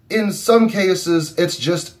if in some cases it's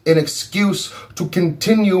just an excuse to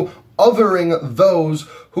continue othering those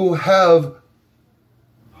who have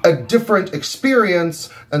a different experience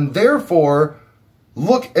and therefore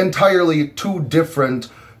look entirely too different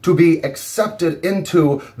to be accepted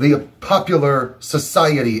into the popular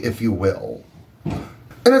society, if you will.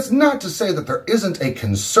 And it's not to say that there isn't a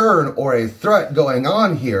concern or a threat going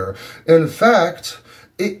on here. In fact,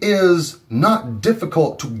 it is not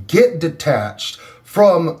difficult to get detached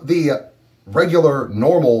from the regular,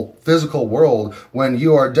 normal, physical world when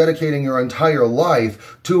you are dedicating your entire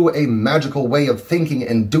life to a magical way of thinking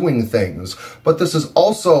and doing things. But this is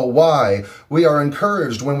also why we are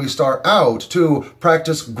encouraged when we start out to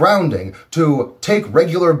practice grounding, to take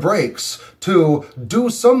regular breaks, to do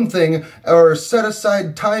something or set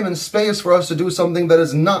aside time and space for us to do something that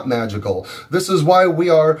is not magical. This is why we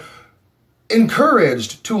are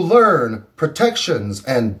encouraged to learn protections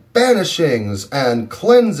and banishings and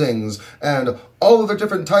cleansings and all of the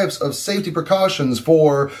different types of safety precautions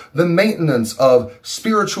for the maintenance of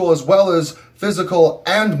spiritual as well as physical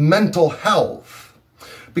and mental health.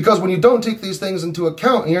 Because when you don't take these things into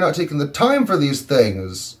account and you're not taking the time for these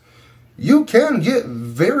things, you can get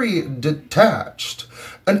very detached.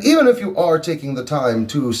 And even if you are taking the time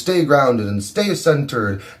to stay grounded and stay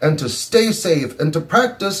centered and to stay safe and to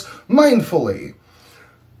practice mindfully,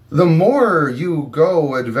 the more you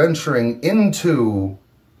go adventuring into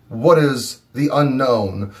what is the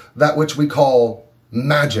unknown, that which we call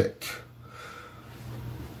magic,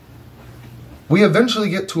 we eventually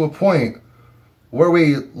get to a point where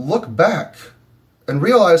we look back and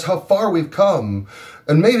realize how far we've come.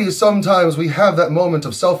 And maybe sometimes we have that moment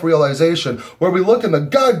of self-realization where we look in the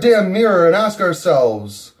goddamn mirror and ask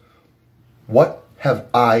ourselves, what have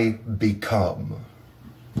I become?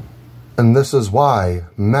 And this is why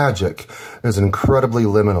magic is incredibly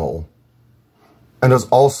liminal and is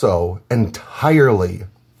also entirely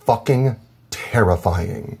fucking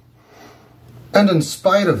terrifying. And in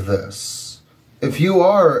spite of this, if you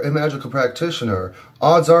are a magical practitioner,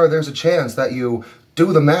 odds are there's a chance that you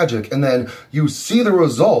do the magic and then you see the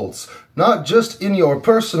results, not just in your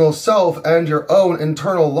personal self and your own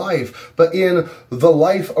internal life, but in the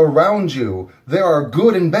life around you. There are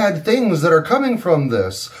good and bad things that are coming from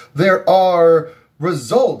this. There are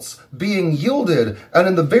results being yielded, and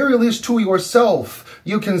in the very least to yourself,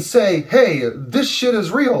 you can say, hey, this shit is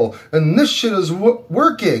real and this shit is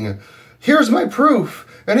working. Here's my proof.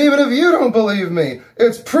 And even if you don't believe me,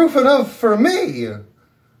 it's proof enough for me.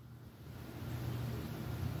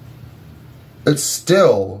 It's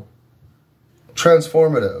still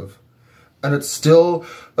transformative, and it's still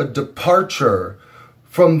a departure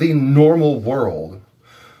from the normal world.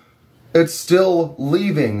 It's still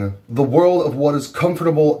leaving the world of what is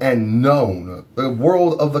comfortable and known, the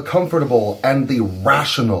world of the comfortable and the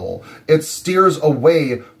rational. It steers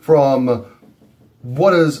away from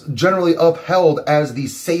what is generally upheld as the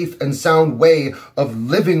safe and sound way of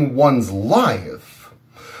living one's life.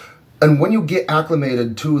 And when you get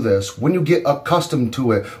acclimated to this, when you get accustomed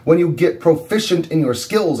to it, when you get proficient in your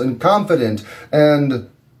skills and confident, and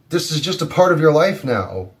this is just a part of your life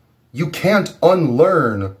now, you can't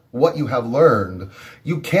unlearn what you have learned.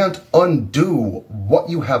 You can't undo what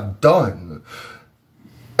you have done.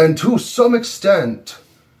 And to some extent,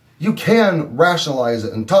 you can rationalize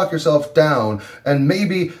it and talk yourself down and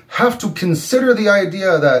maybe have to consider the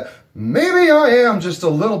idea that maybe I am just a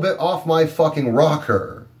little bit off my fucking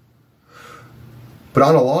rocker. But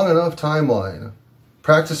on a long enough timeline,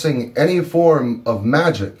 practicing any form of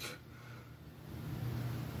magic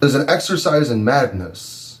is an exercise in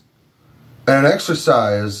madness, and an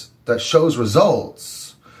exercise that shows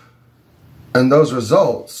results, and those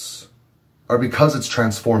results are because it's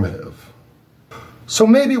transformative. So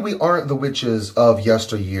maybe we aren't the witches of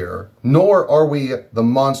yesteryear, nor are we the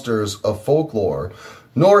monsters of folklore,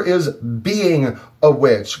 nor is being a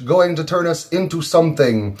witch going to turn us into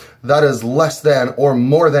something that is less than or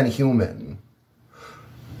more than human.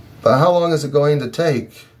 But how long is it going to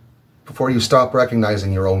take before you stop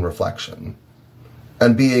recognizing your own reflection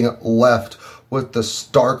and being left with the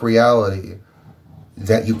stark reality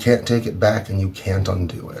that you can't take it back and you can't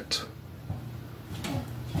undo it.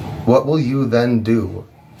 What will you then do?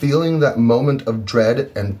 Feeling that moment of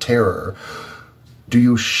dread and terror, do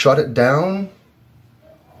you shut it down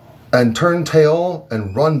and turn tail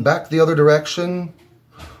and run back the other direction?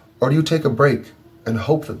 Or do you take a break and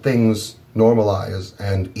hope that things normalize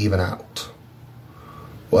and even out?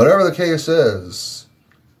 Whatever the case is,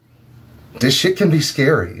 this shit can be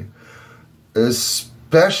scary.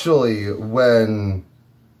 Especially when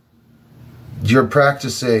you're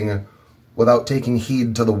practicing without taking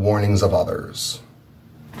heed to the warnings of others.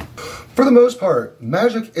 For the most part,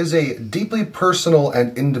 magic is a deeply personal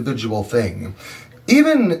and individual thing.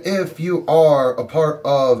 Even if you are a part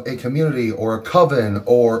of a community or a coven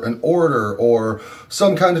or an order or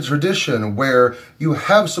some kind of tradition where you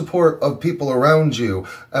have support of people around you,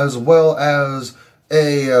 as well as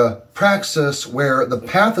a praxis where the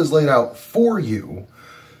path is laid out for you,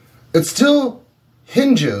 it still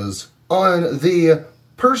hinges on the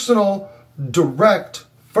personal, direct,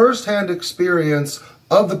 first-hand experience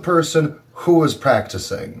of the person who is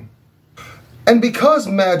practicing. And because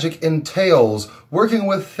magic entails working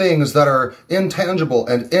with things that are intangible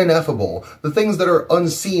and ineffable, the things that are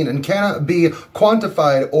unseen and cannot be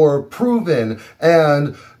quantified or proven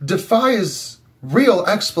and defies real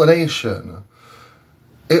explanation,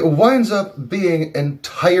 it winds up being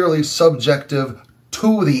entirely subjective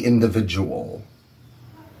to the individual.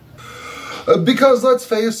 Because let's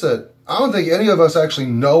face it, I don't think any of us actually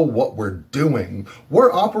know what we're doing.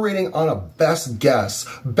 We're operating on a best guess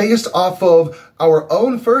based off of our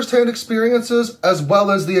own first-hand experiences as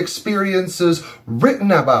well as the experiences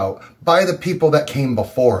written about by the people that came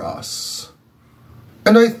before us.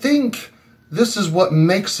 And I think this is what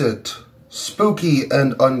makes it spooky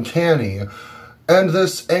and uncanny. And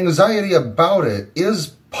this anxiety about it is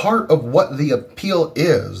part of what the appeal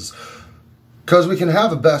is. Because we can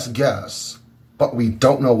have a best guess, but we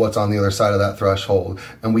don't know what's on the other side of that threshold,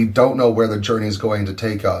 and we don't know where the journey is going to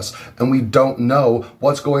take us, and we don't know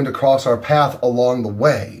what's going to cross our path along the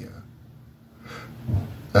way.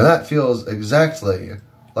 And that feels exactly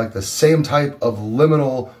like the same type of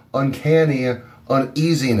liminal, uncanny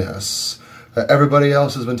uneasiness that everybody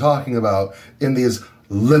else has been talking about in these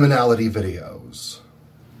liminality videos.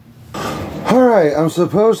 Alright, I'm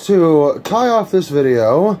supposed to tie off this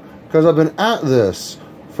video because I've been at this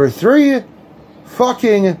for 3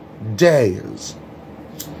 fucking days.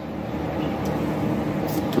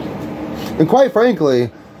 And quite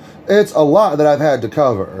frankly, it's a lot that I've had to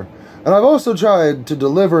cover. And I've also tried to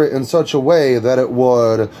deliver it in such a way that it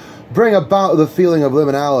would bring about the feeling of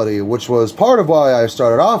liminality, which was part of why I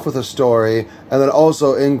started off with a story, and then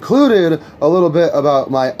also included a little bit about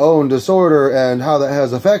my own disorder and how that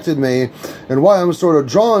has affected me, and why I'm sort of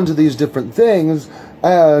drawn to these different things.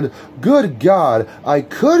 And good God, I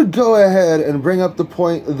could go ahead and bring up the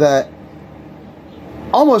point that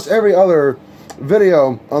almost every other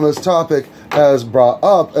video on this topic has brought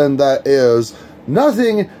up, and that is,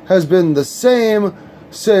 nothing has been the same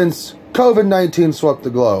since COVID-19 swept the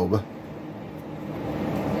globe.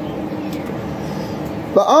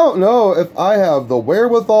 But I don't know if I have the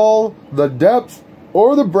wherewithal, the depth,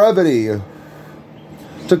 or the brevity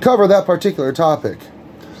to cover that particular topic.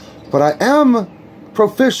 But I am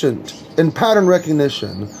proficient in pattern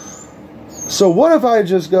recognition. So what if I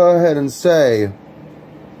just go ahead and say,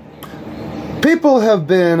 people have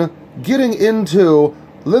been getting into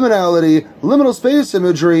liminality, liminal space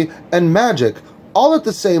imagery, and magic all at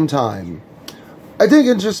the same time. I think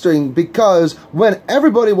interesting because when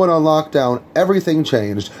everybody went on lockdown, everything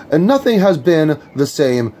changed, and nothing has been the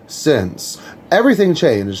same since. Everything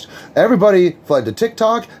changed. Everybody fled to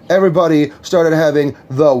TikTok. Everybody started having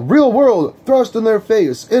the real world thrust in their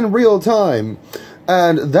face in real time.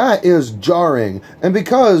 And that is jarring. And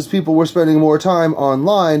because people were spending more time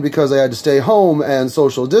online because they had to stay home and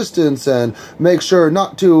social distance and make sure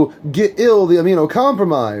not to get ill the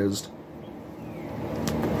immunocompromised,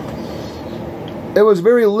 it was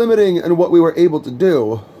very limiting in what we were able to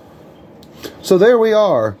do. So there we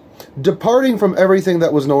are, departing from everything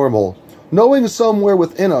that was normal, knowing somewhere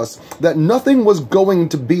within us that nothing was going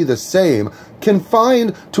to be the same,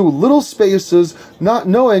 confined to little spaces, not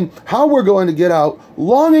knowing how we're going to get out,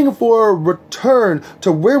 longing for a return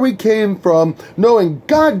to where we came from, knowing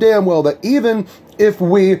goddamn well that even if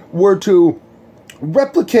we were to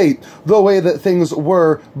replicate the way that things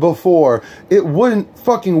were before, it wouldn't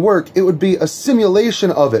fucking work. It would be a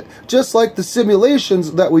simulation of it, just like the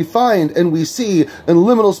simulations that we find and we see in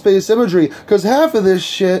liminal space imagery, because half of this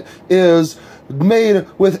shit is made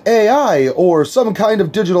with AI or some kind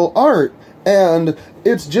of digital art, And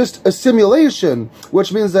it's just a simulation,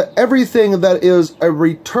 which means that everything that is a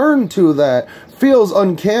return to that feels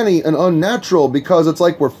uncanny and unnatural because it's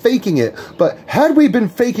like we're faking it. But had we been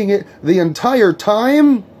faking it the entire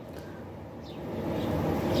time,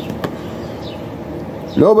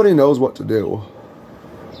 nobody knows what to do.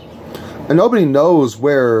 And nobody knows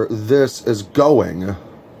where this is going.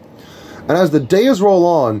 And as the days roll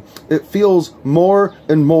on, it feels more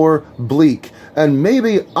and more bleak. And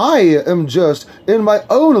maybe I am just in my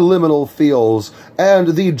own liminal feels,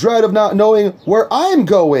 and the dread of not knowing where I'm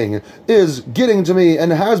going is getting to me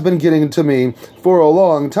and has been getting to me for a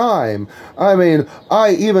long time. I mean,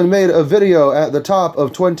 I even made a video at the top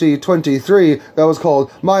of 2023 that was called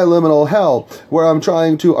My Liminal Hell, where I'm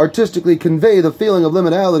trying to artistically convey the feeling of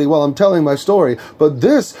liminality while I'm telling my story. But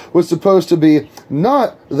this was supposed to be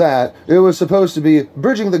not that. It was supposed to be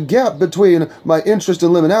bridging the gap between my interest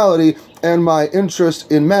in liminality and my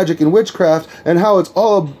interest in magic and witchcraft, and how it's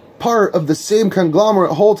all part of the same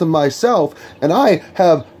conglomerate whole to myself, and I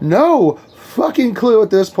have no fucking clue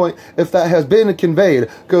at this point if that has been conveyed,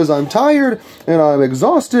 because I'm tired and I'm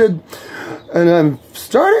exhausted and I'm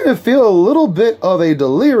starting to feel a little bit of a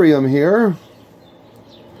delirium here,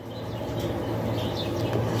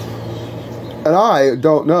 and I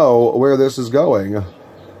don't know where this is going,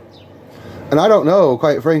 and I don't know,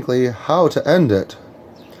 quite frankly, how to end it.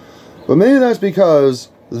 But maybe that's because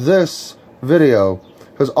this video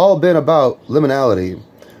has all been about liminality,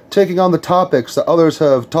 taking on the topics that others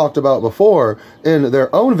have talked about before in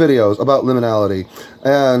their own videos about liminality.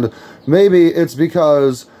 And maybe it's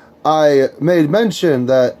because I made mention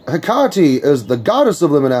that Hekate is the goddess of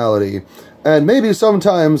liminality, and maybe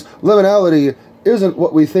sometimes liminality isn't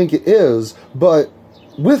what we think it is, but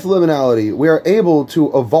with liminality, we are able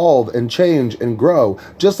to evolve and change and grow,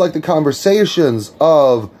 just like the conversations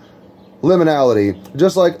of liminality,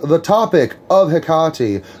 just like the topic of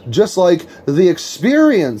Hecate, just like the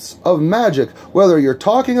experience of magic, whether you're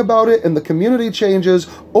talking about it and the community changes,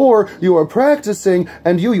 or you are practicing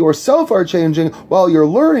and you yourself are changing while you're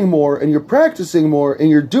learning more and you're practicing more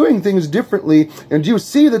and you're doing things differently and you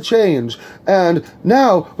see the change. And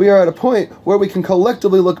now we are at a point where we can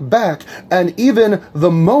collectively look back, and even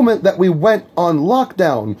the moment that we went on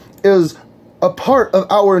lockdown is a part of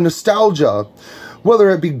our nostalgia.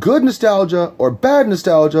 Whether it be good nostalgia or bad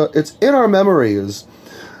nostalgia, it's in our memories.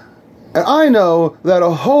 And I know that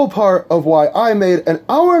a whole part of why I made an 1.5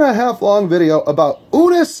 hour long video about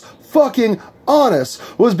Unis fucking Honest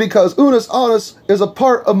was because Unis Honest is a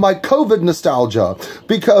part of my COVID nostalgia.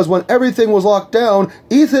 Because when everything was locked down,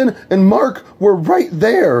 Ethan and Mark were right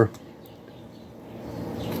there.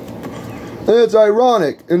 And it's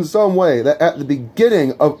ironic in some way that at the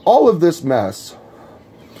beginning of all of this mess,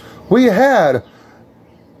 we had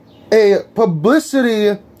a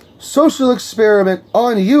publicity social experiment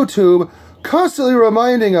on YouTube constantly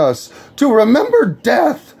reminding us to remember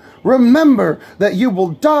death, remember that you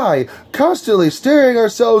will die, constantly staring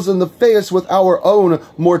ourselves in the face with our own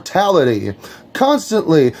mortality,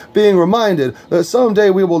 constantly being reminded that someday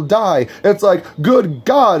we will die. It's like, good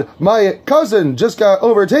God, my cousin just got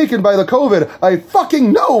overtaken by the COVID. I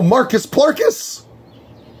fucking know, Marcus Plarkus.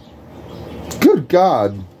 Good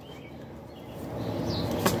God.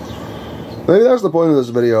 Maybe that's the point of this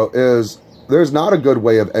video, is there's not a good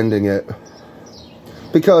way of ending it.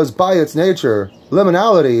 Because by its nature,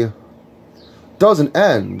 liminality doesn't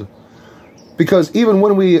end. Because even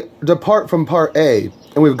when we depart from part A,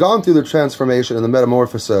 and we've gone through the transformation and the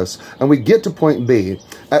metamorphosis, and we get to point B,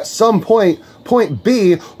 at some point, point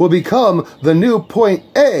B will become the new point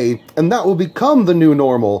A, and that will become the new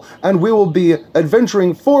normal, and we will be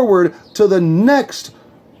adventuring forward to the next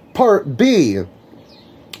part B.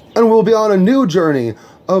 And we'll be on a new journey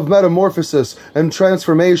of metamorphosis and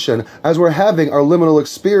transformation as we're having our liminal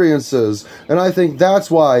experiences. And I think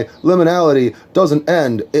that's why liminality doesn't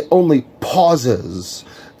end. It only pauses.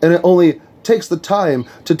 And it only takes the time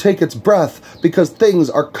to take its breath, because things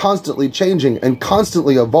are constantly changing and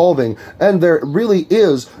constantly evolving, and there really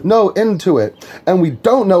is no end to it. And we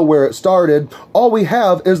don't know where it started. All we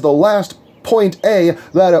have is the last point A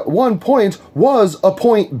that at one point was a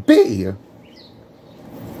point B.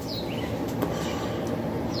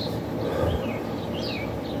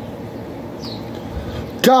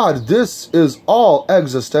 God, this is all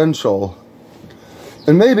existential.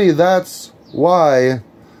 And maybe that's why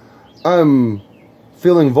I'm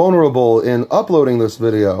feeling vulnerable in uploading this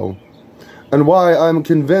video. And why I'm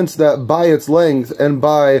convinced that by its length and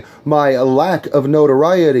by my lack of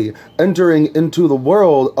notoriety, entering into the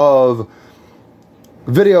world of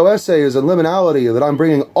video essays and liminality, that I'm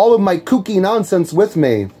bringing all of my kooky nonsense with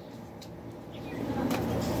me.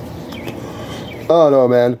 Oh no,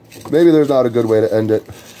 man. Maybe there's not a good way to end it.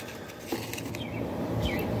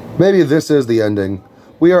 Maybe this is the ending.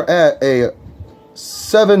 We are at a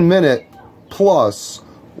 7-minute plus,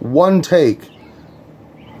 one take,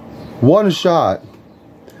 one shot.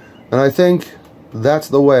 And I think that's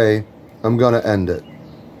the way I'm gonna end it.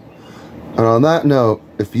 And on that note,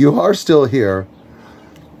 if you are still here,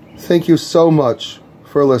 thank you so much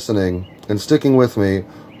for listening and sticking with me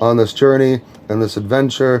on this journey and this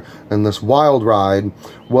adventure and this wild ride,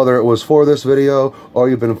 whether it was for this video or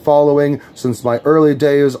you've been following since my early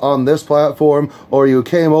days on this platform, or you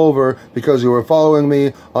came over because you were following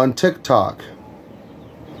me on TikTok.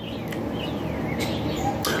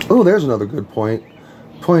 Oh, there's another good point.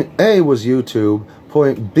 Point A was YouTube,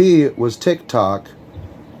 point B was TikTok.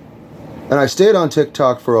 And I stayed on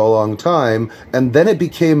TikTok for a long time, and then it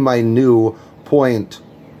became my new point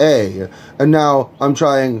A. And now I'm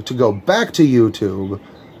trying to go back to YouTube.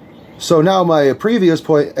 So now my previous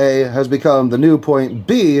point A has become the new point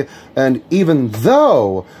B, and even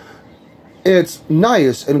though it's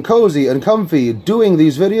nice and cozy and comfy doing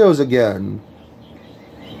these videos again,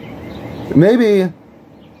 maybe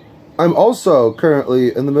I'm also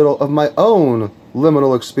currently in the middle of my own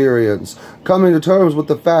liminal experience, coming to terms with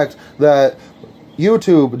the fact that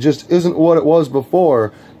YouTube just isn't what it was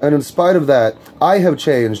before, and in spite of that, I have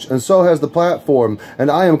changed, and so has the platform,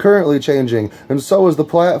 and I am currently changing, and so is the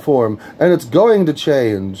platform, and it's going to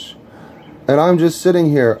change. And I'm just sitting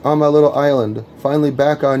here on my little island, finally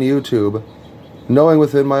back on YouTube, knowing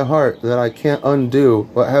within my heart that I can't undo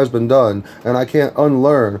what has been done, and I can't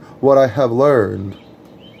unlearn what I have learned.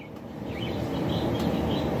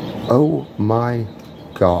 Oh my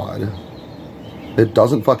god. It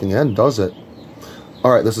doesn't fucking end, does it?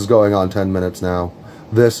 Alright, this is going on 10 minutes now.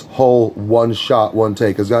 This whole one shot, one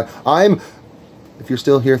take is got. If you're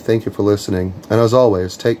still here, thank you for listening. And as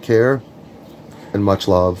always, take care and much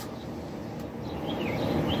love.